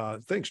there.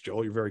 Thanks,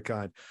 Joel. You're very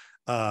kind.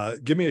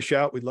 Give me a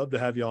shout. We'd love to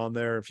have you on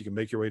there. If you can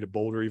make your way to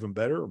Boulder, even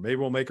better, or maybe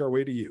we'll make our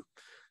way to you.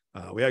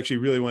 We actually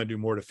really want to do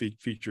more to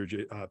feature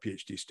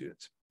PhD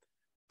students.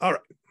 All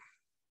right.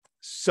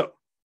 So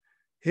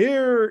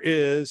here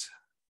is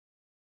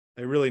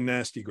a really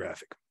nasty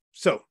graphic.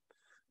 So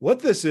what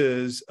this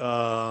is,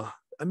 I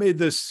made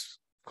this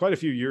quite a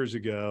few years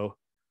ago.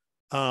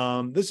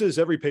 This is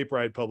every paper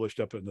I had published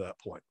up until that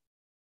point.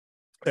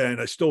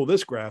 And I stole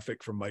this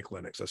graphic from Mike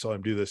Lennox. I saw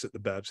him do this at the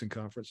Babson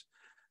conference.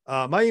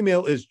 My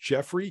email is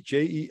Jeffrey,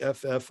 Jeffrey,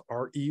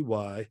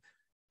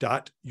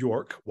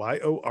 .york,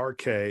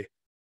 Y-O-R-K,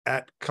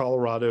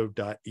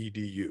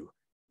 @colorado.edu.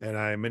 And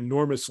I'm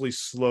enormously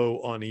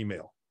slow on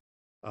email.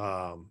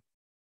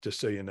 Just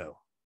so you know,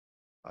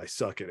 I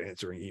suck at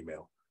answering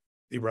email.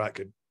 Ebrat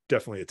could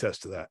definitely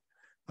attest to that.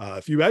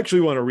 If you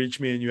actually want to reach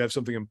me and you have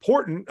something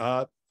important,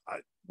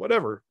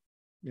 whatever,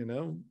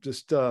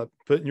 just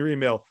put in your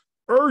email,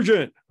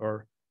 urgent,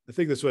 or I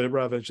think that's what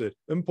Ebrat eventually said,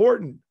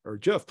 important, or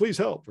Jeff, please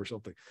help, or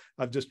something.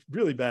 I'm just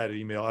really bad at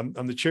email.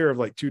 I'm the chair of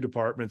like 2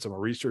 departments. I'm a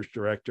research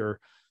director.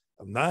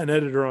 I'm not an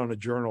editor on a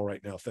journal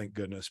right now, thank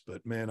goodness,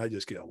 but man, I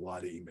just get a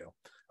lot of email.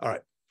 All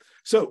right.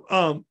 So,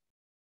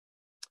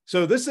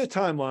 so this is a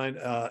timeline,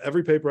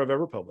 every paper I've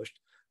ever published.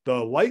 The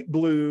light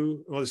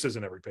blue, well, this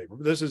isn't every paper,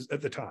 but this is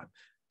at the time.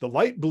 The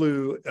light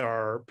blue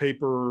are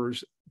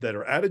papers that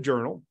are at a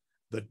journal.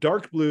 The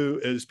dark blue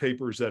is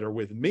papers that are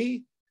with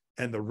me,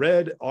 and the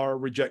red are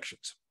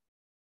rejections.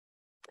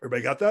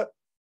 Everybody got that?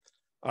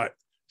 All right.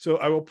 So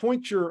I will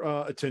point your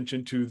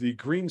attention to the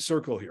green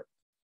circle here.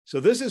 So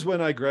this is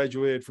when I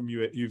graduated from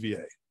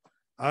UVA.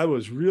 I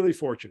was really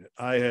fortunate.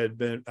 I had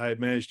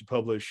managed to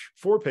publish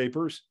 4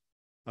 papers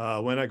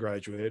when I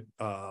graduated.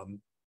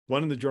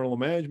 1 in the Journal of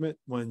Management,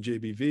 1 in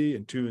JBV,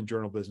 and 2 in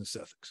Journal of Business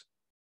Ethics.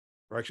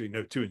 Or actually,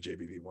 no, 2 in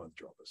JBV, 1 in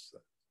Journal of Business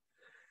Ethics.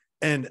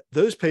 And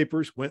those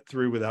papers went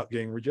through without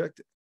getting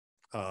rejected.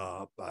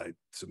 I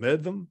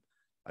submitted them.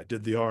 I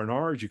did the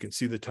R&Rs. You can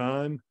see the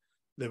time.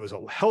 There was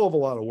a hell of a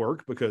lot of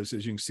work because,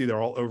 as you can see,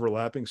 they're all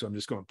overlapping. So I'm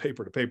just going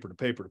paper to paper to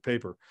paper to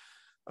paper.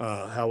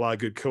 Had a lot of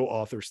good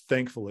co-authors,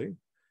 thankfully.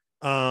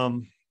 I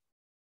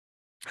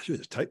should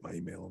just type my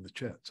email in the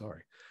chat.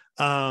 Sorry.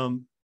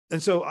 And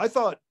so I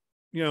thought,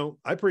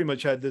 I pretty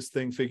much had this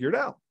thing figured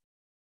out.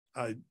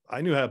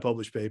 I knew how to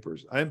publish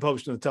papers. I hadn't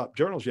published in the top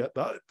journals yet,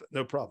 but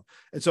no problem.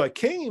 And so I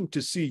came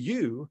to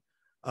CU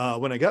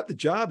when I got the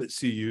job at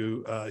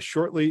CU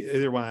shortly,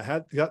 either when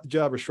I got the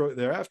job or shortly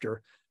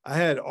thereafter. I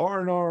had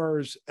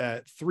R&Rs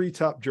at 3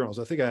 top journals.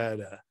 I think I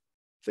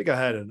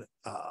had an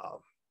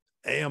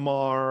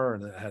AMR,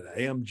 and I had an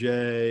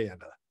AMJ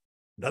and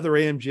another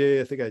AMJ.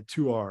 I think I had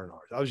 2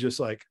 R&Rs. I was just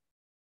like,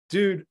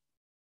 dude,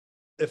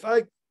 if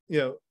I'm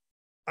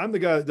the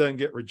guy that doesn't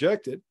get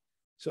rejected.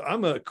 So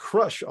I'm going to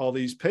crush all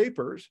these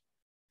papers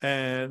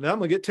and I'm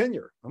going to get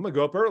tenure. I'm going to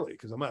go up early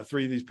because I'm at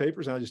 3 of these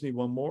papers and I just need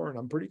 1 more and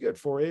I'm pretty good.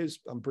 4 A's,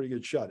 I'm a pretty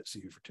good shot at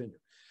CU for tenure.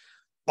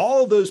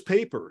 All of those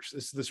papers,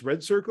 this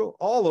red circle,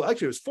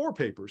 actually it was 4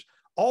 papers.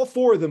 All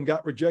 4 of them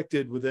got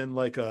rejected within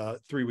like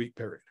a 3-week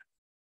period.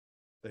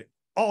 They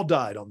all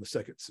died on the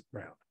second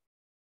round.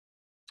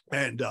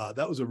 And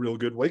that was a real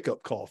good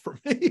wake-up call for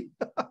me.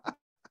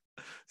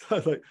 So I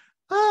was like,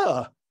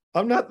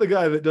 I'm not the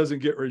guy that doesn't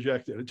get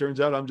rejected. It turns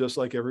out I'm just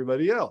like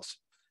everybody else.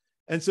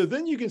 And so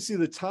then you can see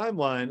the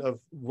timeline of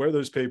where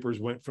those papers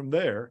went from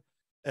there.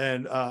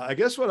 And I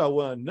guess what I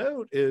want to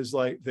note is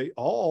like they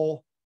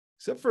all,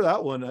 except for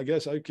that one, I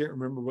guess I can't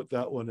remember what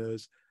that one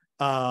is.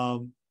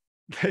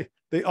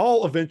 They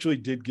all eventually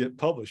did get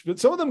published, but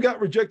some of them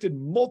got rejected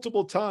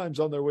multiple times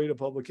on their way to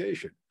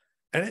publication.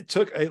 And it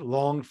took a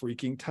long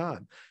freaking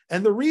time.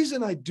 And the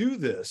reason I do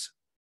this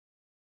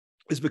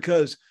is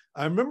because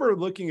I remember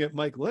looking at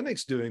Mike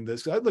Lennox doing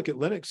this. I'd look at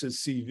Lennox's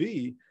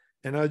CV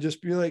and I'd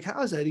just be like,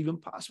 how is that even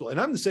possible? And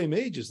I'm the same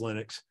age as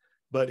Lennox,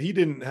 but he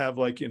didn't have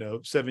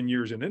 7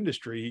 years in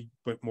industry. He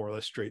went more or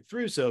less straight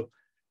through. So,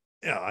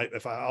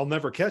 I'll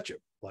never catch him.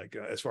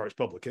 As far as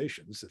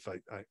publications,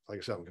 like I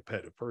said, I'm a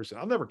competitive person,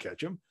 I'll never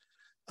catch him.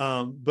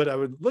 But I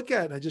would look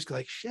at it and I just go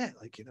like, shit,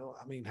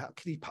 how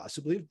could he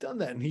possibly have done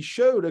that? And he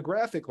showed a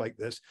graphic like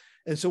this.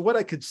 And so what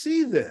I could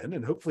see then,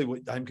 and hopefully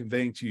what I'm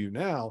conveying to you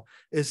now,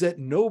 is that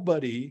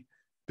nobody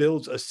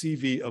builds a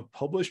CV of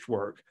published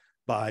work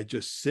by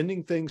just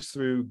sending things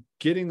through,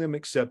 getting them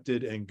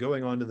accepted, and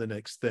going on to the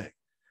next thing.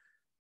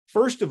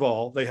 First of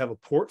all, they have a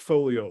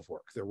portfolio of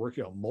work. They're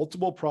working on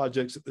multiple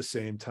projects at the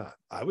same time.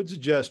 I would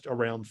suggest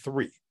around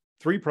 3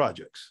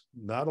 projects,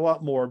 not a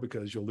lot more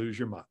because you'll lose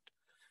your mind.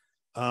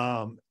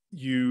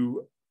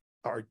 You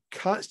are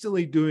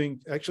constantly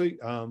doing,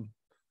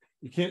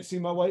 you can't see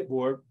my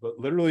whiteboard, but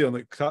literally on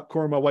the top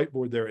corner of my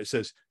whiteboard there, it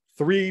says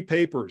 3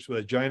 papers with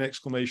a giant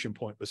exclamation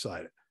point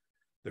beside it.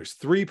 There's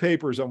 3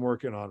 papers I'm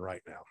working on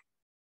right now.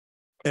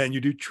 And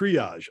you do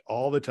triage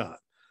all the time.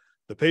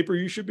 The paper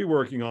you should be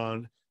working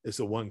on is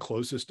the one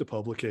closest to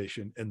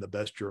publication in the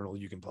best journal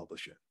you can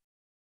publish in.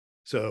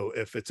 So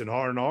if it's an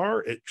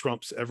R&R, it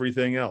trumps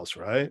everything else,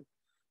 right?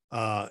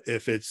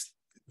 If it's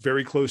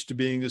very close to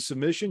being a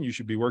submission, you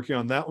should be working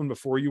on that one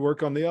before you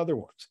work on the other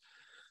ones.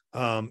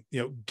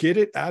 Get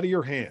it out of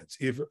your hands,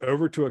 either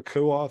over to a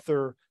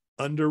co-author,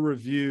 under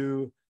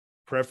review,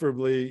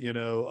 preferably,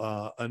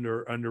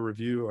 under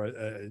review or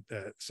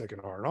at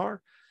second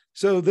R&R.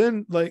 So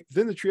then the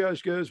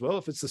triage goes, well,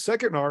 if it's the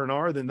second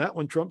R&R, then that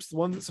one trumps the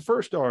one that's the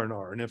first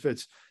R&R. And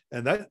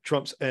and that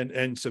trumps,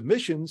 and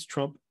submissions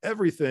trump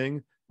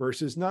everything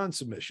versus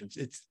non-submissions.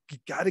 You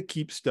got to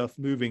keep stuff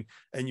moving,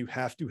 and you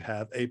have to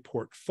have a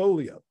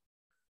portfolio.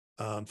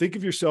 Think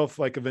of yourself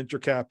like a venture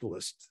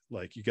capitalist.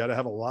 Like, you got to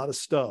have a lot of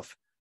stuff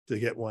to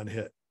get one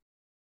hit.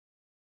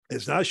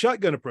 It's not a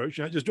shotgun approach.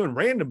 You're not just doing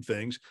random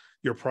things.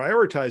 You're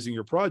prioritizing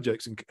your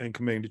projects and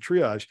committing to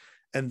triage.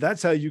 And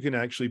that's how you can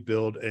actually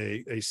build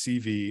a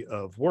CV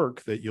of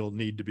work that you'll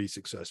need to be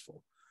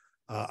successful.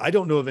 I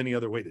don't know of any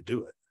other way to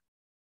do it.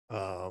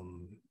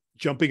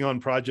 Jumping on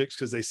projects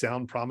because they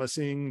sound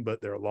promising, but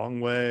they're a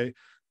long way.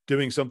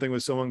 Doing something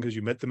with someone because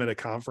you met them at a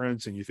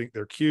conference and you think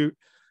they're cute.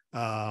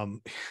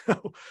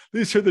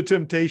 These are the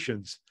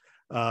temptations.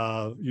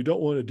 You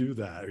don't want to do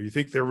that, or you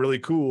think they're really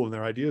cool and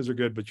their ideas are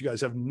good, but you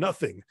guys have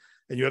nothing.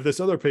 And you have this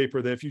other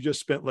paper that if you just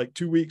spent like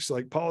 2 weeks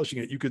like polishing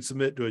it, you could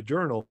submit to a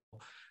journal.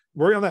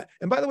 Worry on that.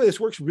 And by the way,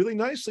 this works really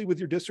nicely with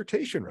your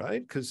dissertation,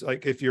 right? Because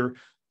like if your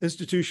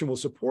institution will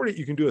support it,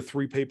 you can do a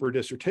 3-paper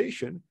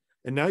dissertation.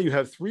 And now you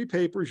have 3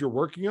 papers you're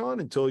working on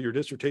until your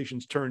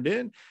dissertation's turned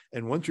in.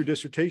 And once your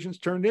dissertation's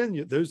turned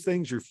in, those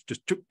things you're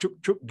just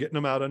getting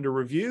them out under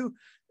review.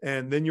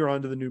 And then you're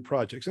on to the new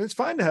projects. And it's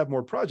fine to have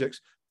more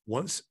projects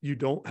once you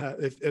don't have,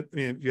 if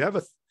you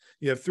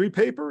have 3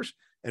 papers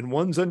and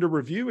one's under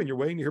review and you're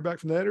waiting to hear back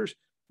from the editors,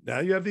 now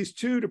you have these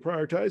 2 to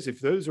prioritize. If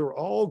those are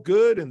all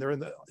good and they're in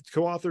the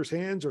co-author's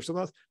hands or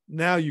something else,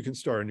 now you can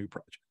start a new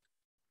project.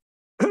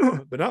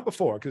 But not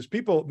before, because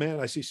people, man,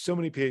 I see so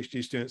many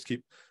PhD students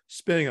keep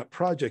spinning up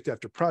project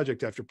after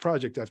project after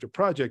project after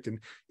project, and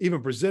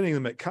even presenting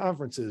them at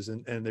conferences,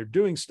 and they're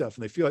doing stuff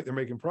and they feel like they're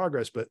making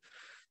progress. But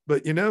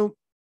you know,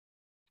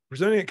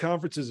 presenting at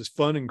conferences is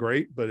fun and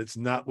great, but it's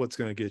not what's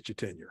going to get you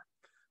tenure.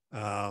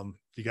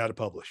 You got to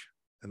publish.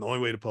 And the only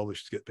way to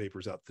publish is to get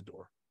papers out the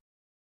door.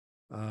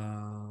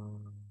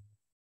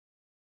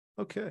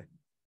 Okay.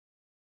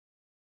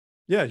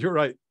 Yeah, you're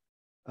right.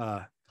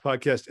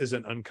 Podcast is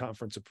an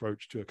unconference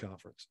approach to a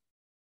conference.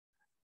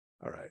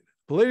 All right.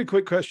 Belated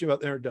quick question about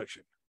the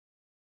introduction.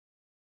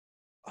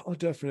 All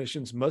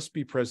definitions must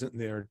be present in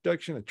the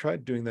introduction. I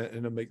tried doing that and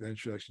it'll make the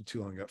introduction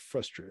too long. I got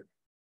frustrated.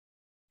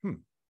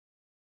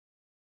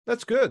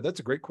 That's good. That's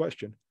a great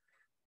question.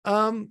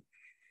 If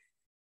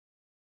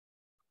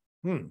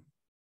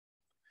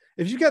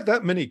you got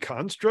that many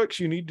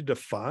constructs you need to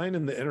define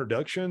in the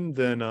introduction,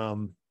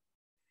 then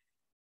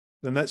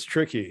that's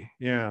tricky.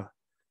 Yeah.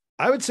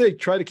 I would say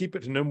try to keep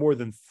it to no more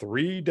than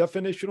 3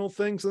 definitional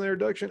things in the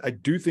introduction. I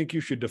do think you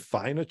should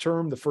define a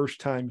term the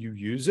first time you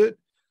use it.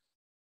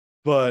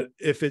 But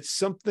if it's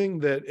something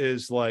that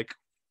is like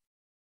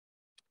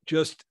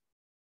just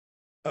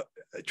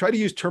try to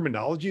use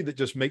terminology that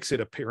just makes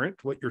it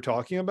apparent what you're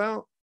talking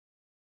about.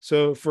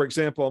 So for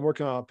example, I'm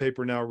working on a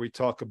paper now where we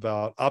talk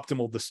about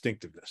optimal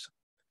distinctiveness.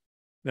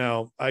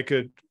 Now I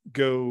could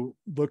go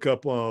look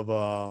up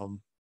a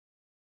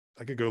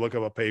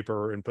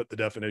paper and put the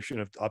definition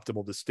of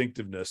optimal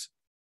distinctiveness.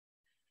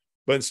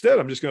 But instead,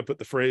 I'm just going to put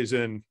the phrase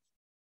in,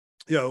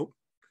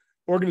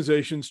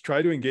 organizations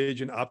try to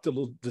engage in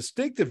optimal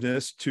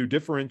distinctiveness to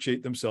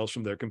differentiate themselves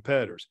from their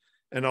competitors.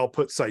 And I'll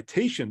put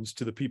citations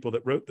to the people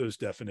that wrote those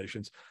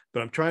definitions,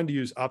 but I'm trying to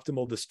use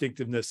optimal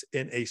distinctiveness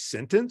in a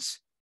sentence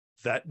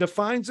that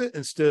defines it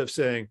instead of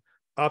saying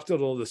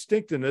optimal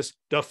distinctiveness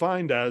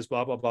defined as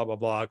blah, blah, blah, blah,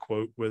 blah,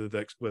 quote with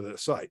a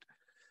cite.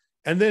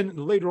 And then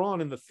later on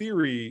in the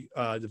theory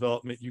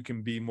development, you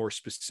can be more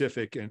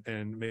specific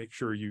and make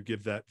sure you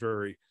give that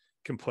very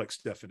complex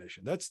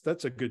definition.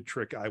 That's a good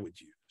trick I would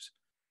use.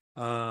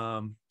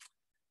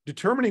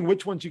 Determining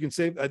which ones you can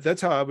save.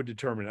 That's how I would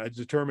determine it. I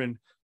determine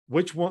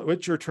which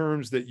are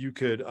terms that you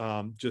could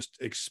just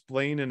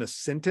explain in a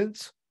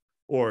sentence,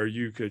 or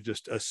you could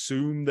just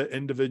assume that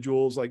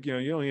individuals, like, you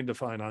don't need to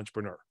define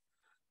entrepreneur.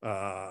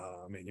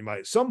 You might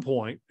at some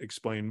point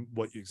explain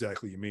what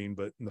exactly you mean,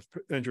 but in the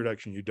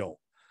introduction, you don't.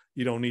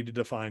 You don't need to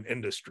define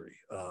industry.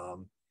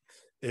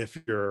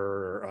 If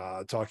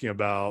you're talking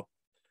about,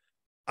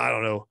 I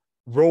don't know,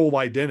 role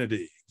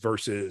identity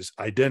versus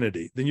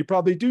identity, then you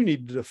probably do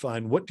need to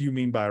define what do you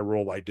mean by a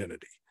role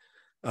identity.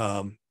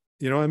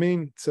 You know what I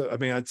mean? So,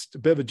 it's a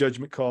bit of a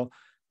judgment call.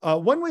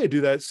 One way to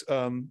do that is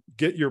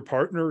get your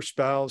partner,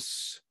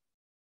 spouse,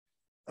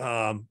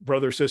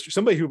 brother, sister,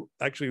 somebody who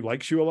actually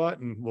likes you a lot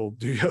and will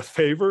do you a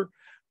favor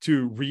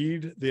to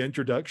read the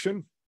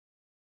introduction,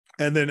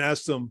 and then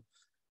ask them,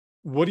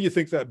 what do you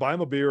think that, buy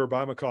them a beer or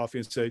buy them a coffee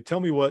and say, tell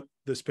me what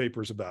this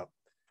paper is about.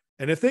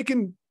 And if they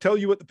can tell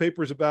you what the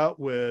paper is about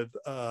with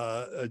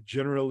a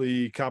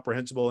generally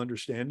comprehensible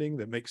understanding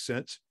that makes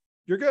sense,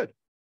 you're good.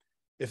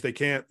 If they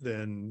can't,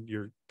 then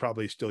you're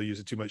probably still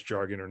using too much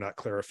jargon or not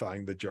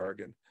clarifying the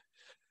jargon.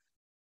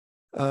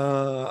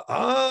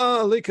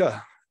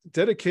 Lika,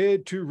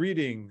 dedicated to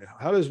reading.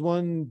 How does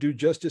one do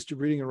justice to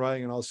reading and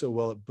writing and also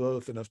well at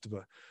both enough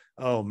to,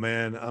 oh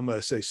man, I'm going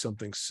to say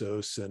something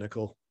so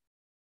cynical.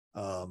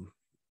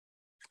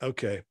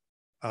 Okay.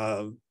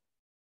 And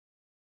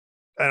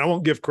I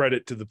won't give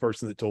credit to the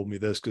person that told me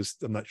this because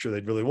I'm not sure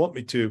they'd really want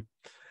me to.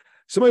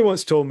 Somebody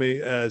once told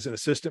me, as an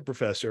assistant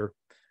professor,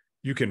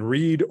 you can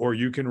read or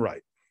you can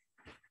write.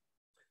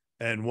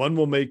 And one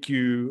will make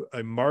you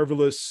a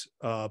marvelous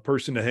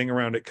person to hang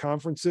around at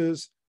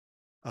conferences.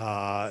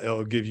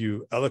 It'll give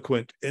you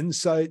eloquent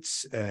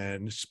insights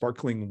and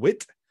sparkling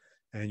wit,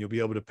 and you'll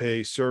be able to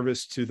pay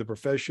service to the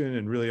profession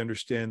and really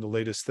understand the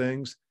latest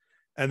things.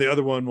 and the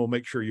other one will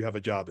make sure you have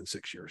a job in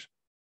 6 years.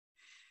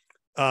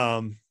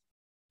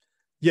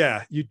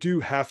 Yeah, you do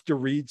have to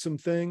read some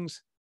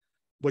things.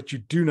 What you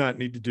do not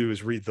need to do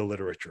is read the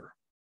literature,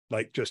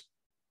 like just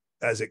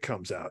as it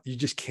comes out. You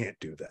just can't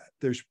do that.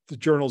 The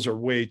journals are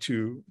way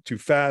too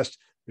fast.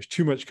 There's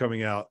too much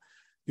coming out.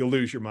 You'll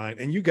lose your mind.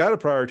 And you got to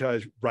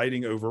prioritize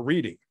writing over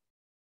reading.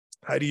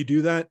 How do you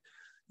do that?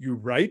 You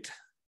write,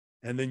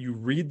 and then you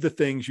read the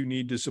things you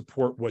need to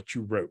support what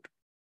you wrote.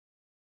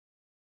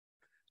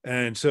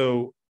 And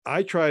so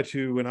I try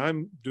to, when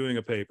I'm doing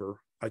a paper,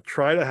 I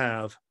try to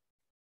have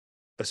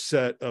a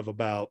set of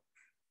about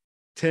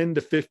 10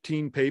 to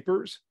 15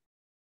 papers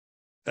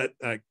that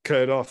I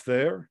cut off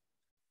there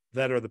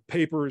that are the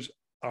papers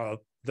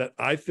that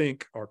I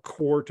think are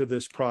core to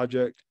this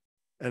project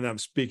and I'm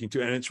speaking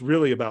to. And it's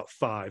really about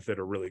 5 that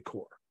are really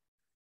core.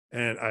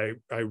 And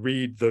I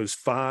read those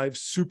 5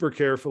 super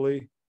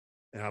carefully.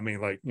 And I mean,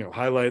 like,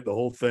 highlight the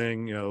whole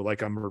thing,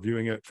 like I'm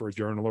reviewing it for a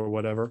journal or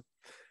whatever.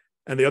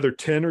 And the other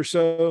 10 or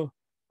so,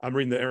 I'm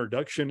reading the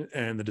introduction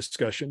and the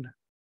discussion.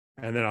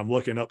 And then I'm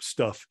looking up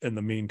stuff in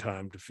the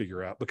meantime to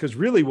figure out, because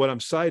really what I'm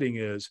citing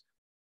is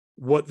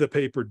what the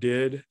paper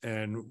did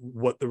and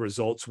what the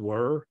results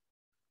were.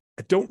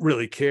 I don't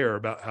really care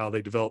about how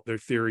they developed their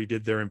theory,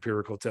 did their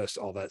empirical tests,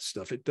 all that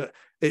stuff.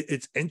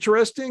 It's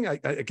interesting.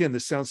 Again,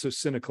 this sounds so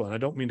cynical, and I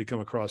don't mean to come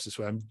across this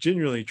way. I'm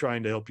genuinely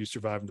trying to help you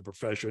survive in the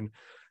profession,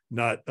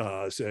 not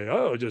say,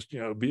 oh, just,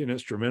 be an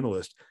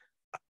instrumentalist.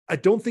 I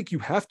don't think you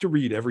have to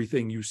read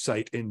everything you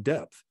cite in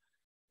depth.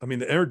 I mean,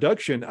 the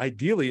introduction,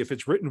 ideally, if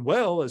it's written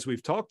well, as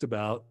we've talked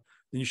about,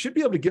 then you should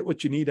be able to get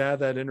what you need out of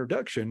that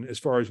introduction as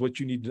far as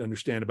what you need to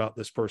understand about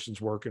this person's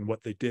work and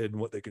what they did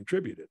and what they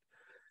contributed.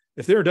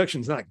 If the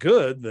introduction is not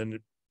good, then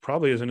it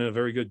probably isn't a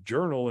very good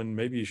journal, and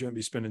maybe you shouldn't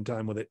be spending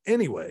time with it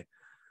anyway.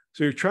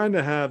 So you're trying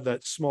to have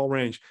that small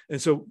range.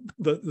 And so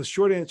the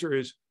short answer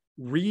is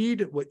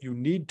read what you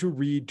need to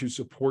read to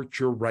support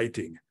your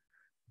writing.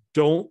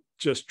 Don't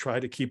just try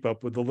to keep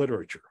up with the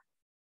literature.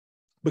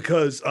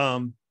 Because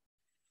when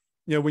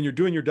you're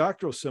doing your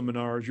doctoral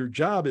seminars, your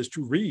job is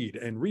to read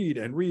and read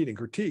and read and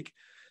critique.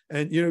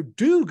 And,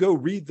 do go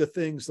read the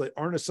things that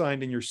aren't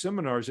assigned in your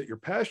seminars that you're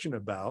passionate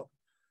about.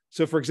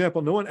 So, for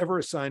example, no one ever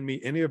assigned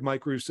me any of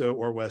Mike Russo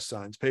or Wes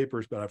Sign's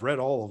papers, but I've read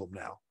all of them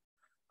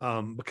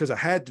now because I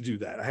had to do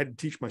that. I had to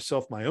teach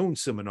myself my own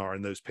seminar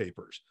in those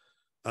papers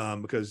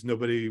because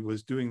nobody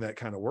was doing that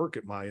kind of work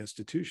at my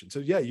institution. So,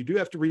 yeah, you do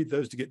have to read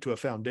those to get to a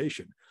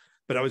foundation.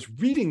 But I was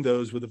reading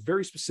those with a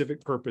very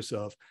specific purpose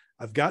of,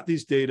 I've got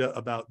these data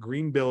about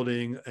green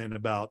building and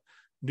about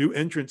new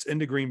entrants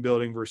into green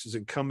building versus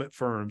incumbent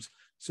firms.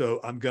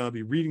 So I'm going to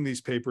be reading these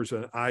papers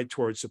with an eye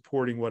towards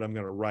supporting what I'm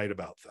going to write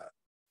about that.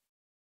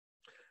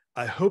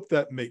 I hope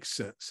that makes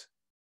sense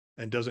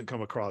and doesn't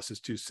come across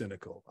as too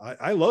cynical.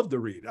 I love to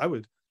read. I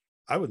would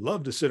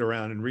love to sit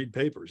around and read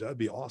papers. That'd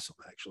be awesome,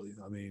 actually.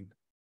 I mean,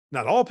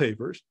 not all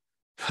papers,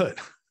 but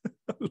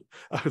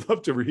I would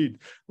love to read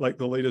like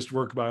the latest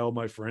work by all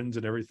my friends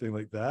and everything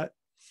like that.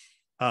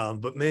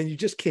 But man, you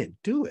just can't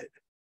do it.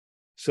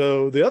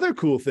 So the other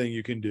cool thing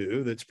you can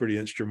do that's pretty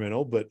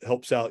instrumental, but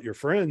helps out your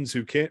friends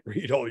who can't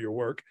read all your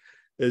work,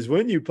 is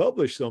when you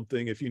publish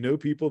something, if you know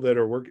people that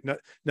are working,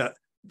 not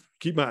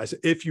keep my eyes,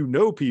 if you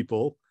know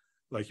people,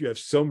 like you have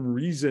some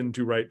reason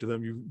to write to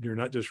them, you're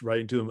not just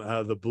writing to them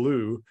out of the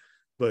blue,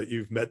 but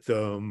you've met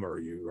them or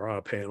you are on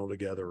a panel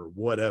together or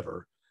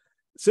whatever,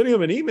 sending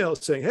them an email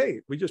saying,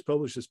 hey, we just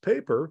published this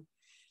paper.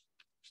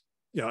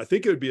 I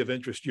think it would be of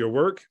interest to your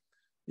work.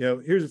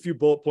 Here's a few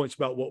bullet points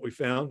about what we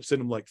found. Send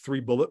them like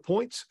 3 bullet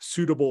points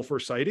suitable for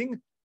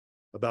citing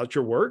about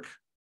your work.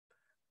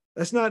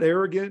 That's not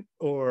arrogant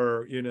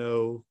or,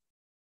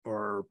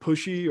 or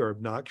pushy or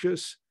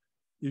obnoxious.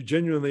 You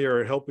genuinely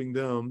are helping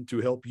them to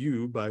help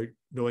you by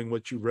knowing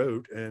what you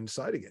wrote and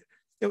citing it.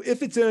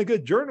 If it's in a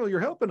good journal,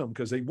 you're helping them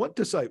because they want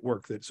to cite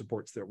work that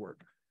supports their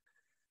work.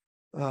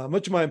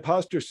 Much of my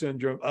imposter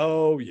syndrome.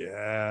 Oh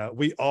yeah,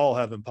 we all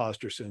have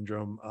imposter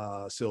syndrome,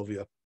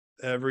 Sylvia.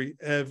 Every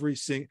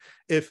single,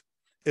 if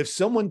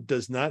someone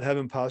does not have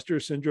imposter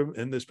syndrome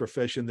in this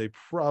profession, they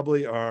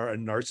probably are a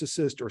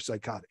narcissist or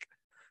psychotic,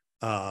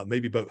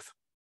 maybe both.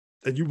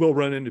 And you will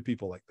run into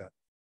people like that.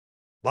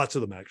 Lots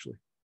of them, actually.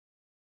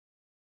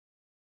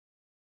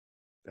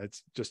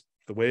 That's just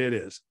the way it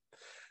is.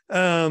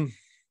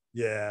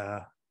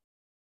 Yeah.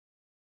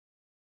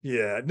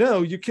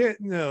 No, you can't.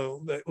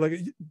 No,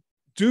 like,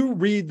 do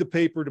read the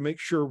paper to make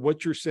sure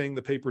what you're saying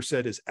the paper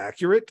said is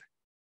accurate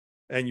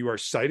and you are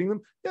citing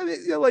them.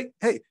 Yeah, like,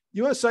 hey,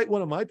 you want to cite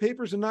one of my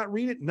papers and not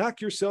read it? Knock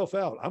yourself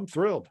out. I'm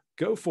thrilled.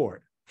 Go for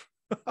it.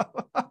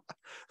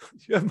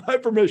 You have my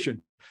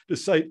permission to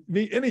cite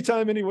me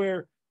anytime,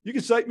 anywhere. You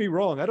can cite me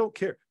wrong. I don't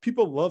care.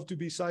 People love to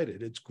be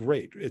cited. It's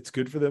great. It's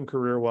good for them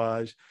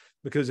career-wise,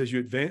 because as you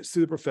advance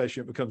through the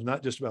profession, it becomes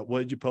not just about what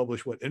did you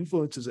publish, what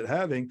influence is it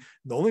having.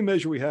 The only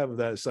measure we have of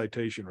that is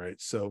citation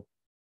rates. So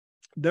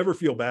never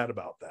feel bad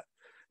about that.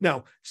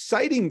 Now,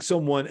 citing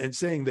someone and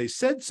saying they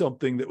said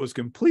something that was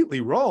completely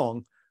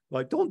wrong,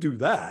 like, don't do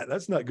that.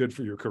 That's not good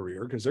for your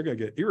career because they're going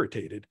to get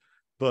irritated.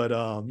 But,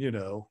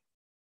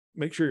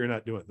 make sure you're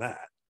not doing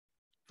that.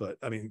 But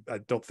I mean, I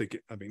don't think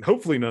it, I mean,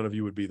 hopefully none of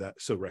you would be that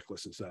so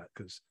reckless as that,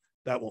 because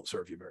that won't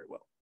serve you very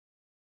well.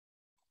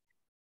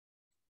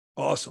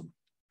 Awesome.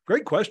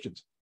 Great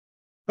questions.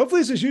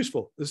 Hopefully this is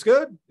useful. This is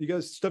good. You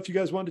guys, stuff you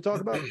guys wanted to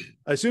talk about?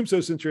 I assume so,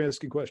 since you're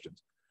asking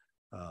questions.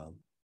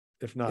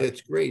 If not,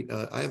 It's great.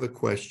 I have a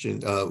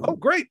question. Oh,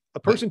 great. A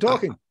person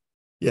talking.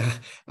 Yeah,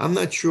 I'm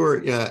not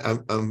sure. Yeah,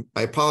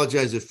 I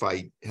apologize if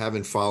I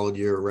haven't followed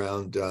you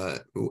around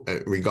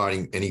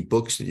regarding any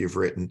books that you've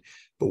written,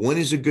 but when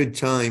is a good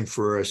time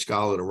for a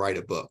scholar to write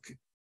a book?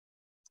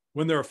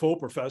 When they're a full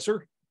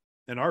professor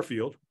in our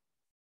field.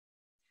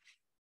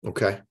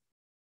 Okay.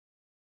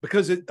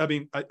 Because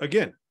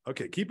again,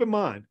 okay, keep in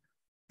mind,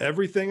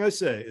 everything I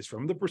say is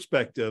from the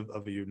perspective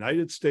of a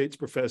United States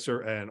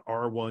professor at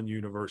R1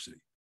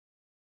 university.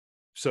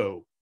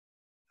 So,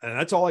 and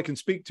that's all I can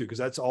speak to, because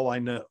that's all I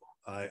know.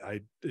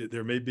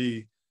 You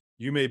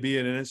may be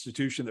in an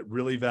institution that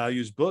really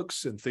values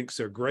books and thinks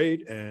they're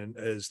great, and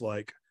is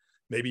like,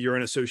 maybe you're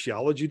in a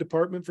sociology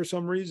department for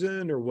some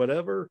reason or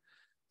whatever.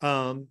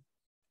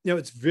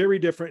 It's very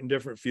different in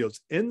different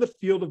fields. In the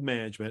field of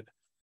management,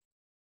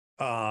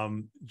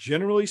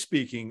 generally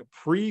speaking,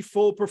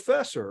 pre-full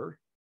professor,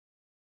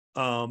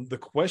 the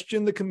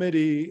question the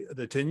committee,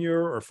 the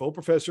tenure or full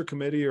professor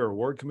committee or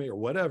award committee or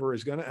whatever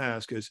is going to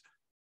ask is,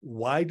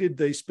 why did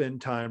they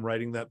spend time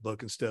writing that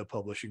book instead of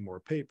publishing more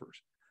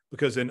papers?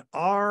 Because in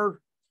our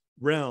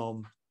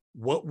realm,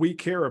 what we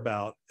care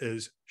about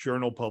is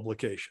journal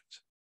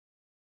publications.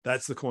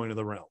 That's the coin of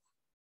the realm.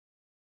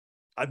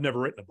 I've never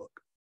written a book.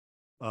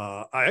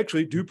 I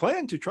actually do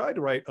plan to try to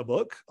write a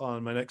book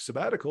on my next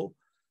sabbatical,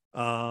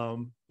 but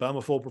I'm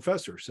a full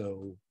professor,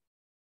 so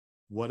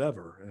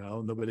whatever,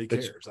 nobody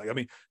cares. Like, I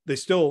mean, they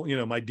still,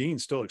 my dean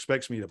still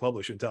expects me to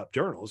publish in top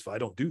journals. If I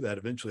don't do that,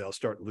 eventually I'll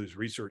start to lose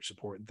research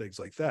support and things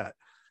like that.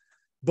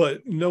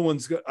 But no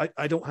one's,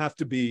 I don't have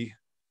to be,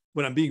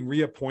 when I'm being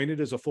reappointed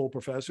as a full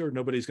professor,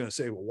 nobody's going to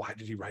say, well, why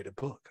did he write a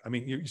book? I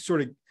mean, you're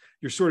sort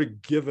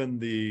of given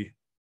the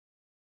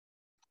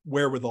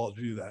wherewithal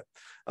to do that.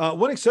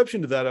 One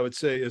exception to that, I would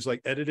say, is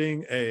like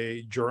editing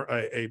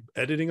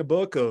editing a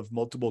book of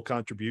multiple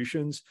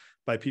contributions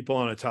by people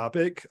on a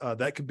topic.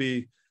 That can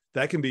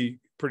be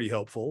pretty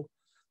helpful.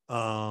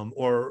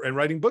 And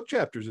writing book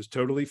chapters is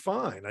totally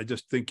fine. I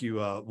just think you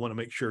want to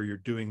make sure you're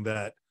doing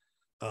that.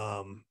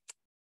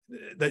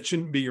 That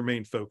shouldn't be your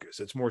main focus.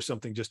 It's more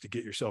something just to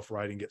get yourself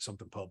writing, get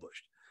something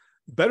published.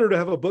 Better to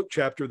have a book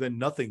chapter than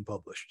nothing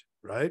published,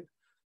 right?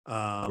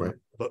 Right.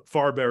 But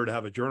far better to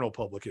have a journal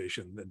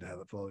publication than to have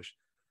it published.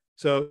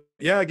 So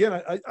yeah, again,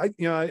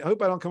 I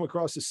hope I don't come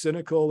across as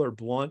cynical or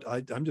blunt.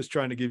 I'm just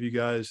trying to give you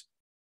guys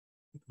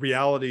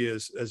reality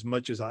as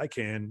much as I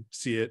can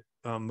see it,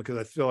 because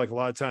I feel like a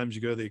lot of times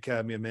you go to the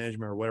Academy of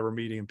Management or whatever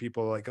meeting and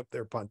people are like up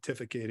there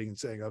pontificating and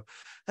saying,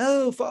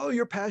 oh, follow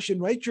your passion,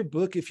 write your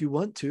book if you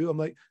want to. I'm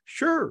like,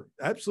 sure,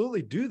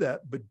 absolutely do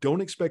that, but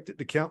don't expect it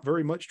to count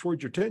very much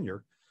towards your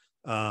tenure.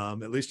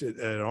 At least at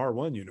an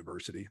R1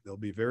 university, they'll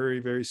be very,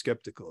 very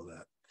skeptical of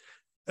that.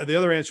 And the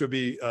other answer would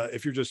be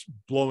if you're just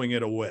blowing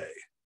it away,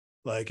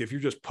 like if you're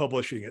just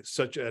publishing at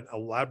such an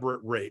elaborate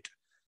rate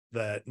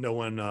that no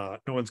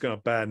one's going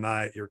to bat an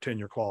eye at your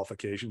tenure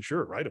qualification.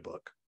 Sure, write a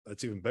book.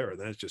 That's even better.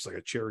 Then it's just like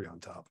a cherry on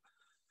top.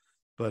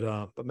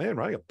 But man,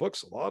 writing a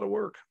book's a lot of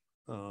work.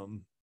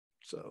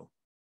 So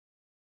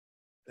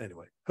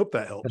anyway, hope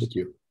that helps. Thank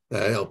you.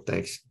 That helped.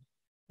 Thanks.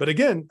 But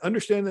again,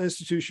 understand the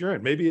institution you're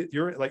in. Maybe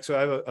you're like, so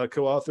I have a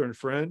co-author and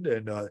friend,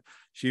 and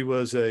she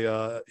was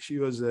a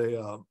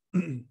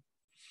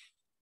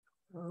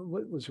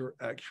what was her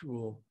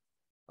actual?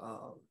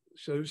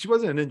 So she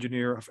wasn't an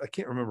engineer. I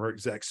can't remember her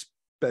exact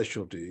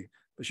specialty,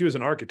 but she was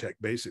an architect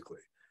basically.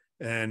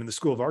 And in the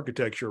School of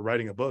Architecture,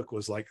 writing a book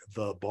was like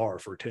the bar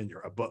for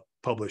tenure, a book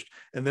published.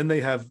 And then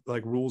they have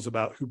like rules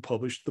about who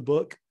published the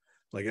book.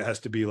 Like it has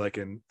to be like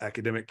an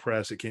academic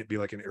press. It can't be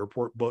like an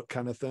airport book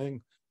kind of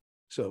thing.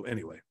 So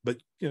anyway, but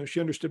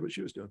she understood what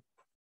she was doing.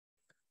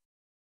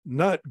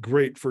 Not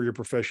great for your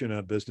profession at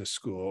a business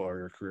school or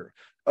your career.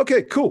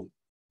 Okay, cool.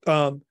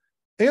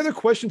 Any other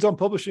questions on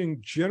publishing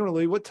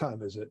generally? What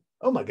time is it?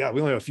 Oh my God, we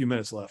only have a few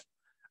minutes left.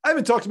 I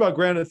haven't talked about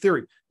grounded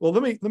theory. Well,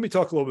 let me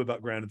talk a little bit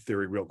about grounded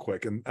theory real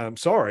quick. And I'm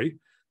sorry,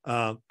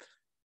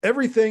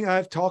 everything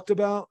I've talked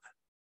about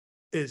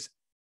is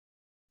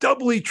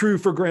doubly true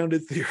for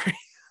grounded theory.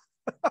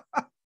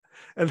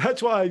 And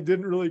that's why I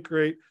didn't really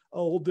create a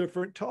whole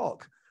different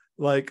talk.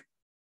 Like,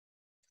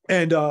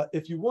 and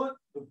if you want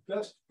the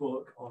best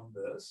book on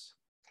this,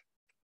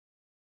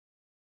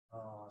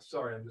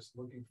 sorry, I'm just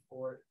looking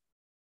for it.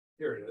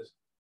 Here it is.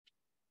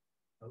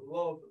 I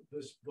love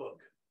this book.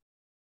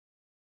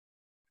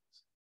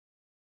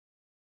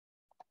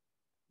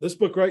 This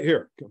book right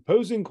here,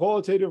 Composing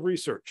Qualitative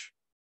Research,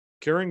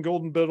 Karen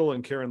Goldenbiddle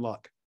and Karen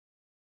Locke.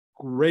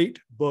 Great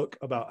book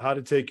about how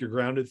to take your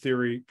grounded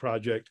theory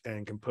project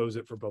and compose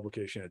it for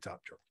publication at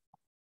top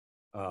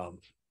journal.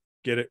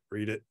 Get it,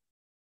 read it.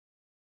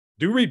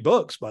 Do read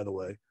books, by the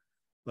way.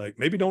 Like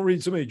maybe don't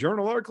read so many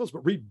journal articles,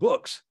 but read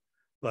books.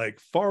 like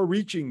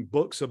far-reaching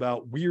books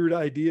about weird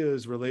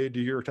ideas related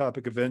to your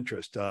topic of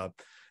interest.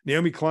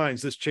 Naomi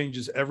Klein's This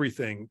Changes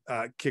Everything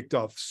kicked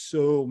off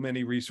so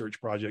many research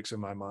projects in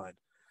my mind.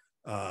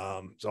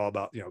 It's all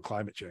about,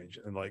 climate change,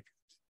 and like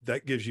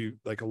that gives you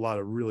like a lot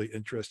of really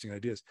interesting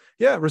ideas.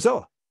 Yeah,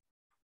 Rosella.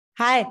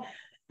 Hi,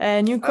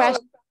 new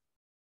question.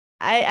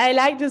 I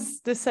like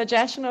the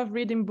suggestion of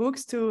reading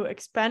books to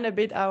expand a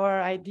bit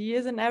our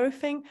ideas and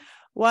everything.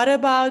 What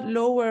about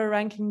lower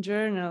ranking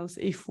journals?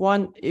 If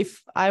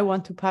I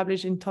want to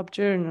publish in top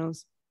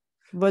journals,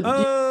 but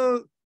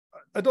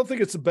I don't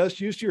think it's the best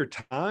use of your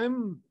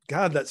time.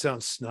 God, that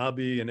sounds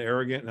snobby and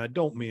arrogant, and I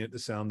don't mean it to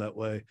sound that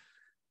way.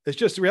 It's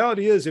just the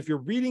reality is, if you're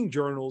reading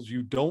journals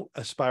you don't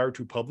aspire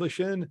to publish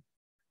in,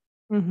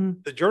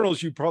 the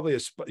journals you probably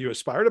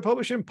aspire to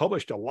publish in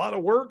published a lot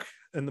of work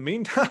in the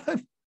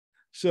meantime.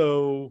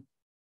 So,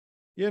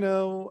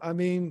 I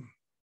mean,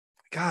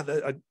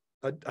 God,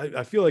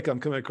 I feel like I'm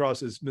coming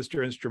across as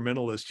Mr.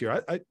 Instrumentalist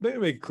here. I let me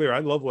make it clear, I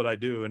love what I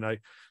do, and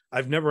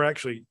I've never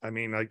actually, I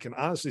can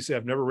honestly say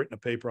I've never written a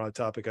paper on a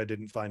topic I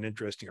didn't find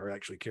interesting or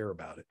actually care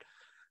about it.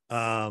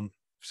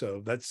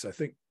 So that's, I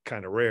think,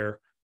 kind of rare.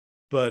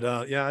 But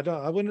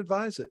I wouldn't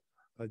advise it.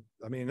 Read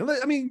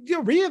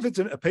if it's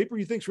a paper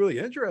you think is really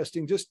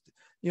interesting. Just,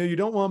 you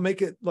don't want to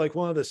make it like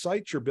one of the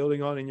sites you're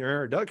building on in your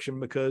introduction,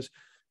 because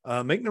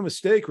make no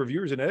mistake,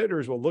 reviewers and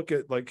editors will look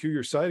at like who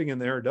you're citing in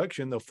the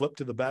introduction. They'll flip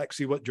to the back,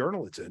 see what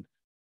journal it's in.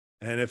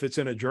 And if it's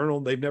in a journal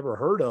they've never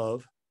heard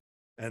of,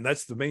 and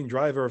that's the main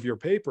driver of your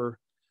paper,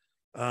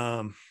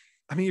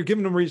 you're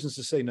giving them reasons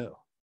to say no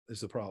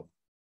is the problem.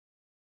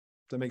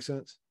 Does that make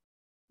sense?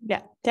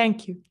 Yeah,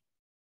 thank you.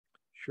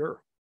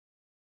 Sure.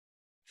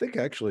 I think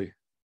actually,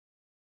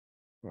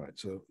 all right,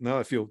 so now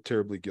I feel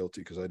terribly guilty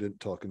because I didn't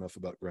talk enough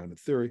about grounded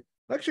theory.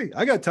 Actually,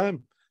 I got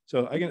time.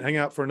 So I can hang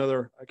out for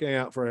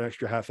an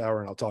extra half hour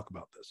and I'll talk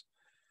about this.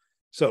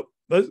 So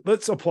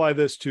let's apply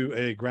this to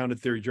a grounded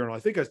theory journal. I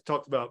think I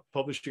talked about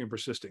publishing and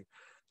persisting.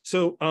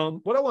 So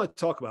what I want to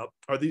talk about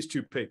are these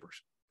two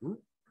papers. Ooh,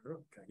 can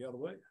I get out of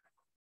the way?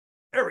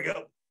 There we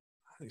go.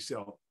 You see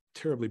how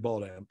terribly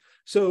bald I am.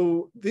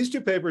 So these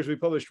two papers, we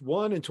published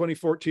one in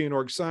 2014 in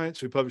Org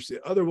Science. We published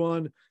the other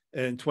one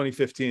in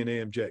 2015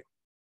 in AMJ.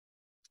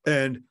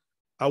 And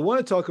I want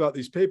to talk about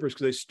these papers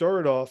because they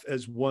started off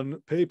as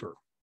one paper.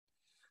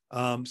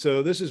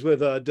 So this is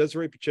with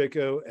Desiree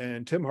Pacheco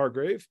and Tim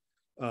Hargrave,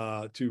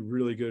 two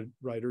really good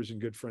writers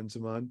and good friends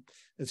of mine.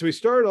 And so we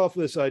started off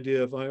with this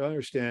idea of, I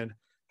understand,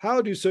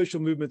 how do social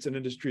movements and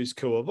industries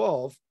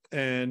co-evolve?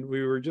 And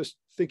we were just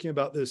thinking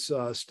about this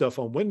stuff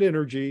on wind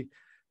energy,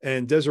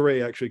 and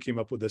Desiree actually came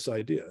up with this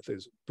idea. I think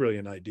it's a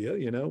brilliant idea,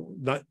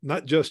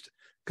 not just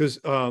because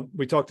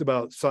we talked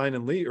about Sine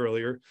and Lee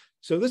earlier.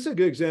 So this is a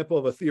good example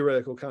of a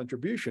theoretical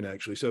contribution,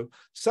 actually. So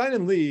Sine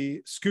and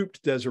Lee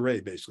scooped Desiree,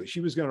 basically.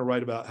 She was going to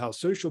write about how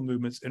social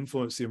movements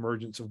influence the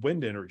emergence of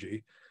wind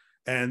energy.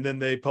 And then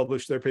they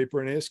published their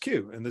paper in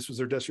ASQ, and this was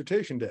their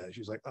dissertation day.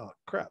 She's like, oh,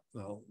 crap,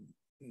 well,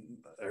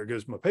 there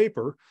goes my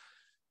paper.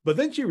 But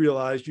then she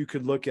realized you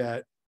could look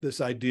at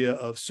this idea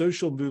of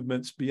social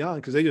movements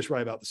beyond, because they just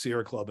write about the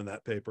Sierra Club in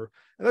that paper.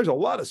 And there's a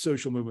lot of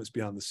social movements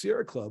beyond the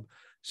Sierra Club.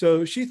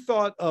 So she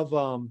thought of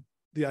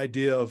the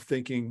idea of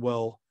thinking,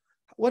 well,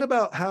 what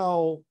about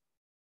how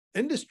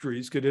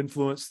industries could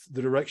influence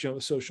the direction of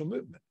a social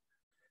movement?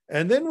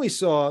 And then we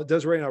saw,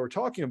 Desiree and I were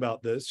talking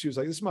about this. She was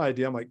like, this is my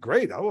idea. I'm like,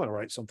 great, I want to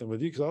write something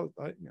with you because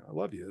I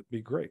love you. It'd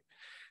be great.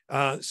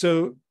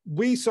 So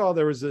we saw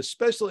there was a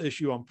special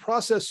issue on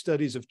process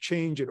studies of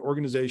change in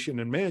organization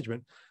and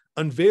management,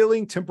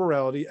 unveiling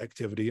temporality,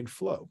 activity, and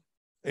flow.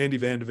 Andy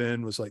Van de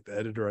Ven was like the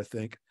editor, I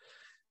think.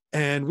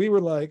 And we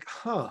were like,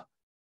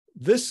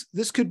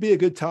 this could be a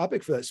good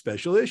topic for that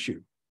special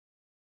issue,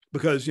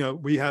 because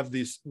we have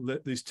these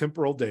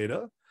temporal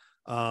data.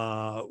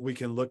 We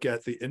can look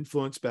at the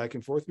influence back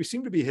and forth. We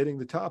seem to be hitting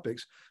the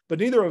topics, but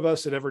neither of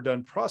us had ever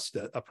done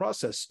a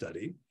process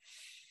study.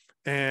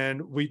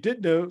 And we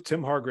did know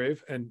Tim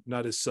Hargrave, and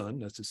not his son,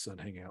 that's his son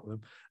hanging out with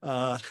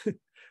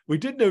him. We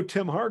did know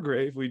Tim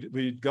Hargrave.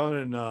 We'd gone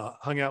and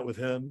hung out with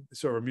him,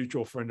 sort of a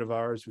mutual friend of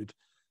ours. We'd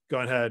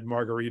gone and had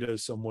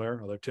margaritas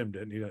somewhere, although Tim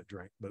didn't, he didn't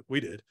drink, but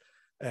we did.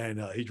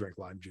 And he drank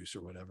lime juice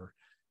or whatever.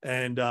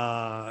 And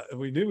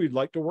we knew we'd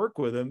like to work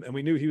with him, and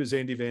we knew he was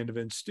Andy Van de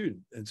Ven's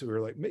student. And so we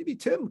were like, maybe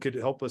Tim could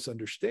help us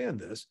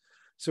understand this.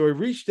 So we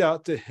reached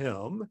out to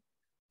him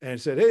and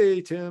said,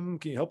 hey, Tim,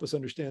 can you help us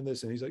understand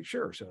this? And he's like,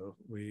 sure. So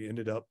we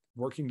ended up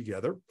working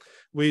together.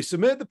 We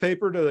submitted the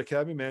paper to the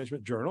Academy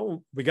Management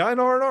Journal. We got an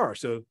R&R.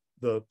 So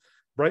the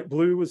bright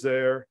blue was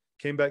there,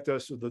 came back to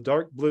us with the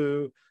dark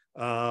blue.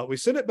 We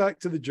sent it back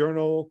to the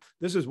journal.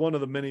 This is one of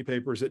the many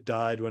papers that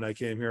died when I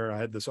came here. I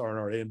had this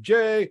R&R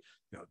AMJ,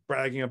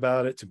 bragging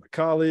about it to my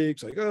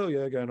colleagues, like, oh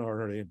yeah, I got an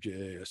R&R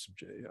AMJ,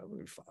 SMJ, yeah,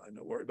 we're fine,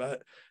 don't worry about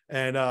it.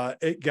 And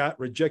it got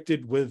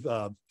rejected with,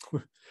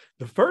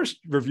 the first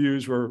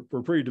reviews were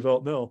pretty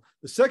developmental.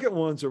 The second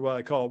ones are what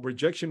I call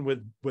rejection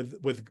with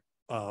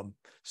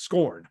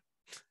scorn.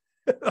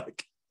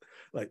 like,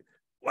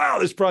 wow,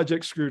 this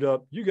project screwed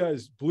up. You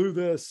guys blew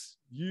this.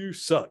 You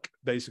suck,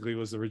 basically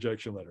was the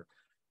rejection letter.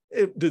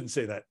 It didn't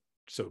say that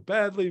so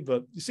badly,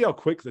 but you see how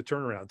quick the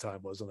turnaround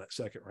time was on that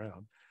second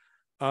round.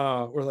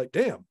 We're like,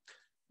 damn.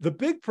 The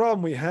big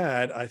problem we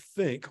had, I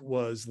think,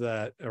 was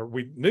that, or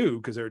we knew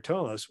because they were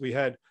telling us, we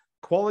had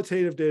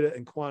qualitative data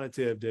and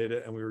quantitative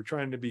data, and we were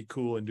trying to be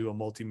cool and do a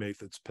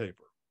multi-methods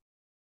paper.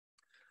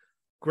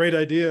 Great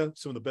idea.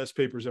 Some of the best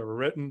papers ever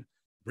written,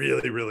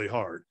 really, really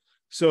hard.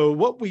 So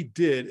what we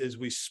did is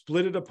we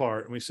split it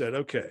apart and we said,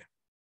 okay,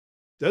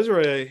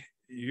 Desiree,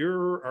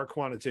 you're our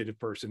quantitative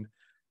person.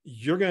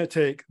 You're going to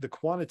take the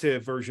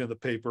quantitative version of the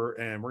paper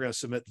and we're going to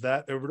submit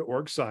that over to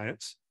Org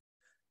Science.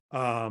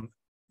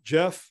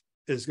 Jeff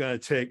is going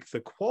to take the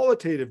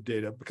qualitative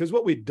data, because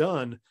what we'd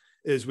done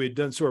is we'd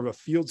done sort of a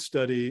field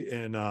study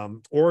in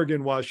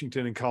Oregon,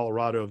 Washington, and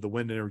Colorado of the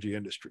wind energy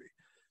industry.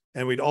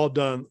 And we'd all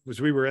done, because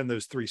we were in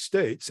those 3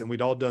 states, and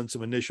we'd all done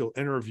some initial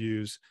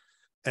interviews.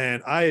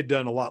 And I had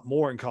done a lot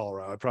more in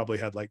Colorado. I probably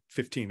had like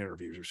 15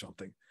 interviews or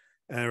something.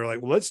 And we're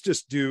like, well, let's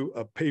just do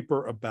a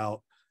paper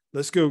about,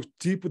 let's go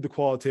deep with the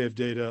qualitative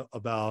data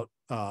about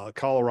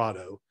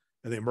Colorado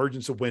and the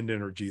emergence of wind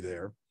energy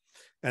there.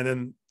 And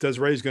then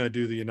Desiree's going to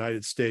do the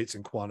United States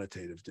and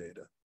quantitative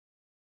data.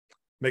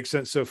 Makes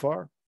sense so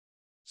far?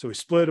 So we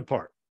split it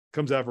apart.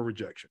 Comes out for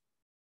rejection.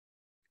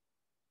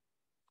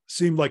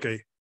 Seemed like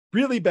a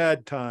really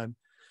bad time,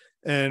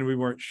 and we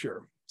weren't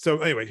sure. So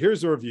anyway,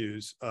 here's the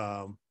reviews.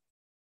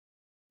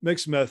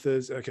 Mixed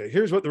methods. Okay,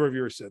 here's what the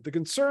reviewer said. The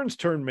concerns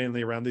turn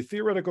mainly around the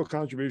theoretical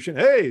contribution.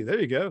 Hey, there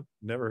you go.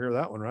 Never hear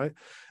that one, right?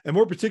 And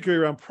more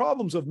particularly around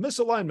problems of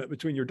misalignment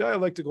between your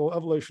dialectical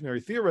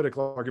evolutionary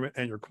theoretical argument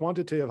and your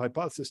quantitative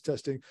hypothesis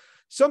testing,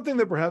 something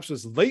that perhaps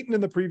was latent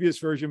in the previous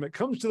version but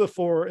comes to the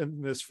fore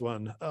in this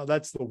one.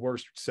 That's the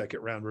worst second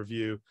round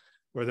review,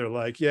 where they're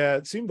like, yeah,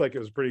 it seemed like it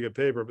was a pretty good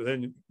paper, but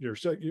then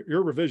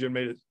your revision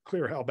made it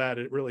clear how bad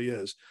it really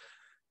is.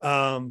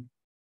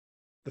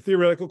 The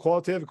theoretical,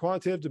 qualitative, and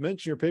quantitative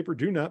dimension of your paper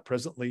do not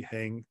presently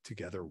hang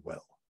together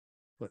well.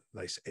 What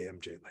nice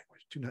AMJ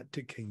language. Do not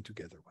hang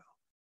together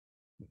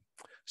well.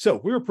 So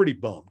we were pretty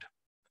bummed.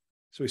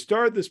 So we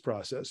started this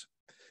process,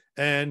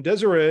 and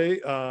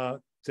Desiree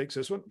takes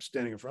this one, I'm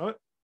standing in front of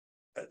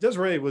it.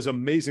 Desiree was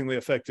amazingly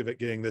effective at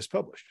getting this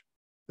published.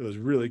 It was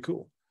really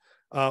cool.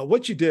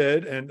 What she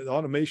did, and the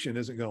automation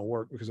isn't going to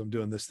work because I'm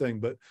doing this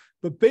thing, but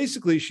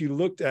basically she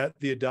looked at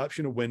the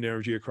adoption of wind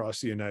energy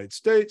across the United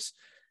States,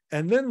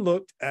 and then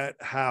looked at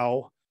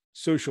how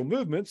social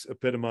movements,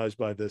 epitomized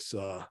by this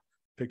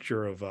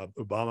picture of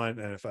Obama,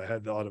 and if I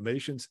had the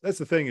automations, that's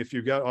the thing, if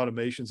you've got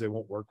automations, they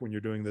won't work when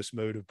you're doing this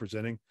mode of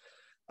presenting.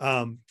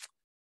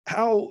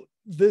 How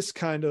this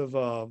kind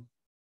of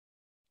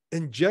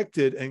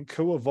injected and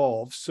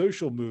co-evolved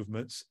social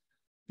movements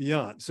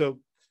beyond. So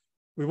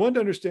we wanted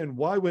to understand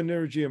why wind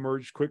energy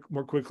emerged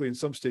more quickly in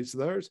some states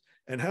than others,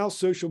 and how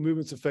social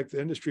movements affect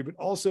the industry, but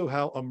also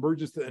how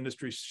emergence of the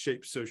industry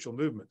shapes social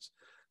movements.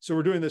 So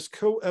we're doing this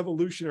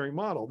co-evolutionary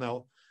model.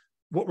 Now,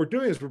 what we're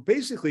doing is we're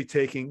basically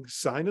taking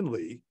Sine and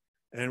Lee,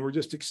 and we're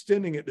just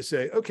extending it to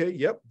say, okay,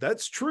 yep,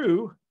 that's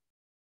true,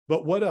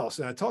 but what else?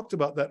 And I talked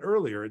about that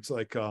earlier. It's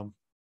like, let me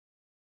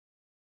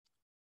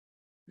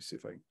see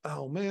if I can,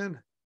 oh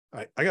man.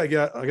 All right, I gotta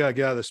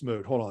get out of this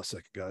mode. Hold on a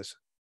second, guys.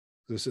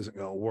 This isn't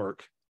gonna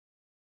work.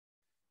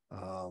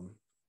 Give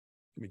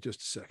me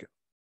just a second.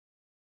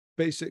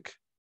 Basic,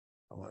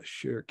 I wanna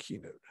share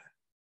Keynote.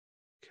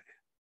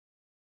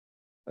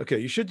 Okay,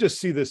 you should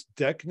just see this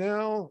deck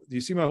now. Do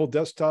you see my whole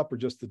desktop or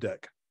just the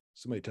deck?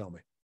 Somebody tell me.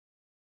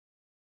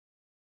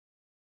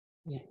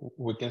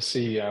 We can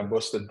see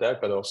both the deck,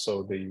 but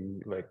also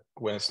the, like,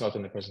 when it's not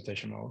in the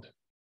presentation mode.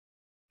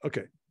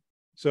 Okay,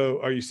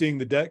 so are you seeing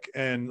the deck?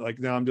 And like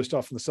now I'm just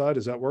off on the side.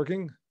 Is that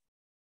working?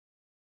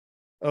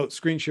 Oh,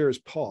 screen share is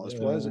paused.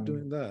 Why is it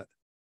doing that?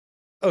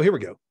 Oh, here we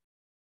go.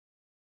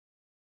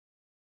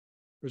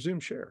 Resume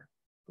share.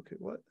 Okay,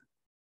 what?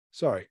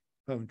 Sorry,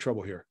 I'm having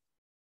trouble here.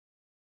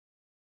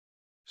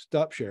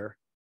 Stop share.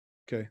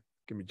 Okay,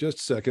 give me just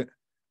a second.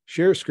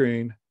 Share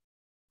screen.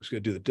 I'm just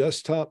going to do the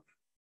desktop.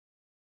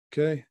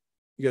 Okay,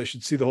 you guys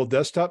should see the whole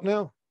desktop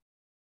now.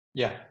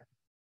 Yeah.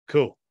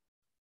 Cool.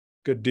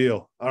 Good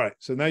deal. All right,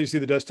 so now you see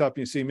the desktop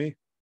and you see me.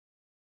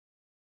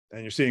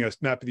 And you're seeing a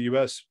map of the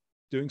US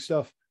doing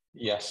stuff.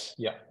 Yes.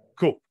 Yeah.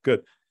 Cool.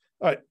 Good.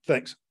 All right,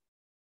 thanks.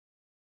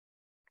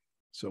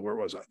 So where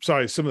was I?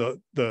 Sorry, some of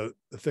the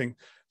thing.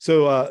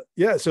 So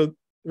yeah, so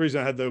the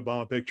reason I had the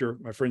Obama picture,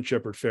 my friend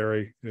Shepard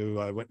Ferry, who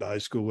I went to high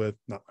school with,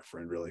 not my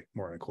friend really,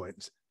 more an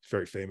acquaintance, he's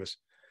very famous,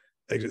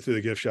 exit through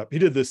the gift shop. He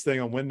did this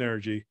thing on wind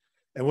energy.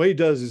 And what he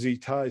does is he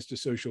ties to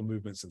social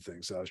movements and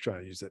things. So I was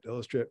trying to use that to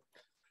illustrate.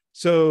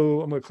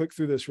 So I'm going to click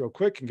through this real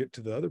quick and get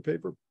to the other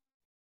paper.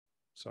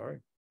 Sorry.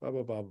 Blah,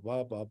 blah, blah,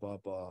 blah, blah, blah,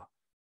 blah,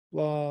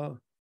 blah,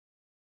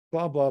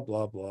 blah, blah,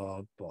 blah,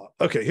 blah, blah.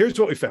 Okay, here's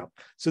what we found.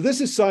 So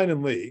this is Sine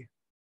and Lee.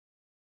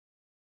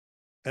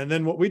 And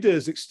then what we did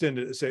is extend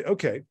it and say,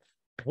 okay,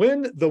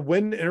 when the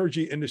wind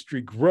energy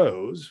industry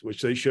grows,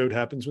 which they showed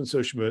happens when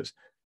social movements,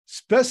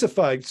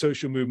 specified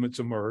social movements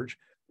emerge,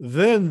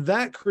 then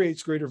that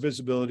creates greater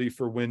visibility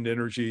for wind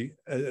energy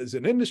as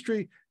an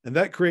industry, and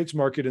that creates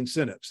market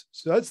incentives.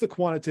 So that's the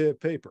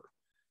quantitative paper.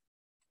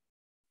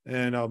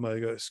 And I'm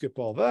going to skip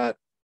all that.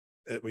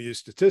 We use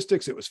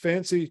statistics. It was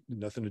fancy,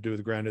 nothing to do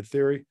with grounded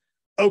theory.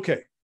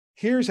 Okay,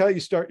 here's how you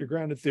start your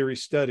grounded theory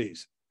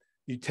studies.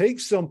 You take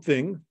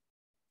something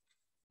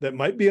that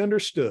might be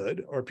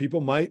understood or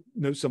people might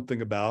know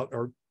something about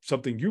or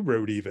something you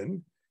wrote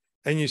even,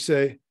 and you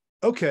say,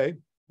 okay,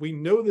 we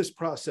know this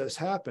process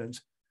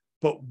happens,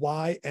 but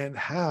why and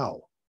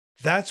how?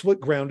 That's what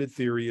grounded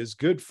theory is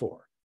good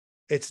for.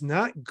 It's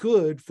not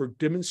good for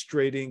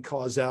demonstrating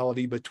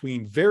causality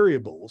between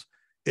variables.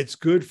 It's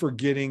good for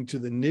getting to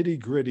the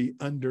nitty-gritty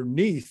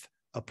underneath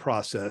a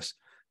process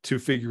to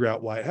figure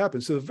out why it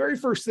happens. So the very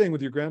first thing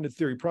with your grounded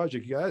theory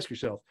project, you gotta ask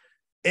yourself,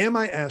 am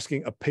I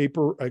asking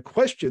a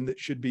question that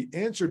should be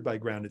answered by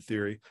grounded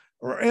theory,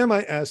 or am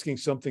I asking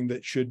something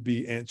that should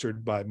be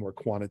answered by more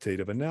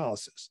quantitative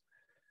analysis?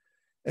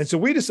 And so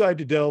we decided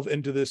to delve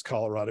into this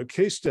Colorado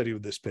case study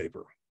with this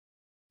paper.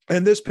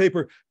 And this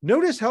paper,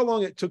 notice how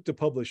long it took to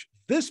publish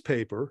this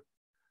paper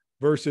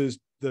versus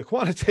the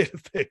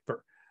quantitative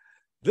paper.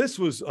 This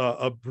was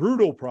a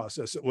brutal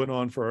process that went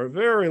on for a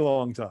very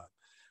long time.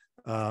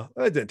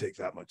 It didn't take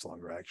that much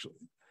longer, actually.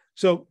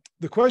 So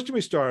the question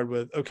we started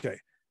with, okay,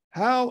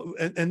 how,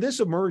 and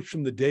this emerged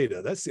from the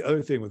data. That's the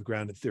other thing with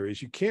grounded theory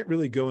is you can't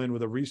really go in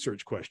with a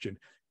research question.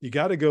 You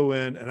got to go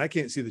in, and I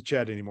can't see the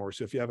chat anymore.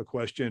 So if you have a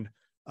question,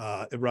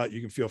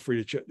 you can feel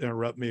free to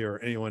interrupt me or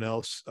anyone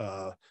else.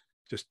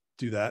 Just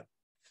do that.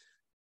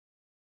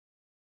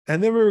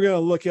 And then we were going to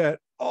look at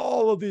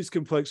all of these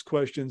complex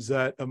questions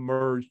that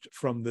emerged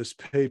from this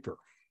paper.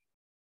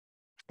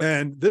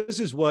 And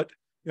this is what,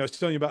 I was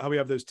telling you about how we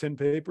have those 10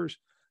 papers.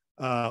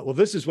 Well,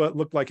 this is what it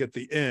looked like at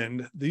the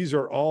end. These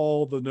are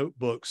all the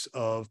notebooks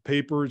of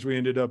papers we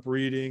ended up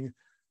reading,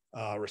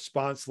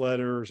 response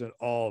letters, and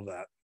all of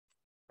that.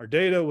 Our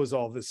data was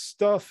all this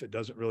stuff. It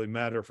doesn't really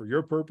matter for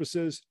your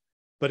purposes,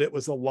 but it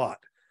was a lot.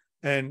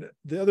 And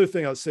the other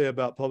thing I'll say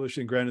about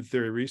publishing grounded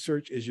theory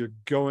research is you're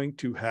going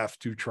to have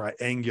to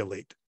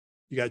triangulate.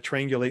 You got to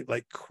triangulate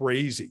like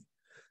crazy.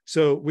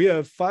 So we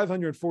have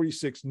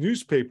 546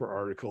 newspaper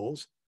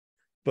articles,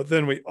 but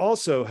then we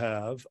also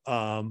have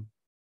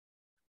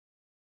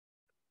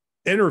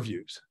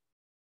interviews.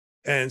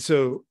 And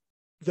so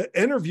the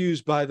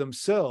interviews by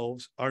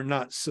themselves are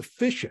not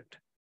sufficient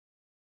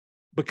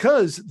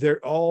because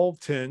they're all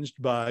tinged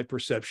by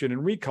perception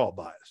and recall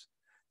bias.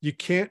 You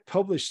can't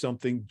publish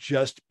something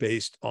just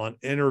based on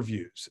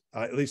interviews.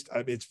 At least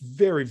it's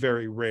very,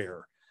 very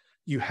rare.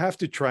 You have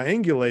to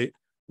triangulate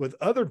with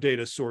other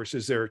data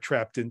sources that are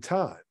trapped in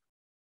time.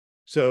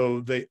 So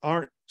they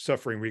aren't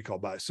suffering recall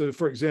bias. So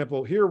for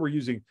example, here we're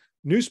using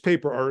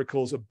newspaper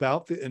articles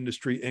about the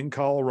industry in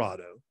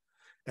Colorado.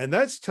 And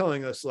that's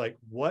telling us like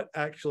what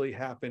actually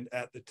happened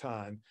at the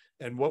time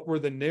and what were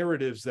the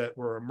narratives that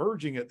were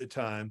emerging at the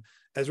time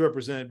as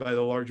represented by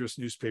the largest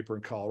newspaper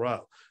in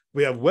Colorado.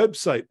 We have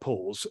website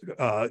polls,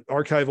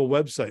 archival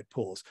website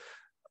polls.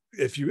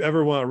 If you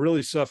ever want to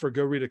really suffer,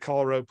 go read a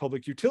Colorado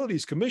Public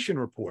Utilities Commission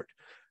report.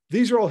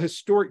 These are all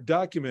historic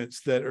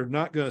documents that are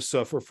not going to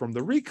suffer from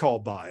the recall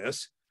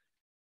bias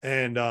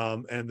and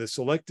the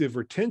selective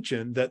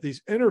retention that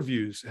these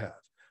interviews have.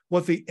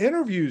 What the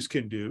interviews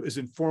can do is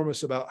inform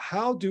us about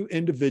how do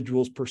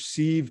individuals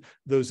perceive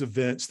those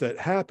events that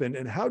happen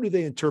and how do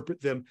they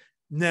interpret them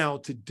now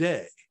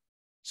today.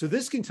 So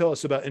this can tell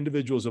us about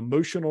individuals'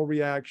 emotional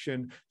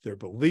reaction, their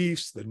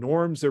beliefs, the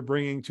norms they're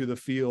bringing to the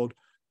field,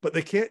 but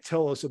they can't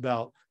tell us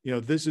about,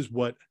 this is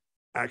what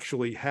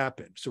actually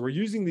happened. So we're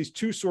using these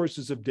two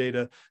sources of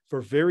data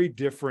for very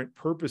different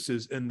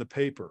purposes in the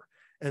paper.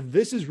 And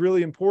this is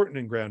really important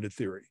in grounded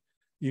theory.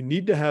 You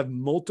need to have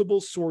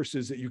multiple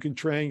sources that you can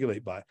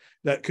triangulate by.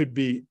 That could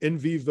be in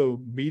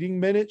vivo meeting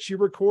minutes you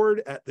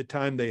record at the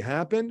time they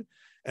happen,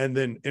 and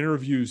then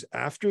interviews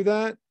after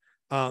that.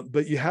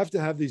 But you have to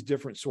have these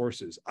different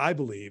sources, I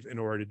believe, in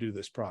order to do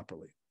this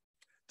properly.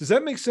 Does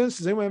that make sense?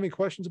 Does anyone have any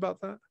questions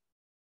about that?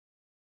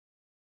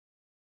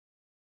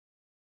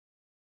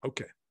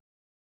 Okay,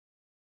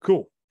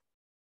 cool.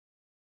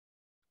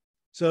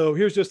 So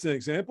here's just an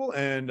example.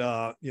 And,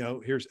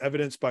 here's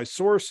evidence by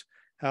source,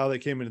 how they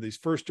came into these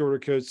first order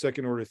codes,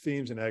 second order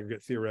themes, and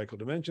aggregate theoretical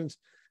dimensions.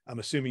 I'm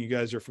assuming you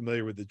guys are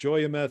familiar with the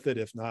Joya method.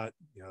 If not,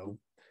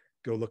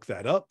 go look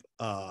that up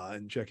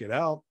and check it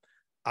out.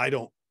 I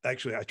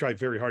try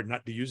very hard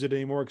not to use it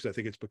anymore because I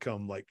think it's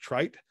become like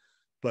trite,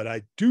 but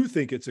I do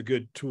think it's a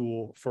good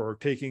tool for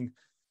taking,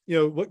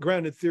 what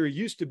grounded theory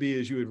used to be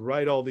is you would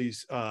write all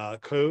these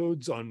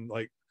codes on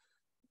like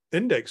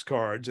index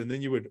cards, and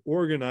then you would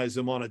organize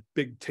them on a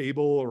big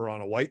table or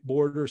on a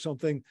whiteboard or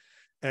something.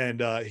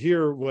 And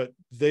here, what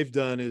they've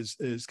done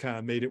is kind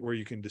of made it where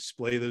you can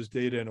display those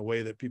data in a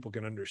way that people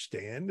can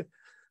understand.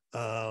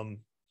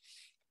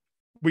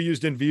 We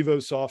used in vivo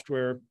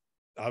software.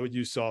 I would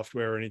use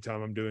software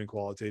anytime I'm doing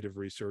qualitative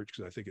research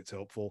because I think it's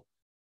helpful.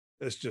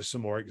 That's just some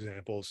more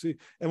examples. See,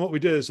 and what we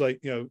did is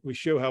we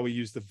show how we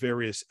use the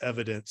various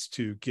evidence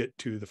to get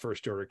to the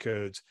first order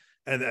codes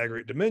and the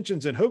aggregate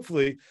dimensions. And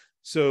hopefully,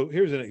 so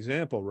here's an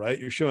example, right?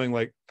 You're showing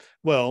for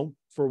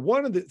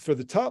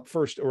the top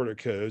first order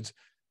codes,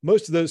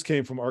 most of those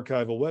came from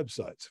archival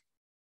websites.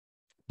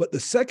 But the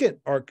second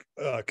ARC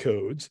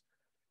codes,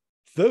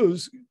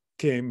 those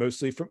came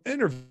mostly from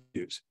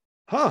interviews.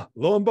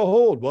 Lo and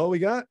behold, well, we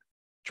got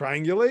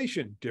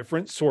triangulation,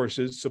 different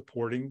sources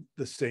supporting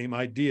the same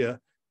idea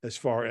as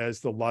far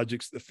as the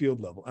logics at the field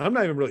level. And I'm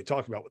not even really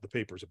talking about what the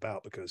paper is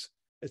about because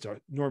it's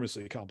an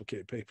enormously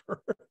complicated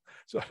paper.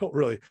 So I don't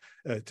really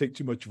take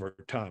too much of our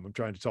time. I'm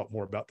trying to talk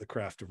more about the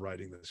craft of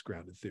writing this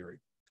grounded theory.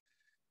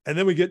 And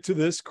then we get to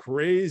this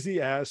crazy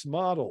ass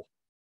model.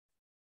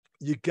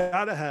 You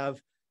got to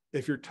have,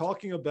 if you're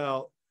talking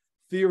about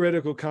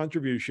theoretical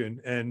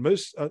contribution, and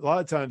a lot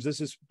of times this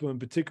is in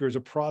particular as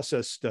a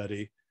process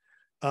study,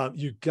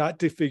 you got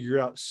to figure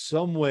out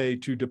some way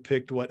to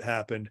depict what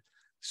happened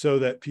so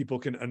that people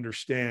can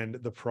understand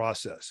the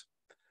process.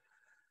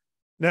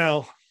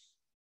 Now,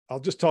 I'll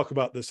just talk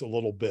about this a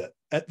little bit.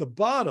 At the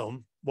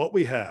bottom, what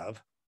we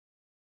have,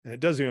 and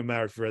it doesn't even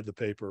matter if you read the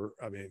paper,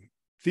 I mean,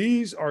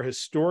 these are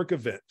historic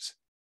events.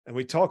 And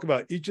we talk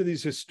about each of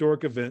these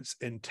historic events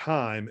in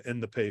time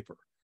in the paper.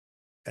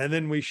 And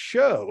then we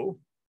show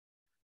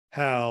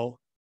how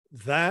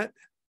that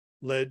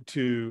led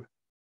to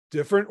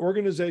different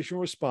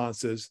organizational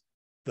responses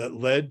that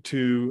led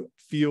to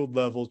field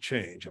level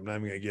change. I'm not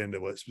even going to get into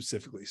what it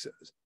specifically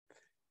says.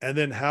 And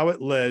then how it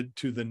led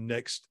to the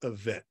next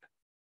event.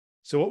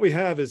 So what we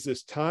have is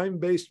this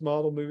time-based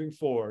model moving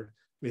forward.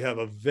 We have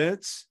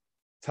events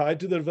tied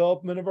to the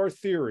development of our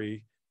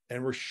theory,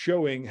 and we're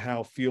showing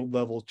how field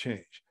level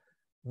change.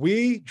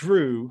 We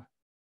drew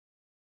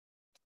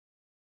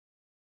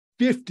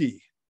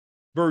 50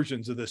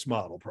 versions of this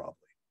model, probably,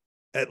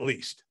 at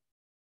least.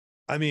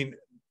 I mean,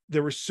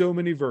 there were so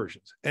many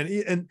versions.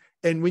 And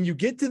when you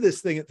get to this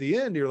thing at the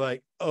end, you're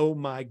like, oh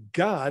my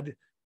God,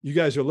 you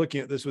guys are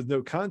looking at this with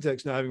no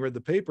context, not having read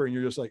the paper, and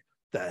you're just like,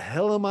 the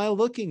hell am I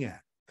looking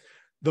at?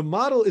 The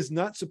model is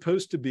not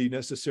supposed to be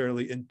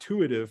necessarily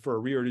intuitive for a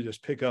reader to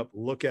just pick up,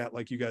 look at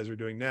like you guys are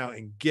doing now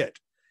and get.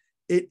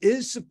 It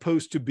is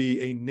supposed to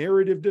be a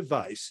narrative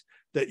device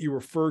that you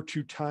refer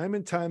to time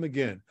and time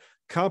again.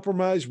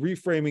 Compromise,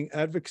 reframing,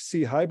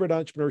 advocacy, hybrid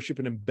entrepreneurship,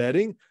 and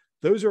embedding.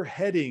 Those are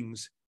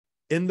headings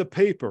in the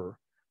paper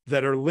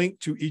that are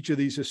linked to each of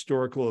these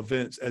historical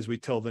events as we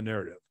tell the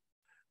narrative.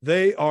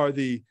 They are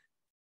the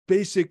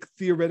basic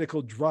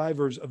theoretical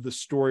drivers of the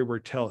story we're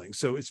telling.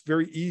 So it's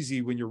very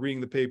easy when you're reading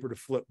the paper to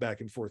flip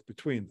back and forth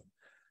between them.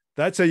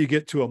 That's how you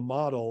get to a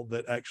model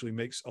that actually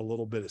makes a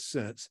little bit of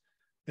sense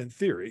in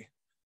theory.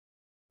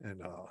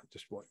 And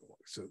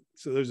so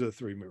those are the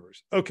three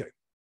movers. Okay.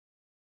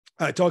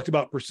 I talked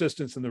about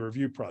persistence in the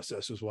review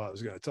process is what I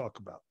was going to talk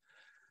about.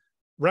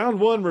 Round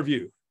one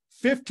review,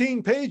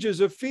 15 pages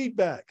of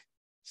feedback,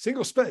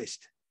 single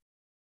spaced.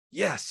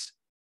 Yes.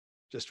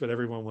 Just what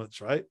everyone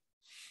wants, right?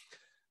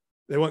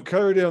 They want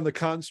clarity on the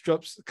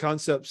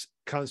concepts,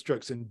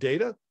 constructs, and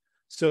data.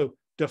 So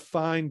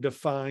define.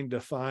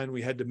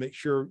 We had to make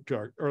sure, to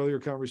our earlier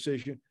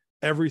conversation,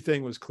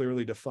 everything was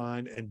clearly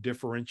defined and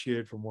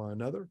differentiated from one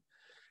another.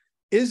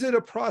 Is it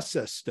a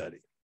process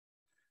study?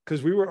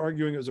 Because we were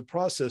arguing it was a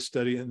process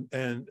study,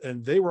 and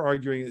they were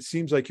arguing it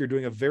seems like you're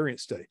doing a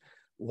variance study.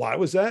 Why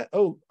was that?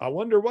 Oh, I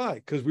wonder why.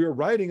 Because we were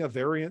writing a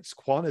variance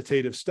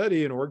quantitative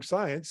study in org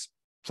science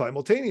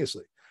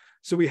simultaneously.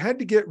 So we had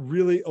to get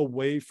really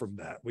away from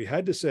that. We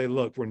had to say,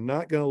 look, we're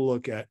not going to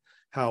look at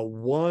how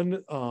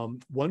one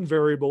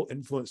variable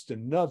influenced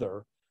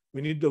another.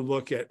 We need to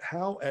look at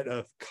how at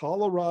a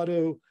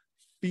Colorado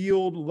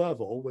field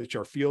level, which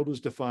our field was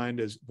defined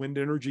as wind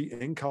energy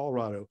in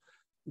Colorado,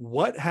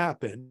 what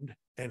happened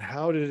and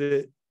how did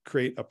it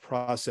create a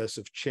process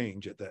of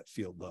change at that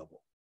field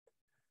level?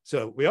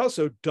 So we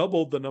also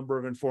doubled the number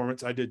of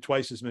informants. I did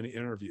twice as many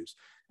interviews.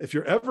 If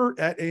you're ever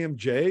at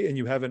AMJ and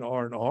you have an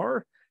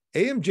R&R,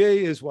 AMJ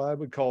is what I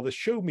would call the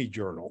show me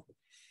journal.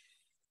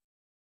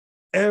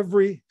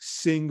 Every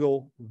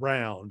single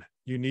round,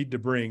 you need to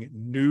bring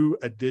new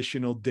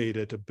additional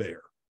data to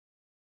bear.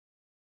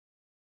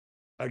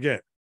 Again,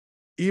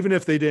 even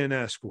if they didn't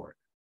ask for it,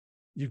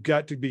 you've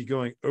got to be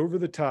going over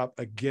the top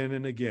again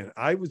and again.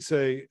 I would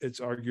say it's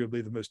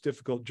arguably the most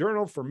difficult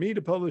journal for me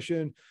to publish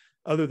in,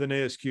 other than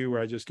ASQ,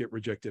 where I just get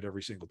rejected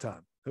every single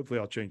time. Hopefully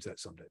I'll change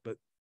that someday. But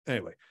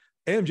anyway,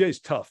 AMJ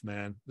is tough,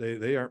 man.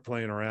 They aren't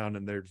playing around,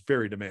 and they're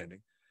very demanding.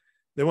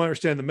 They want to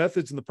understand the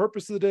methods and the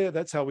purpose of the data.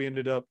 That's how we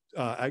ended up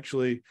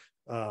actually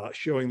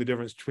showing the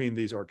difference between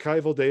these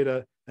archival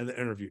data and the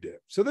interview data.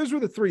 So those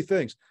were the three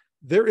things.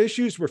 Their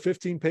issues were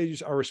 15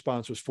 pages. Our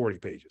response was 40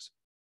 pages.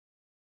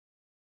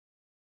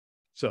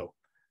 So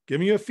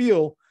giving you a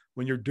feel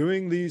when you're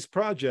doing these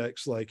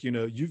projects, like,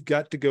 you've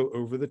got to go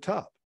over the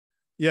top.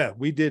 Yeah,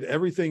 we did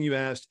everything you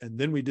asked, and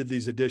then we did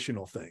these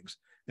additional things.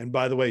 And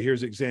by the way,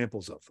 here's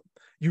examples of them.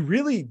 You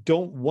really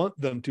don't want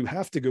them to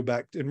have to go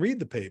back and read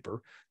the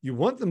paper. You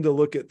want them to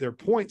look at their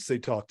points they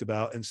talked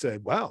about and say,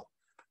 wow,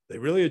 they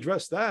really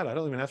addressed that. I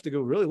don't even have to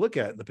go really look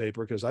at it in the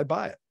paper because I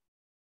buy it.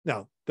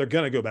 Now, they're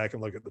going to go back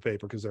and look at the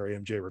paper because they're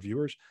AMJ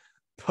reviewers,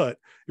 but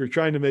you're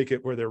trying to make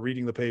it where they're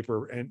reading the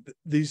paper. And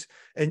these,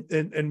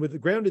 and with the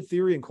grounded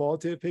theory and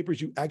qualitative papers,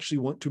 you actually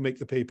want to make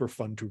the paper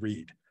fun to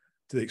read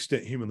to the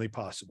extent humanly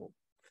possible.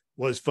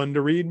 What does fun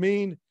to read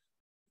mean?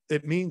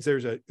 it means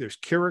there's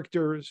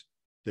characters,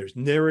 there's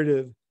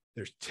narrative,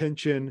 there's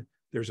tension,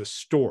 there's a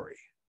story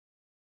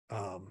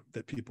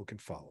that people can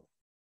follow.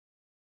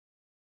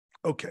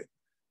 Okay.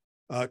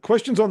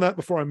 Questions on that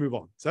before I move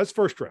on? So that's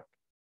first round.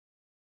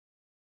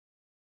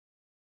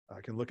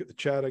 I can look at the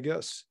chat, I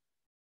guess.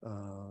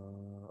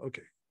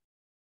 Okay.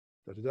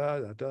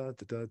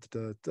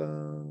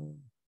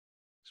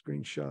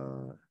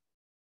 Screenshot.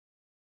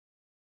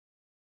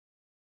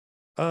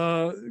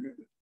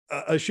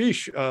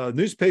 Ashish,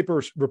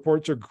 newspaper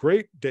reports are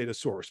great data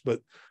source,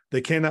 but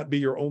they cannot be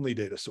your only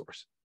data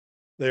source.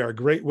 They are a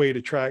great way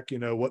to track,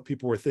 what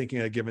people were thinking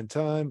at a given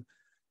time.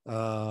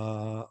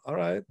 All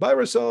right. Bye,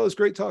 Russell. It's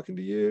great talking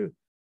to you.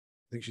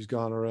 I think she's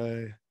gone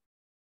already.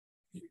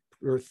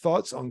 Your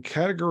thoughts on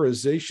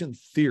categorization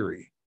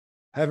theory.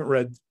 I haven't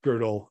read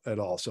Gödel at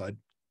all, so I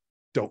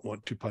don't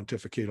want to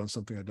pontificate on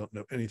something I don't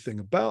know anything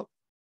about.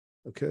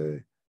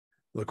 Okay.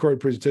 The recorded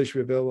presentation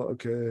will be available.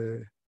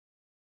 Okay.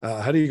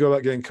 How do you go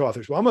about getting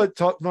co-authors? Well, I'm going to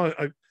talk.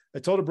 I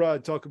told Brad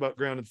I'd talk about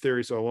grounded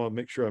theory, so I want to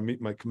make sure I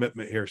meet my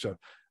commitment here. So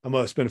I'm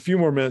going to spend a few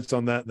more minutes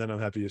on that, and then I'm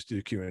happy to just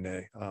do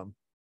Q&A.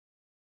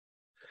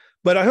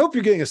 But I hope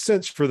you're getting a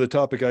sense for the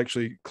topic I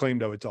actually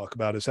claimed I would talk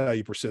about, is how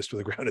you persist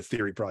with a grounded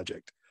theory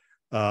project.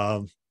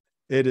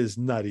 It is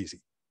not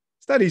easy.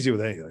 It's not easy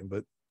with anything,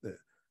 but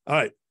all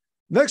right.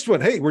 Next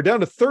one. Hey, we're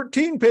down to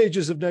 13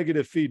 pages of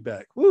negative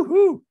feedback.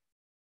 Woohoo!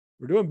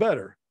 We're doing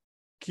better.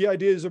 Key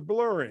ideas are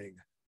blurring.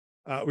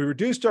 We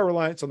reduced our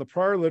reliance on the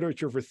prior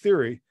literature for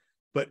theory,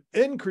 but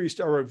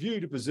increased our review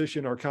to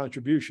position our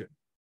contribution.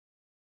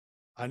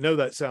 I know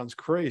that sounds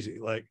crazy.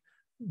 Like,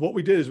 what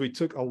we did is we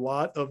took a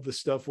lot of the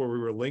stuff where we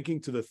were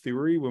linking to the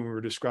theory when we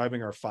were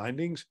describing our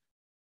findings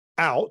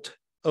out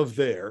of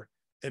there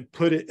and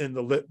put it in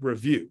the lit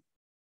review.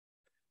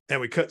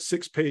 And we cut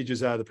 6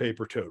 pages out of the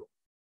paper total.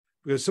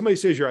 Because somebody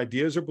says your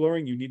ideas are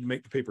blurring, you need to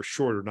make the paper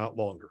shorter, not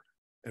longer,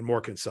 and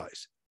more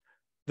concise.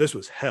 This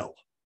was hell.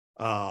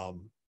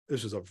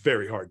 This was a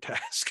very hard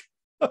task.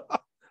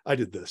 I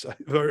did this. I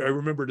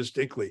remember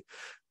distinctly,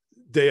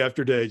 day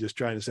after day, just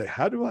trying to say,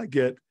 how do I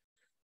get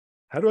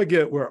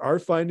where our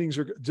findings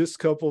are just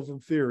coupled from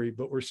theory,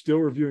 but we're still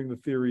reviewing the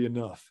theory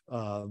enough?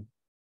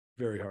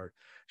 Very hard.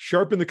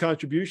 Sharpen the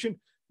contribution.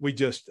 We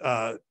just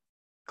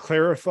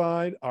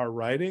clarified our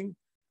writing.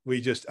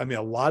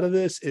 A lot of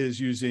this is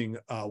using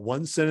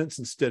one sentence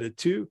instead of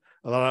 2.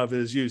 A lot of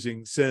it is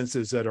using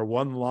sentences that are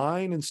 1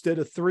 line instead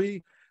of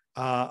 3.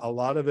 A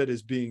lot of it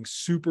is being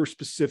super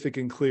specific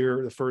and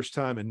clear the first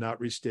time and not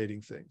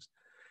restating things.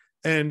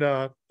 And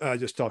I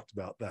just talked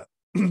about that.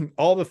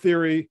 All the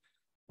theory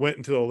went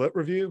into the lit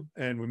review,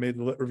 and we made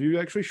the lit review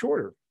actually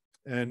shorter.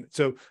 And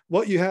so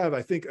what you have,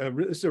 I think,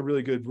 this is a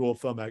really good rule of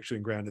thumb actually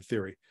in grounded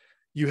theory.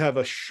 You have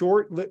a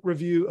short lit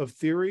review of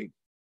theory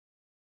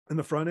in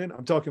the front end.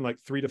 I'm talking like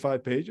 3 to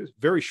 5 pages,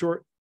 very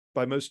short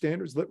by most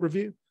standards, lit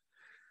review.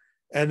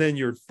 And then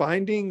your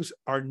findings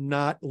are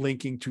not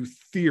linking to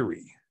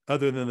theory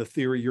other than the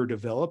theory you're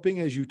developing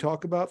as you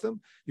talk about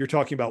them. You're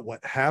talking about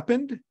what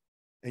happened,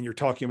 and you're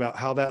talking about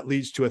how that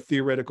leads to a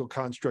theoretical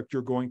construct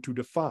you're going to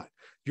define.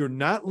 You're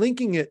not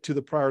linking it to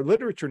the prior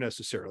literature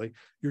necessarily.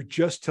 You're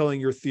just telling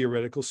your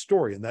theoretical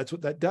story. And that's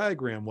what that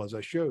diagram was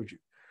I showed you.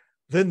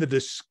 Then the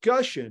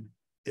discussion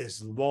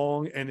is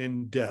long and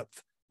in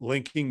depth,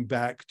 linking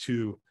back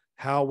to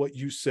how what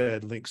you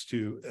said links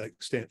to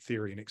extant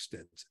theory and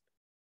extends it.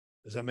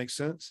 Does that make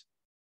sense?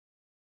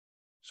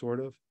 Sort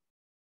of.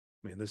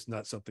 I mean, this is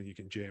not something you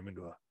can jam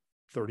into a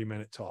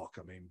 30-minute talk.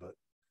 But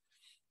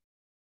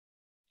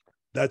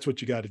that's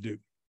what you got to do,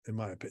 in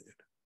my opinion.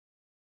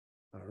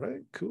 All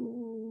right,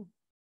 cool.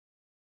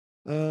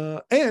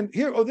 And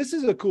here, this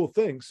is a cool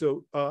thing.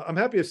 So I'm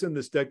happy to send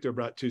this deck to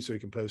Brat too, so you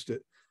can post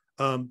it.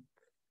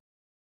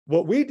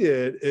 What we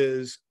did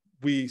is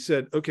we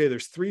said, okay,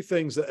 there's 3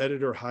 things the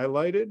editor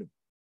highlighted,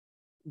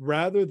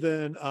 rather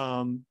than,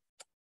 and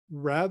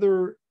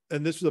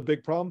this was a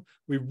big problem,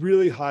 we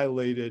really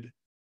highlighted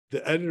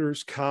the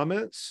editor's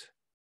comments,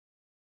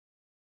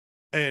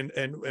 and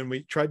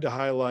we tried to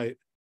highlight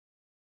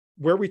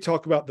where we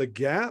talk about the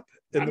gap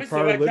in the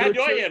prior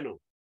literature.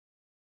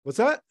 What's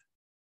that?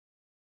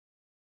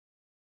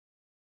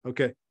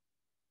 Okay.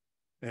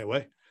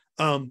 Anyway,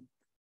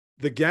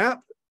 the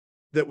gap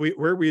that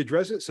where we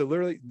address it. So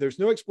literally, there's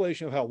no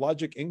explanation of how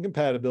logic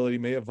incompatibility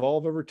may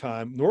evolve over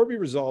time, nor be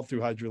resolved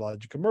through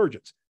hydrologic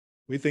emergence.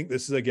 We think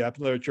this is a gap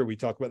in literature. We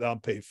talk about that on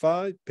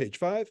page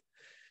 5.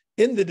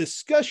 In the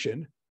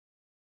discussion,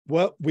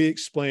 what we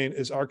explain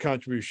is our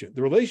contribution.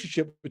 The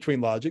relationship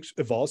between logics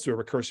evolves through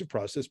a recursive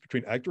process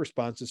between actor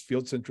responses,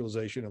 field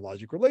centralization, and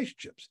logic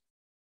relationships.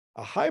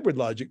 A hybrid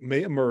logic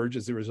may emerge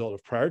as the result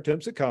of prior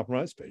attempts at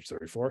compromise, page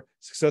 34,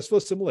 successful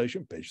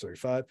assimilation, page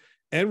 35,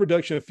 and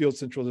reduction of field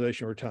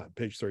centralization over time,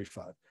 page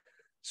 35.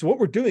 So what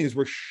we're doing is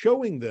we're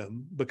showing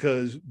them,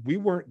 because we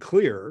weren't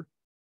clear,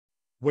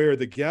 where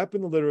the gap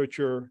in the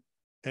literature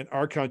and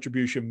our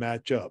contribution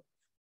match up,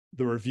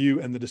 the review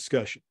and the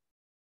discussion.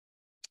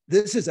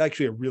 This is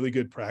actually a really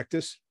good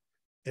practice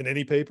in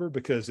any paper,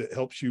 because it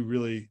helps you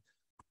really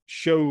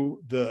show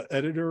the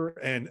editor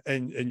and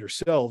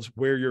yourselves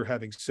where you're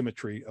having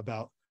symmetry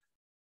about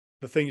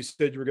the thing you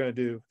said you were going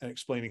to do and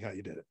explaining how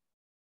you did it.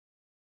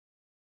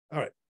 All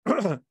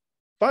right.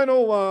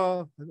 Final,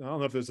 I don't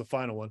know if there's a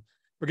final one.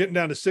 We're getting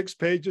down to 6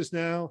 pages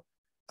now.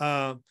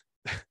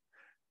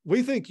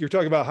 We think you're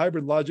talking about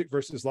hybrid logic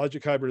versus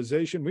logic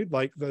hybridization. We'd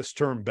like this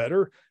term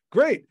better.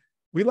 Great.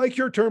 We like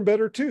your term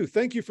better too.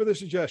 Thank you for the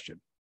suggestion.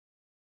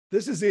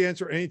 This is the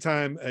answer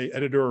anytime an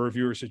editor or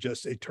reviewer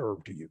suggests a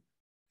term to you.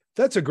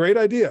 That's a great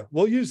idea.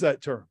 We'll use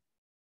that term.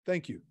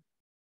 Thank you.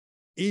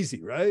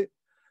 Easy, right?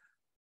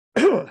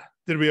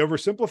 Did we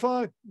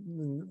oversimplify?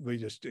 We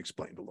just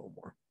explained a little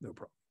more. No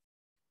problem.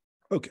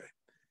 Okay.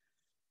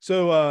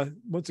 So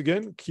once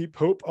again, keep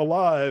hope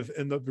alive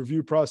in the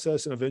review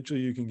process, and eventually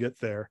you can get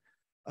there.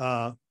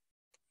 Find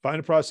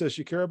a process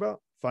you care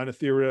about. Find a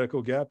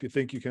theoretical gap you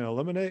think you can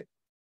eliminate.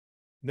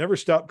 Never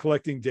stop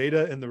collecting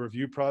data in the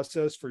review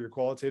process for your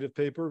qualitative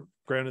paper,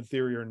 grounded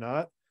theory or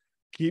not.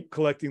 Keep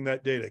collecting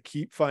that data.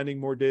 Keep finding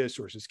more data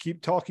sources.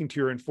 Keep talking to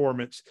your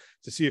informants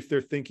to see if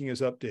their thinking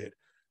is updated.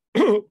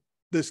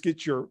 This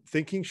gets your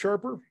thinking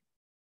sharper,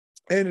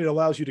 and it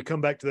allows you to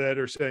come back to the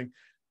editor saying,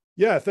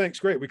 yeah, thanks,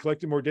 great. We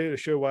collected more data to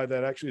show why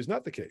that actually is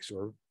not the case,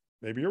 or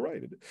maybe you're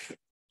right.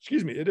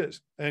 Excuse me, it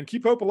is. And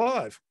keep hope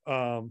alive.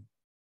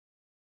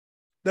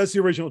 That's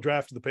the original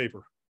draft of the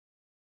paper.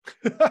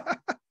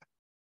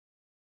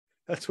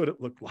 That's what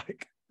it looked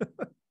like.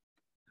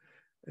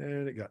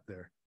 And it got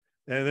there.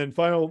 And then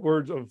final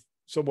words of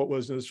somewhat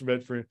wisdom from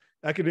Bedford.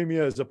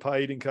 Academia is a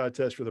pie eating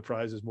contest where the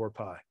prize is more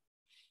pie.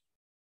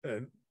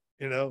 And,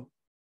 you know,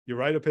 you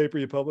write a paper,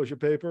 you publish a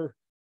paper,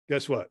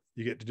 guess what?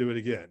 You get to do it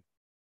again,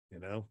 you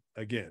know,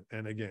 again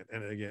and again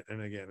and again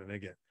and again and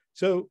again.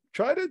 So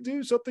try to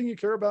do something you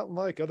care about and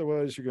like.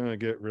 Otherwise, you're going to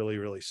get really,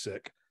 really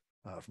sick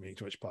from eating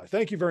too much pie.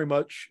 Thank you very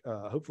much.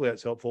 Hopefully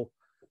that's helpful.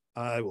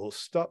 I will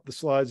stop the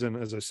slides. And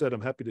as I said,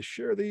 I'm happy to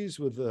share these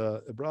with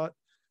Ibrat.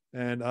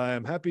 And I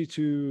am happy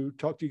to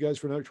talk to you guys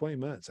for another 20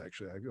 minutes.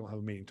 Actually, I don't have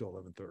a meeting till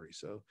 11:30.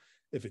 So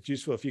if it's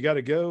useful, if you got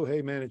to go,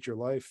 hey man, it's your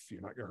life.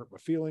 You're not going to hurt my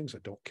feelings. I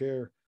don't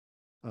care.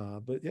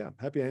 But yeah, I'm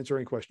happy to answer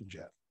any questions you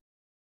have.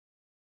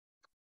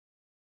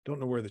 Don't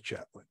know where the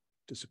chat went.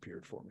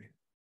 Disappeared for me.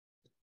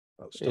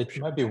 Oh, it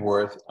might be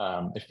worth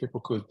if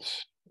people could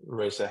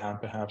raise their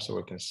hand perhaps so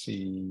we can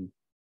see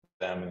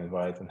them and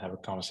invite and have a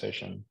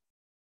conversation.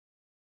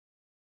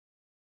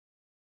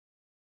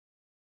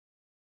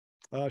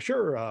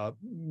 Sure,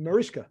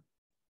 Mariska.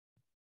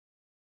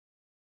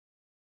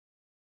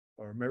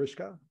 Or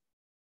Mariska.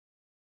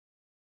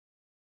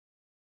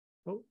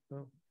 Oh,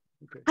 no.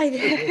 Okay. Hi.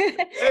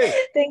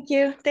 Hey. Thank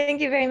you.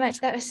 Thank you very much.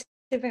 That was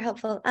super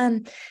helpful.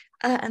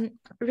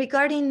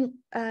 Regarding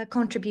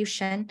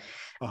contribution,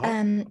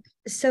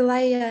 so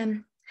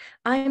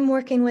I'm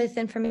working with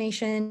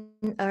information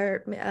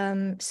or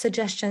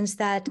suggestions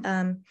that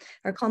are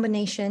a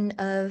combination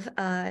of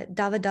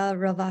Davida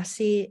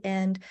Ravasi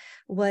and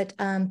what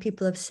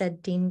people have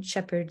said Dean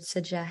Shepard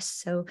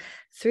suggests. So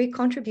 3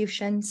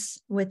 contributions,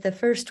 with the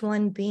first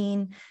one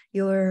being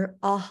your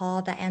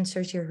aha that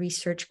answers your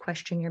research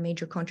question, your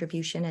major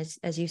contribution,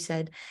 as you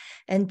said.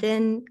 And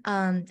then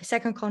the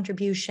second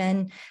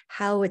contribution,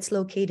 how it's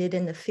located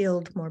in the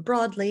field more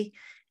broadly.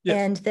 Yes.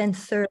 And then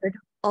third,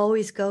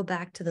 always go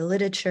back to the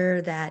literature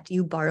that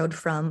you borrowed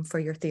from for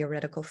your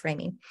theoretical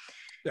framing.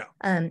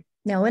 Yeah.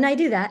 Now, when I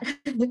do that,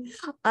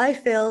 I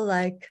feel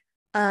like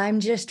I'm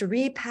just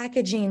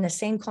repackaging the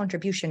same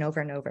contribution over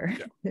and over.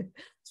 Yeah.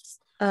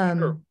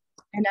 Sure.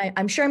 And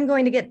I'm sure I'm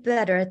going to get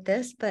better at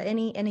this, but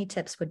any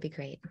tips would be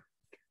great.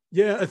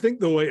 Yeah, I think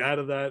the way out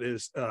of that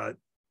is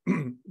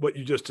what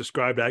you just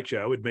described. Actually,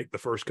 I would make the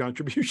first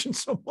contribution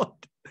somewhat.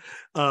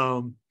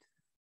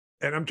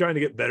 And I'm trying to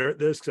get better at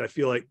this because I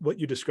feel like what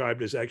you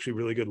described is actually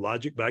really good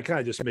logic, but I kind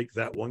of just make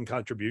that one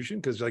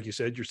contribution because, like you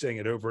said, you're saying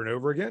it over and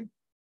over again.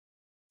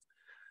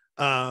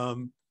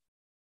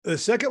 The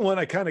second one,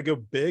 I kind of go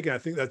big. And I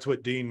think that's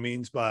what Dean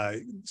means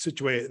by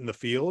situate it in the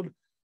field,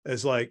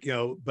 as like, you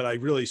know, but I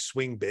really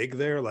swing big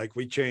there. Like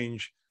we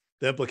change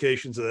the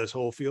implications of this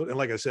whole field. And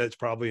like I said, it's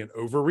probably an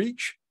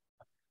overreach.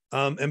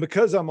 And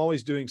because I'm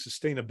always doing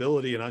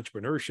sustainability and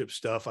entrepreneurship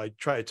stuff, I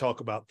try to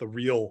talk about the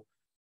real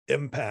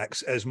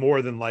impacts as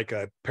more than like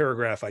a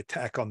paragraph I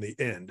tack on the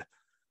end,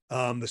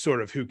 the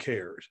sort of who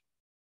cares,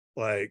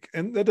 like,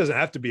 and that doesn't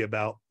have to be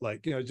about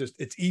like, you know, just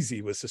it's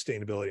easy with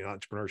sustainability and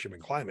entrepreneurship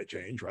and climate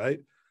change, right?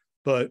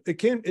 But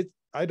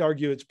I'd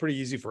argue it's pretty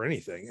easy for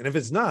anything. And if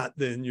it's not,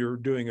 then you're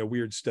doing a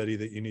weird study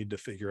that you need to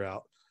figure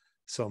out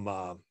some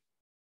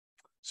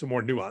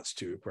more nuance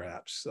to,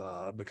 perhaps,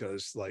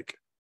 because like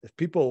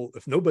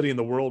if nobody in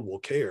the world will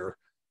care,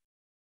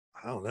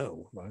 I don't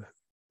know,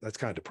 that's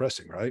kind of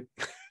depressing, right?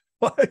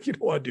 Like you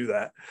don't want to do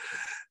that.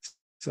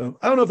 So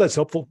I don't know if that's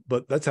helpful,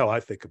 but that's how I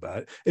think about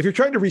it. If you're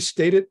trying to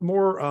restate it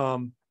more,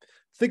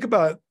 think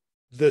about it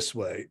this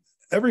way.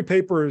 Every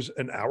paper is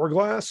an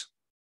hourglass,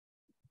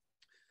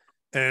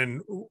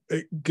 and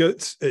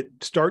it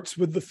starts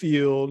with the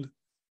field,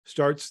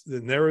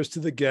 then narrows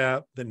to the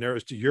gap, then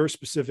narrows to your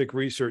specific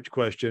research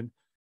question,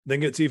 then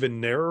gets even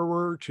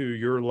narrower to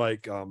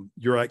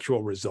your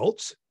actual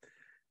results.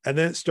 And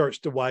then it starts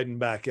to widen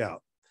back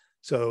out.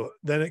 So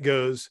then it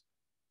goes,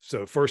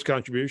 so first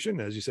contribution,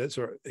 as you said,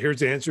 so here's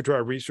the answer to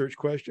our research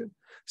question.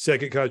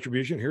 Second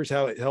contribution, here's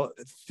how it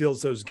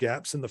fills those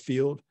gaps in the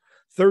field.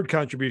 Third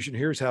contribution,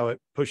 here's how it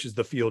pushes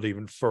the field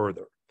even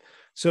further.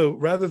 So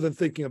rather than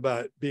thinking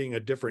about being a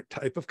different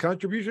type of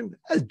contribution,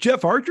 as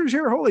Jeff Archer's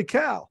here, holy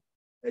cow.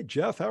 Hey,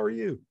 Jeff, how are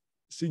you?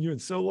 Seen you in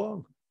so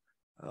long.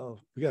 Oh,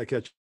 we got to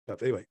catch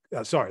up. Anyway,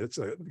 sorry, that's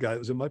a guy that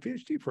was in my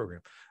PhD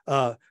program.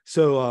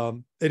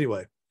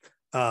 Anyway,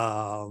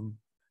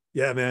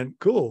 yeah, man,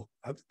 cool.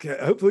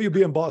 Hopefully you'll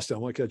be in Boston. I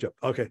want to catch up.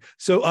 Okay.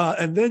 So,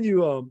 and then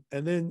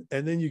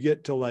you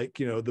get to like,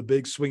 you know, the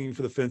big swinging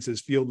for the fences,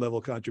 field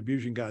level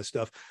contribution kind of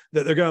stuff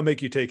that they're going to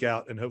make you take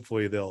out, and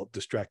hopefully they'll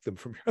distract them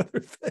from your other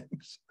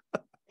things.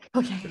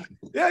 Okay.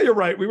 Yeah, you're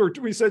right.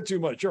 We said too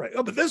much. You're right.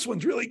 Oh, but this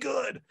one's really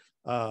good.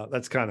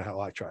 That's kind of how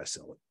I try to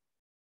sell it.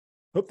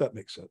 Hope that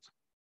makes sense.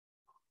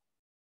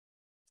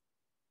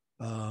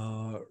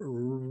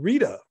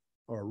 Rita.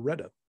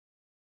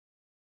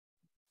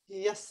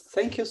 Yes,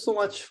 thank you so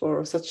much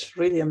for such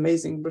really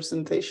amazing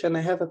presentation.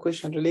 I have a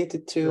question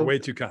related to You're way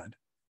too kind.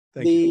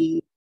 Thank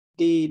you.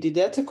 The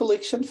data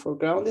collection for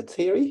grounded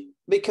theory,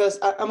 because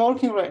I'm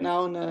working right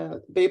now on a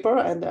paper,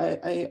 and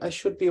I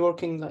should be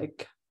working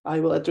like I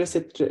will address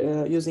it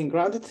using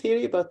grounded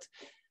theory, but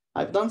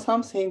I've done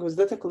something with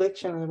data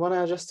collection and I want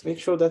to just make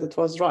sure that it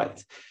was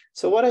right.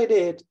 So what I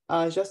did,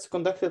 I just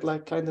conducted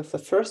like kind of the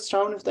first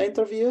round of the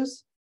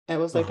interviews. It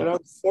was like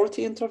around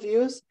 40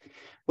 interviews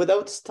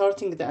without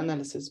starting the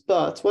analysis.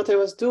 But what I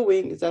was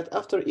doing is that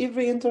after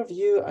every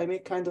interview, I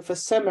make kind of a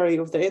summary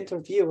of the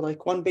interview, like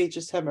 1-page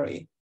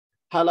summary,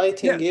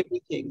 highlighting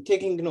everything,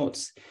 taking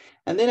notes.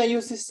 And then I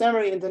use this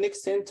summary in the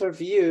next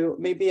interview.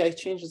 Maybe I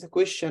change the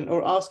question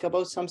or ask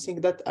about something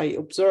that I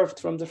observed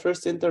from the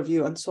first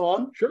interview and so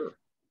on. Sure.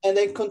 And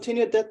then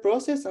continued that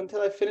process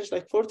until I finished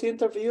like 40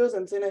 interviews.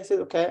 And then I said,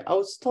 okay,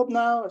 I'll stop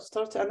now, I'll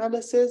start the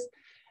analysis.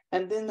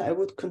 And then I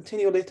would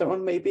continue later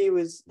on maybe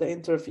with the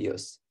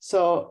interviews.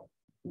 So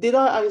did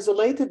I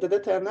isolate the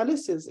data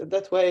analysis in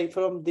that way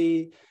from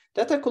the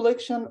data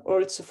collection,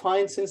 or it's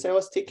fine since I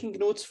was taking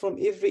notes from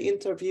every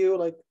interview,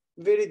 like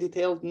very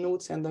detailed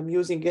notes, and I'm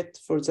using it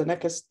for the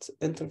next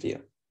interview?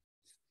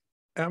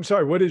 I'm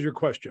sorry, what is your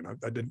question?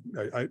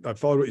 I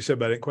followed what you said,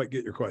 but I didn't quite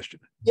get your question.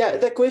 Yeah,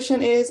 the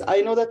question is,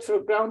 I know that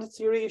for grounded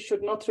theory, you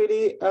should not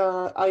really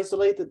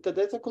isolate the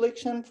data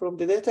collection from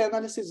the data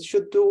analysis. You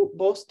should do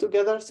both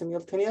together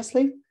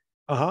simultaneously.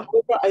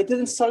 However, I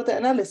didn't start the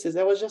analysis.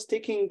 I was just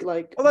taking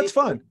like. Oh, that's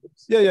fine.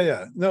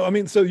 Yeah. No, I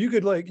mean, so you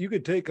could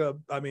take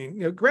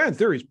grounded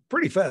theory is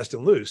pretty fast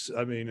and loose.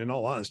 I mean, in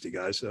all honesty,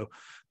 guys. So,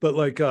 but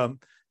like,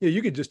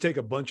 you could just take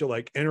a bunch of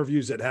like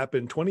interviews that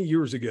happened 20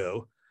 years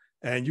ago,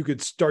 and you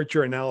could start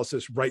your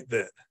analysis right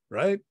then,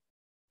 right?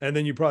 And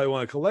then you probably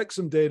want to collect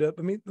some data.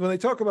 I mean, when they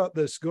talk about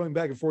this going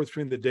back and forth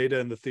between the data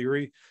and the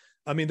theory,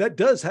 I mean, that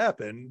does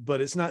happen,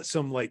 but it's not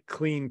some like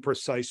clean,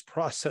 precise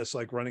process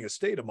like running a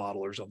Stata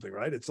model or something,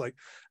 right? It's like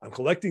I'm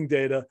collecting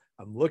data,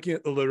 I'm looking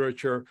at the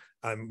literature,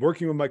 I'm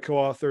working with my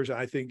co-authors.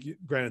 I think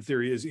grounded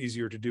theory is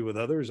easier to do with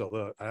others,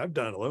 although I've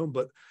done it alone,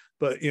 but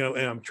and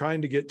I'm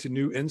trying to get to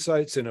new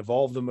insights and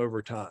evolve them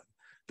over time.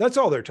 That's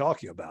all they're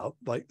talking about.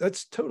 Like,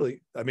 that's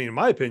totally, I mean, in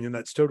my opinion,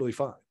 that's totally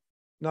fine.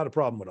 Not a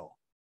problem at all.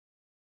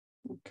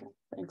 Okay,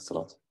 thanks a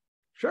lot.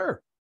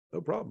 Sure,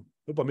 no problem.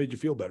 Hope I made you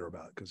feel better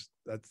about it, because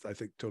that's, I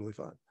think, totally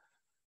fine.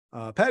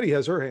 Patty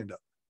has her hand up.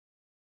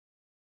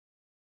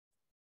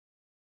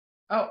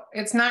 Oh,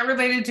 it's not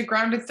related to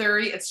grounded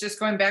theory. It's just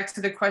going back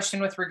to the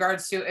question with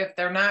regards to if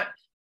they're not,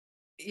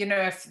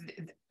 if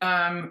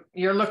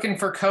you're looking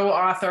for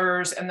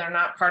co-authors and they're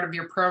not part of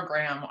your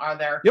program, are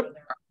there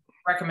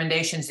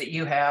recommendations that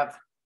you have?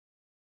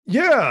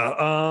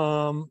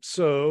 Yeah,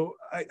 so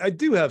I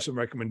do have some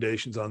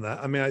recommendations on that.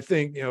 I mean, I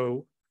think,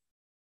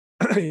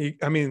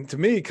 I mean, to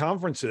me,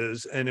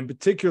 conferences, and in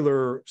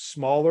particular,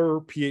 smaller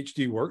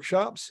PhD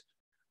workshops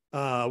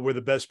were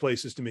the best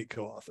places to meet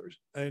co-authors.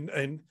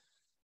 And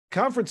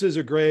conferences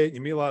are great.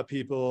 You meet a lot of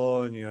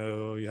people, and,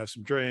 you have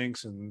some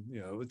drinks, and,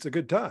 it's a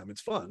good time.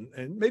 It's fun.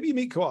 And maybe you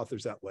meet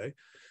co-authors that way.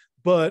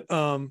 But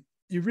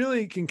you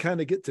really can kind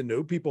of get to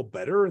know people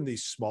better in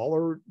these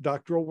smaller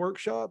doctoral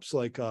workshops,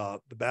 like the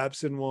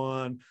Babson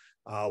one,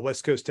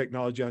 West Coast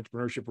Technology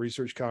Entrepreneurship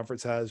Research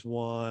Conference has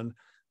one.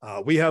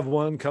 We have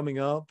one coming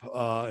up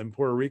in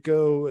Puerto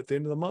Rico at the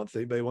end of the month.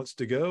 Anybody wants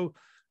to go,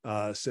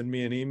 send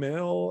me an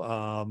email.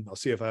 I'll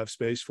see if I have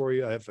space for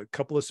you. I have a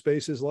couple of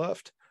spaces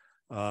left.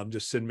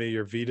 Just send me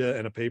your vita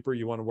and a paper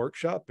you want to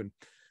workshop. And,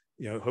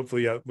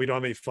 hopefully we don't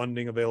have any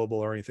funding available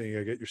or anything.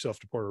 You get yourself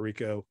to Puerto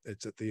Rico.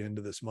 It's at the end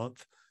of this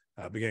month,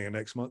 beginning of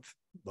next month.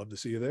 Love to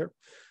see you there.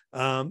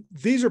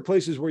 These are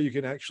places where you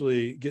can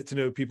actually get to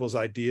know people's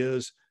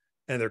ideas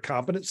and their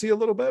competency a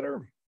little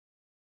better.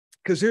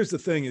 Because here's the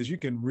thing is you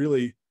can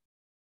really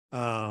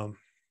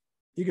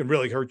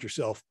hurt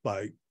yourself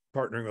by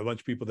partnering with a bunch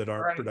of people that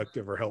aren't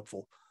productive or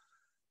helpful.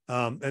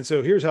 And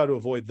so here's how to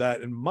avoid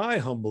that. In my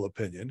humble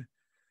opinion,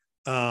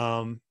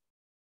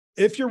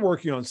 if you're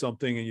working on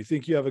something and you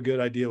think you have a good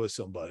idea with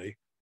somebody,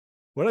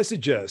 what I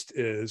suggest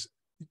is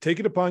take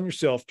it upon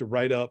yourself to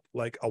write up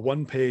like a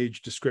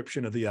 1-page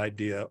description of the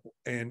idea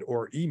and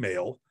or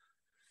email,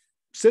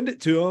 send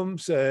it to them,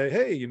 say,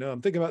 hey, you know,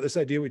 I'm thinking about this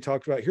idea we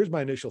talked about. Here's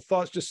my initial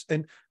thoughts.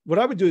 And what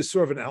I would do is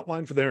sort of an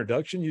outline for the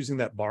introduction using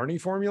that Barney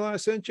formula I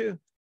sent you.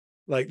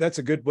 Like, that's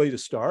a good way to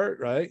start,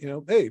 right? You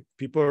know, hey,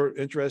 people are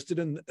interested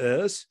in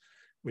this.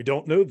 We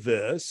don't know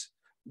this.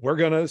 We're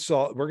going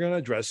to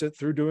address it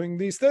through doing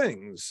these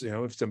things, you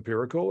know, if it's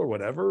empirical or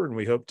whatever, and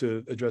we hope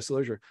to address the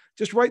literature.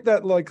 Just write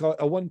that like a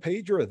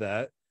 1-pager of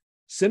that,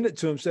 send it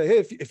to them, say,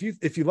 hey,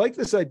 if you like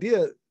this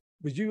idea,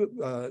 would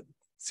you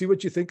see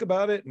what you think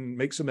about it and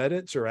make some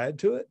edits or add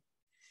to it?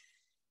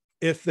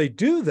 If they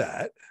do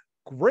that,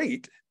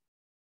 great.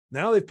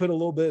 Now they've put a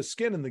little bit of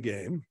skin in the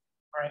game,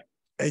 right?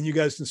 And you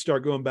guys can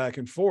start going back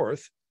and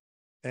forth.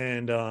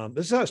 And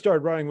this is how I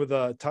started writing with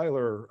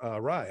Tyler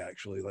Rye,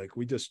 actually. Like,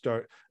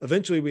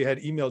 eventually we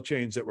had email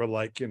chains that were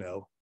like, you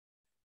know,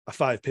 a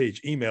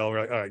 5-page email. We're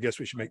like, all right, I guess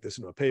we should make this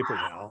into a paper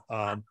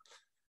now.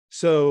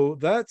 So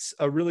that's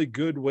a really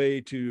good way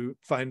to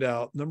find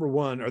out, number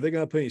one, are they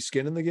going to put any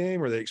skin in the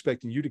game? Or are they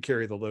expecting you to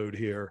carry the load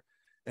here?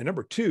 And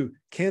number two,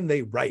 can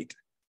they write?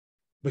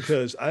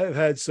 Because I have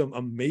had some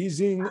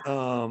amazing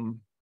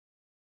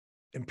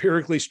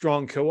empirically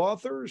strong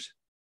co-authors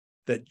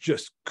that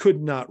just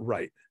could not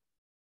write.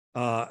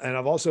 And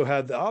I've also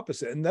had the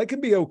opposite, and that can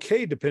be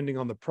okay depending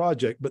on the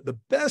project, but the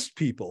best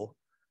people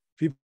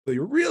you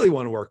really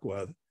want to work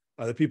with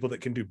are the people that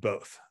can do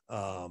both.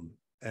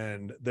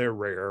 And they're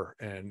rare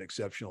and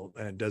exceptional.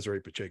 And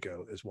Desiree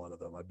Pacheco is one of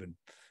them. I've been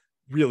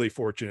really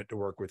fortunate to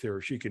work with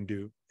her. She can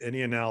do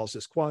any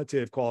analysis,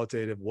 quantitative,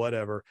 qualitative,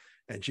 whatever,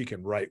 and she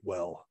can write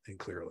well and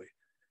clearly.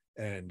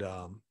 And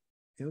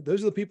you know,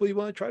 those are the people you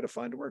want to try to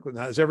find to work with.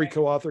 Now, is every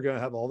co-author going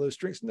to have all those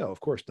strengths? No, of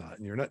course not.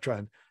 And you're not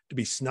trying to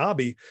be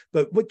snobby,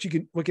 but what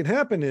can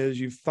happen is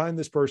you find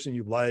this person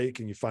you like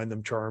and you find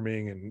them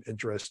charming and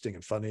interesting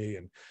and funny,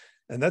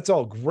 and that's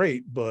all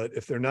great. But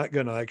if they're not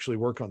going to actually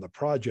work on the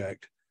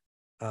project,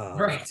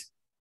 Right.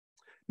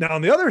 Now,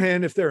 on the other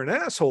hand, if they're an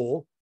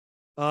asshole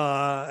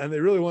and they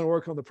really want to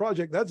work on the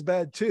project, that's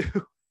bad too.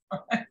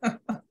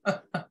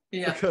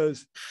 Yeah.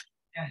 Because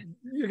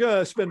you're going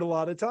to spend a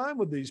lot of time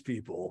with these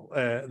people,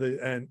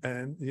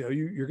 and you know,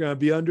 you're going to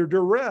be under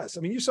duress.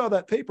 I mean, you saw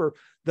that paper.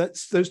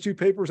 Those 2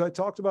 papers I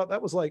talked about.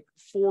 That was like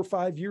 4 or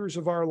 5 years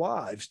of our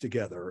lives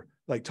together,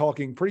 like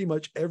talking pretty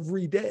much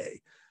every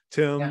day.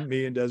 Tim,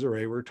 me, and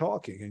Desiree were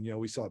talking, and you know,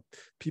 we saw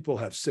people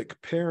have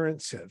sick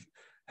parents,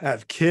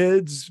 have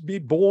kids be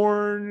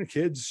born,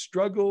 kids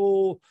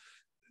struggle,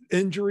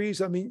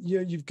 injuries. I mean, you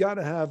know, you've got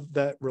to have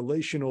that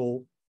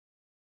relational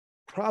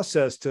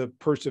process to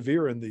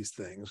persevere in these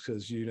things,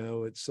 because you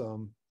know it's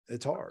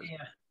hard.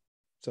 Yeah.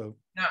 So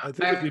no, I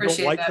think if you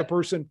don't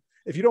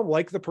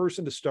like the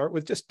person to start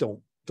with, just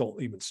don't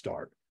even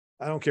start.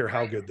 I don't care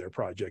how good their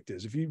project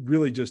is. If you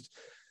really just,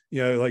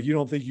 you know, like you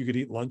don't think you could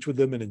eat lunch with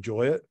them and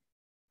enjoy it,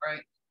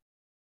 right?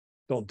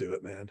 Don't do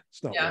it, man.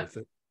 It's not worth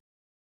it.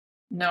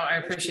 No, I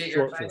appreciate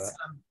your advice.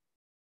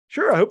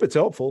 Sure, I hope it's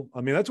helpful.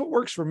 I mean, that's what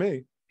works for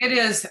me. It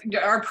is.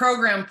 Our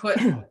program put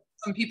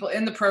some people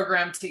in the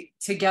program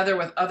together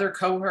with other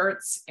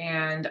cohorts,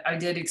 and I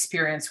did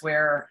experience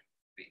where,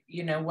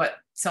 you know, what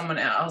someone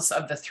else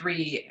of the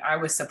 3, I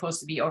was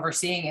supposed to be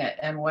overseeing it,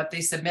 and what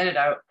they submitted,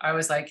 I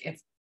was like, if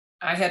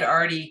I had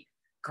already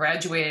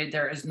graduated,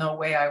 there is no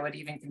way I would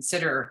even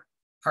consider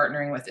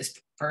partnering with this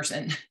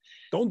person.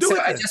 Don't do it.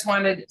 So I just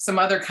wanted some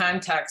other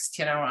context,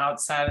 you know,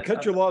 outside of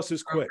cut your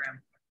losses quick.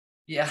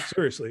 Yeah.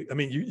 Seriously. I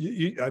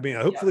mean,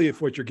 hopefully if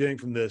what you're getting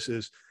from this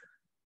is,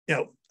 you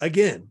know,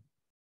 again,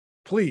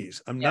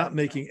 please, I'm not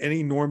making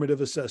any normative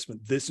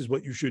assessment. This is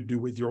what you should do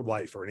with your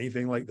life or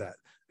anything like that.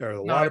 There are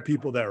a lot of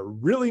people that are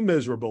really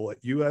miserable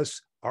at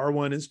US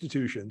R1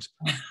 institutions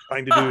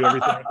trying to do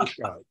everything I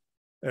described.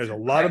 There's a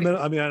lot of,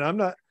 I mean, I'm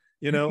not,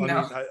 you know,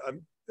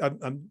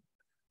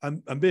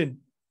 I'm being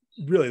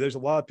really, there's a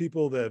lot of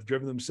people that have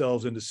driven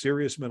themselves into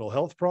serious mental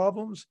health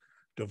problems,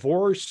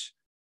 divorce,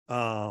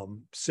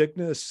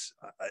 sickness.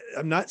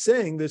 I'm not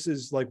saying this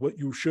is like what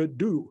you should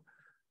do.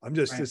 I'm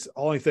just, it's the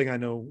only thing I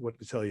know what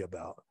to tell you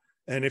about.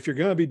 And if you're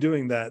going to be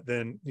doing that,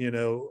 then, you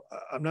know,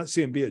 I'm not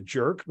saying be a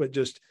jerk, but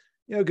just,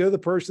 you know, go to the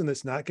person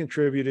that's not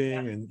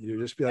contributing and you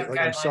just be like,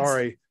 I'm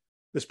sorry,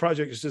 this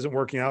project just isn't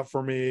working out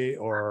for me,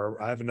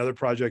 or I have another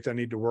project I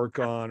need to work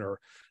on, or,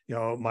 you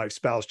know, my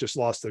spouse just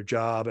lost their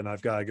job and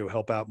I've got to go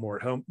help out more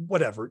at home,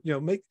 whatever, you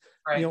know,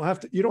 you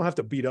don't have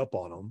to beat up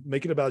on them.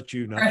 Make it about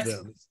you, not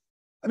them.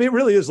 I mean, it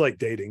really is like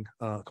dating,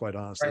 quite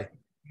honestly.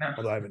 No.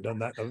 Although I haven't done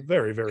that in a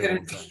very, very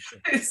long time.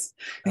 So.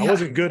 I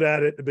wasn't good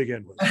at it to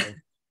begin with.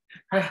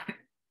 So.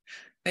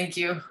 Thank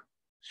you.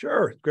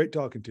 Sure. Great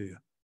talking to you.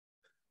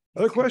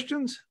 Other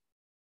questions?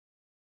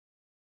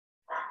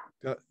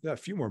 Got a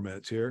few more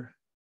minutes here.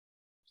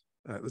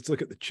 All right, let's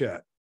look at the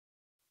chat.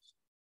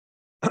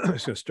 I'm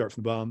just going to start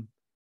from the bottom.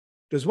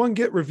 Does one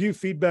get review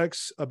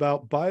feedbacks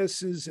about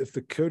biases if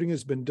the coding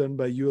has been done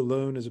by you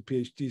alone as a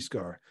PhD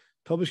scholar?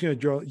 Publishing a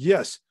journal?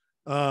 Yes.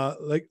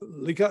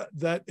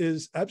 That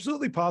is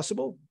absolutely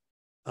possible.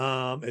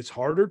 It's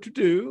harder to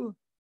do,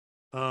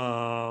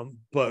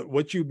 but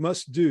what you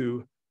must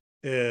do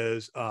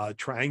is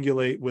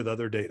triangulate with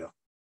other data.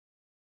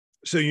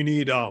 So you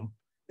need,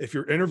 if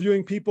you're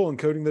interviewing people and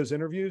coding those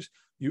interviews,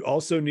 you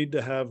also need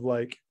to have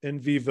like in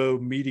vivo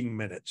meeting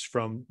minutes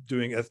from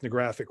doing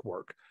ethnographic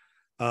work.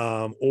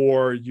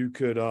 Or you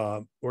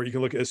can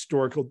look at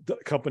historical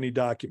company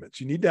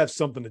documents. You need to have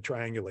something to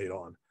triangulate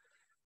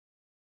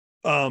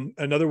on.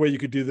 Another way you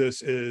could do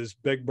this is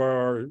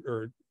Begbar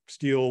or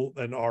Steele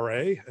an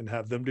RA and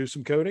have them do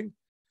some coding.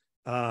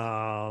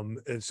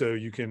 And so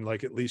you can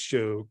like at least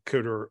show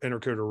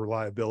intercoder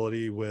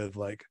reliability with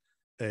like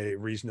a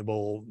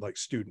reasonable like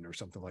student or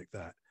something like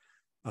that.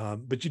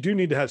 But you do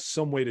need to have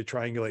some way to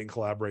triangulate and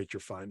collaborate your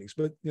findings.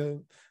 But you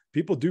know,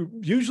 people do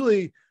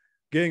usually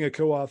getting a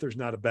co-author is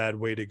not a bad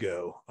way to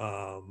go,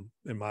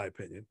 in my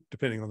opinion,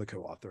 depending on the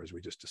co-author, as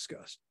we just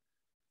discussed.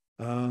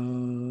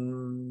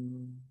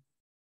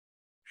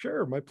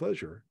 Sure, my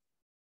pleasure.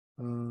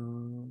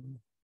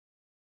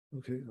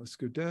 Okay, let's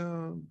go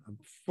down. I'm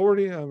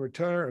 40, I'm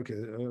retired.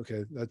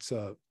 Okay, that's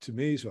to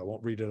me, so I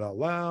won't read it out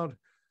loud.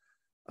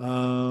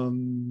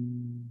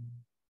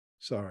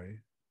 Sorry.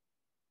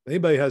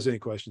 Anybody has any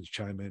questions,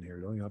 chime in here.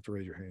 You don't even have to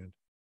raise your hand.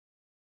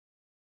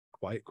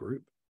 Quiet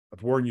group.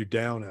 I've worn you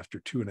down after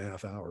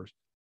 2.5 hours.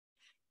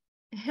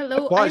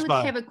 Hello, I would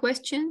have a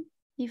question,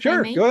 if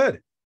I may. Sure, go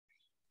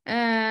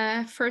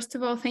ahead. First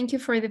of all, thank you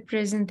for the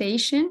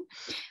presentation.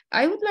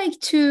 I would like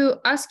to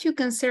ask you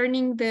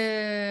concerning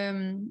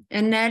the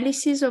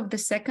analysis of the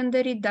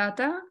secondary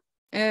data.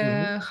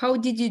 How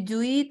did you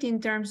do it in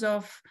terms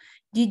of,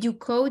 did you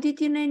code it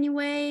in any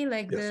way?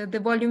 Like yes. the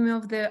volume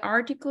of the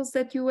articles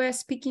that you were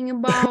speaking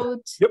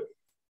about? Yep,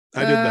 I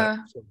did that.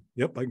 So,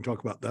 yep, I can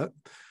talk about that.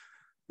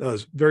 That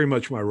was very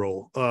much my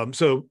role.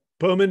 So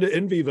put them into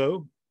in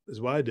vivo is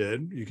what I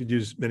did. You could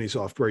use any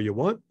software you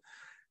want.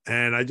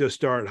 And I just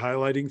started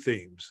highlighting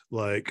themes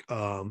like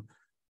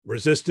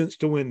resistance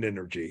to wind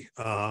energy,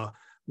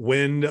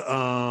 wind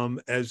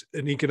as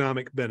an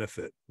economic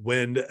benefit,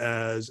 wind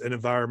as an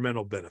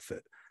environmental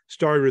benefit.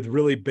 Started with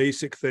really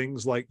basic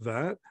things like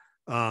that.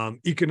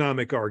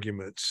 Economic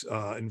arguments,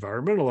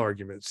 environmental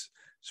arguments,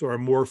 sort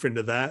of morph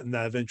into that, and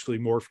that eventually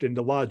morphed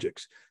into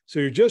logics. So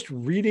you're just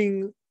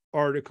reading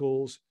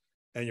articles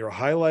and you're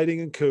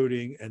highlighting and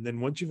coding. And then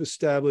once you've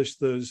established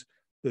those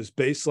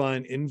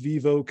baseline in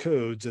vivo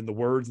codes in the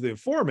words of the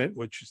informant,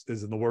 which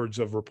is in the words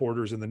of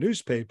reporters in the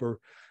newspaper,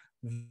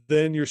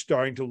 then you're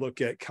starting to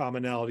look at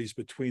commonalities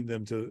between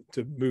them to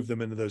move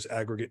them into those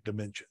aggregate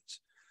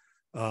dimensions.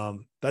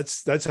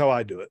 That's how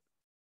I do it.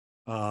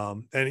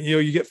 And you know,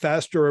 you get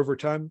faster over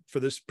time. For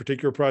this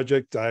particular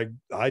project,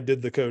 I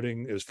did the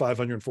coding. It was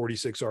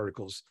 546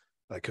 articles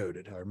I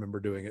coded. I remember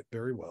doing it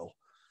very well.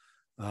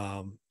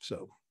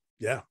 So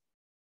yeah.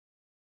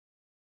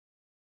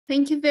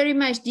 Thank you very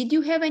much. Did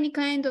you have any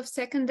kind of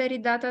secondary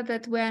data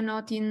that were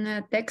not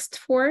in text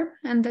form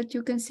and that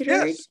you considered?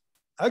 Yes,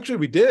 actually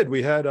we did.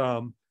 We had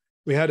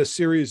a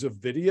series of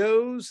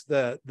videos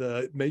that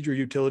the major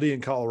utility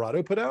in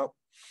Colorado put out.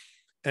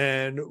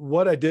 And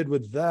what I did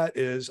with that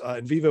is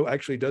in vivo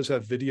actually does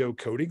have video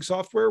coding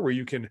software where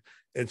you can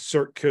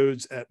insert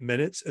codes at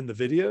minutes in the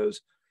videos.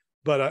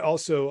 But I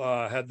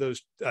also had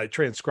those, I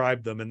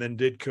transcribed them and then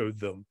did code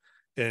them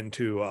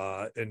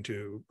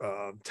into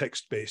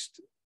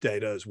text-based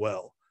data as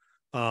well.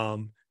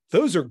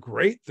 Those are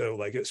great though,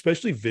 like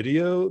especially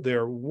video,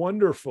 they're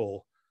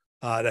wonderful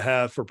to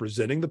have for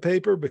presenting the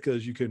paper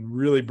because you can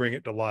really bring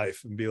it to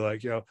life and be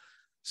like, you know,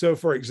 so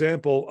for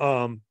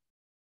example,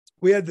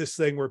 we had this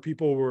thing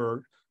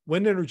where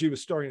wind energy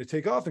was starting to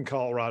take off in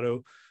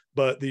Colorado,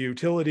 but the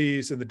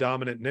utilities and the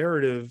dominant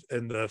narrative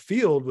in the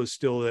field was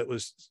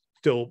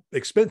still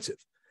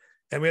expensive.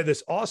 And we had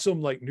this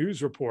awesome like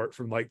news report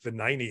from like the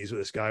 90s with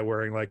this guy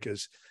wearing like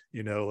his,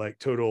 you know, like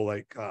total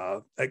like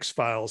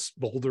X-Files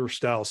Boulder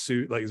style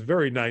suit. Like it's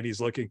very 90s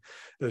looking.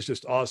 It was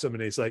just awesome.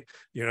 And he's like,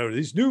 you know,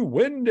 these new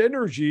wind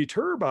energy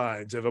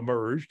turbines have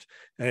emerged.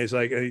 And he's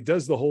like, and he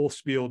does the whole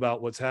spiel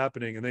about what's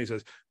happening. And then he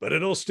says, but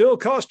it'll still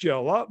cost you a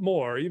lot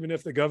more, even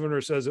if the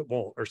governor says it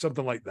won't, or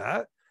something like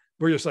that.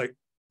 We're just like,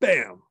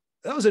 bam,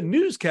 that was a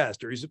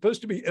newscaster. He's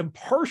supposed to be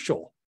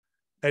impartial.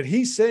 And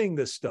he's saying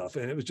this stuff,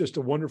 and it was just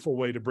a wonderful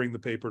way to bring the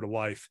paper to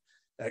life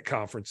at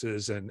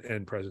conferences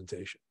and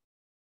presentation.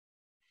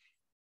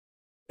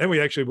 And we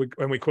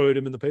quoted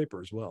him in the paper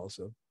as well.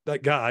 So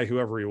that guy,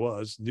 whoever he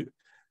was,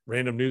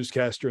 random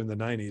newscaster in the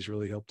 90s,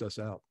 really helped us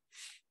out.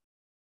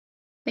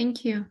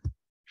 Thank you.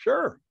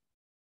 Sure.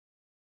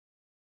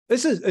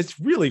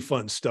 It's really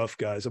fun stuff,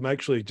 guys. I'm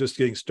actually just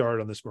getting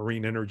started on this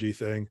marine energy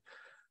thing.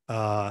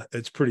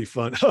 It's pretty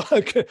fun.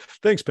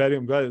 Thanks, Patty.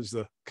 I'm glad it was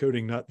the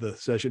coding, not the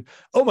session.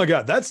 Oh my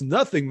God, that's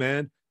nothing,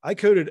 man. I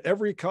coded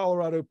every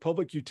Colorado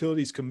Public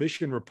Utilities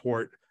Commission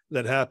report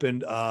that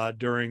happened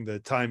during the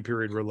time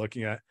period we're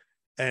looking at.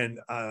 And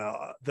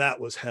that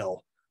was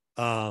hell.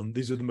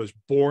 These are the most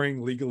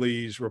boring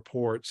legalese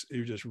reports.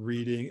 You're just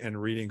reading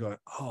and reading going,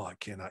 oh, I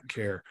cannot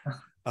care.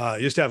 You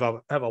just have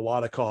a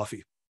lot of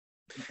coffee.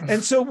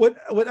 And so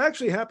what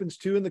actually happens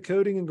too in the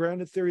coding and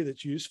grounded theory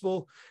that's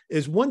useful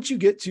is once you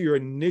get to your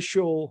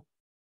initial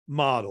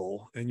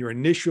model and your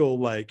initial,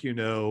 like, you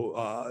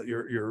know,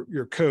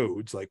 your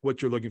codes, like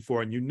what you're looking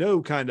for, and you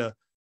know kind of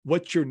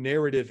what your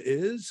narrative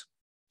is.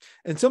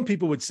 And some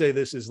people would say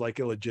this is like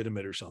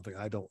illegitimate or something.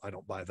 I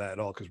don't buy that at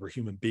all, because we're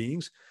human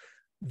beings.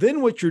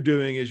 Then what you're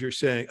doing is you're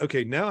saying,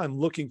 okay, now I'm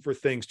looking for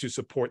things to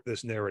support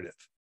this narrative,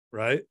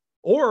 right?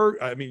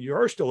 Or, I mean, you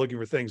are still looking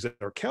for things that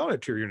are counter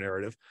to your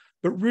narrative,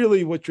 but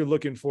really what you're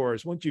looking for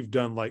is once you've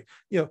done, like,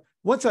 you know,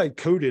 once I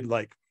coded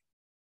like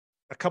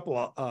a couple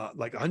of,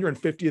 like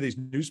 150 of these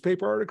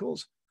newspaper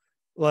articles,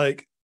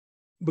 like,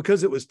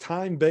 because it was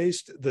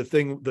time-based,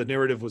 the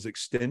narrative was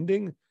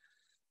extending.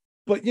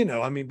 But, you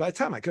know, I mean, by the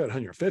time I coded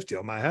 150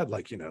 of them, I had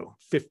like, you know,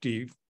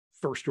 50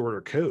 first order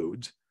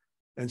codes.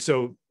 And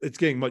so it's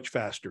getting much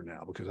faster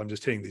now because I'm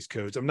just hitting these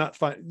codes. I'm not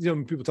finding, you know,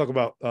 when people talk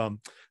about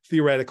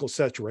theoretical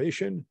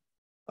saturation.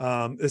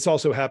 This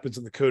also happens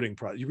in the coding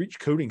process. You reach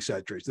coding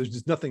saturation. There's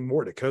just nothing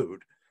more to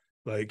code.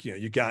 Like, you know,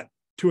 you got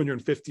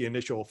 250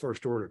 initial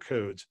first order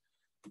codes.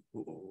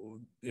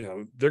 You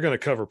know, they're going to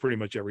cover pretty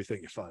much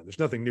everything you find. There's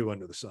nothing new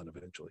under the sun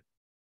eventually.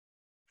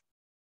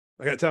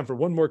 I got time for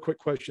one more quick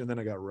question, then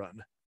I got to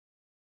run.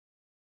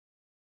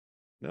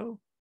 No.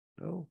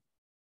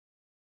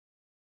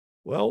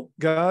 Well,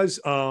 guys,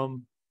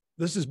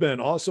 this has been an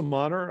awesome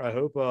honor. I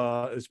hope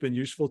it's been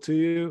useful to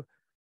you.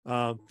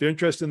 If you're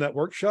interested in that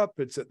workshop,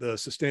 it's at the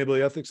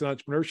Sustainability Ethics and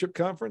Entrepreneurship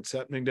Conference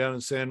happening down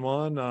in San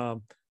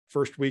Juan,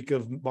 first week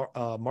of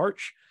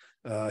March.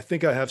 I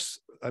think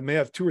I may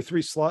have 2 or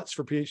 3 slots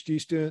for PhD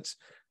students.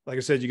 Like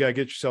I said, you got to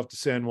get yourself to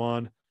San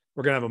Juan.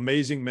 We're going to have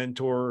amazing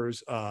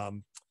mentors.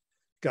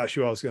 Gosh,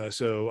 who else?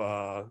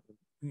 So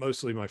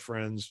mostly my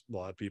friends, a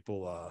lot of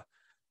people.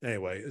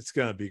 Anyway, it's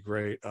going to be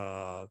great.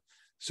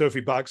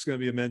 Sophie Bach's going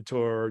to be a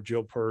mentor,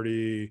 Jill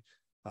Purdy,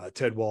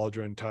 Ted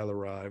Waldron, Tyler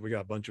Rye. We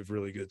got a bunch of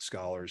really good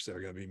scholars that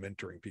are going to be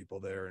mentoring people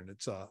there. And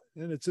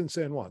it's in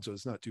San Juan, so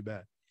it's not too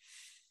bad.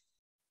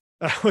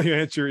 Will you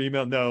answer your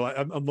email? No,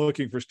 I'm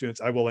looking for students.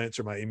 I will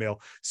answer my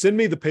email. Send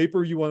me the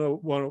paper you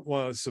want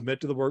to submit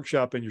to the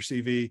workshop and your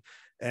CV.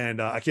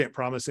 And I can't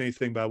promise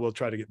anything, but I will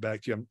try to get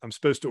back to you. I'm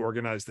supposed to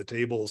organize the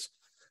tables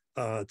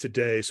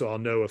today, so I'll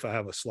know if I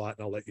have a slot,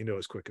 and I'll let you know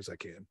as quick as I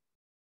can.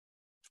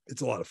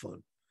 It's a lot of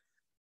fun.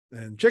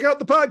 And check out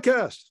the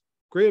podcast,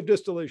 Creative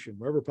Distillation,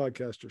 wherever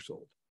podcasts are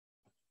sold.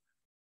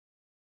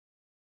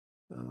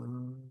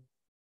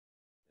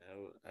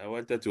 I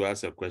wanted to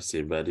ask a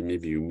question, but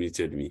maybe you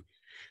muted me.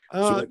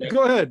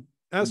 Go ahead.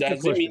 Ask your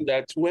does question. it mean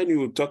that when you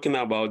were talking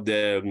about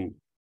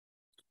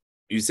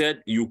you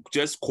said you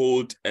just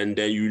code and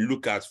then you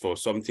look at for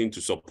something to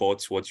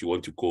support what you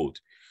want to code?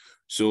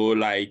 So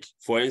like,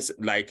 for instance,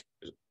 like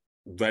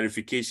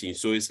verification.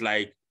 So it's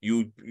like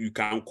you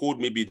can code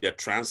maybe the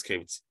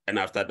transcript, and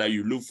after that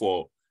you look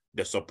for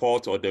the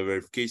support or the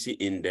verification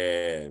in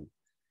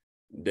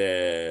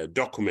the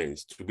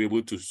documents to be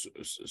able to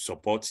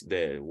support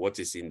what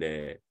is in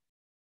the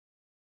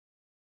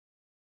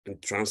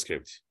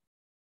transcript.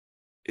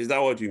 Is that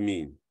what you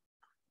mean?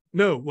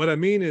 No, what I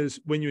mean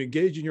is when you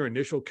engage in your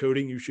initial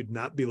coding, you should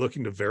not be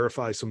looking to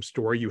verify some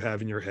story you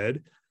have in your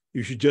head.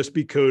 You should just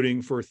be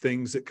coding for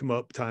things that come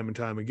up time and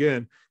time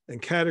again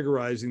and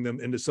categorizing them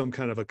into some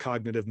kind of a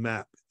cognitive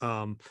map.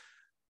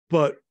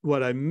 But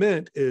what I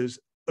meant is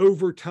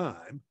over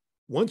time,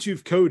 once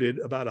you've coded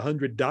about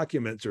 100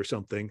 documents or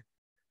something,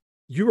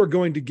 you are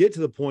going to get to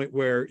the point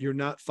where you're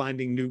not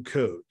finding new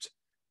codes.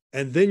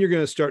 And then you're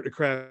going to start to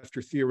craft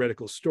your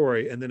theoretical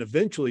story. And then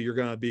eventually you're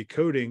going to be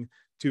coding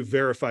to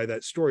verify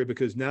that story,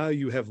 because now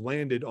you have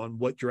landed on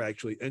what you're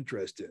actually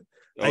interested in.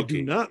 Okay. I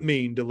do not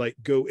mean to like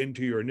go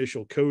into your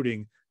initial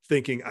coding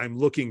thinking I'm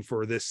looking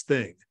for this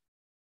thing.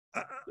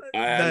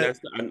 That's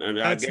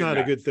not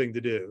a good thing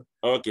to do.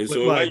 Okay.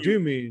 So what I do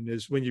mean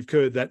is when you've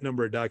coded that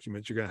number of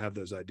documents, you're going to have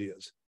those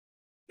ideas.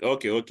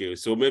 Okay.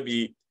 So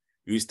maybe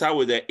you start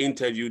with the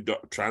interview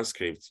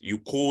transcript, you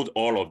code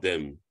all of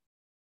them.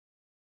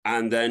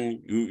 And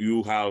then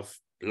you have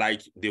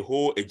like the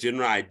whole a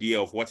general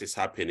idea of what is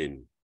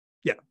happening.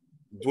 Yeah.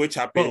 Which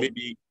happen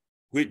maybe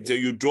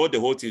you draw the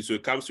whole thing, so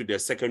it comes to the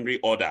secondary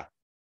order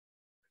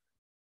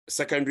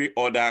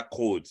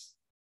codes.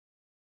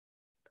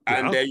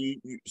 Yeah. And then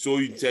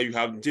you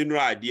have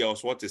general idea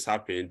of what is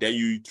happening. Then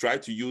you try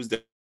to use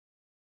the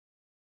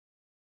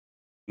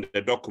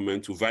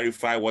document to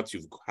verify what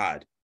you've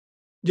had.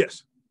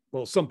 Yes.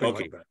 Well, something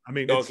like that. I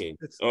mean,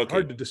 it's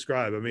hard to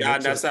describe. I mean, I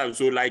understand.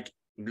 So like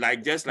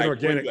just like when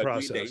you are doing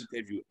the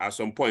interview, at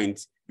some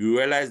point you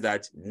realize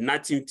that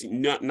nothing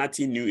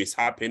new is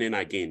happening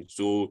again.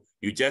 So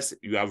you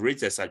have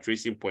reached a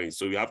saturation point,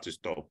 so you have to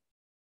stop.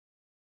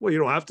 Well, you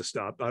don't have to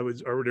stop. I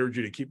would urge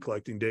you to keep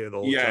collecting data the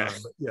whole time.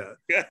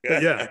 But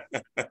yeah.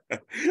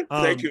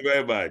 Thank you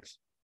very much.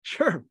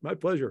 Sure, my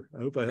pleasure.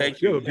 I hope I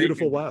helped. You have a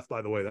beautiful laugh,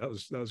 by the way. That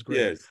was great.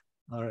 Yes.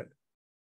 All right.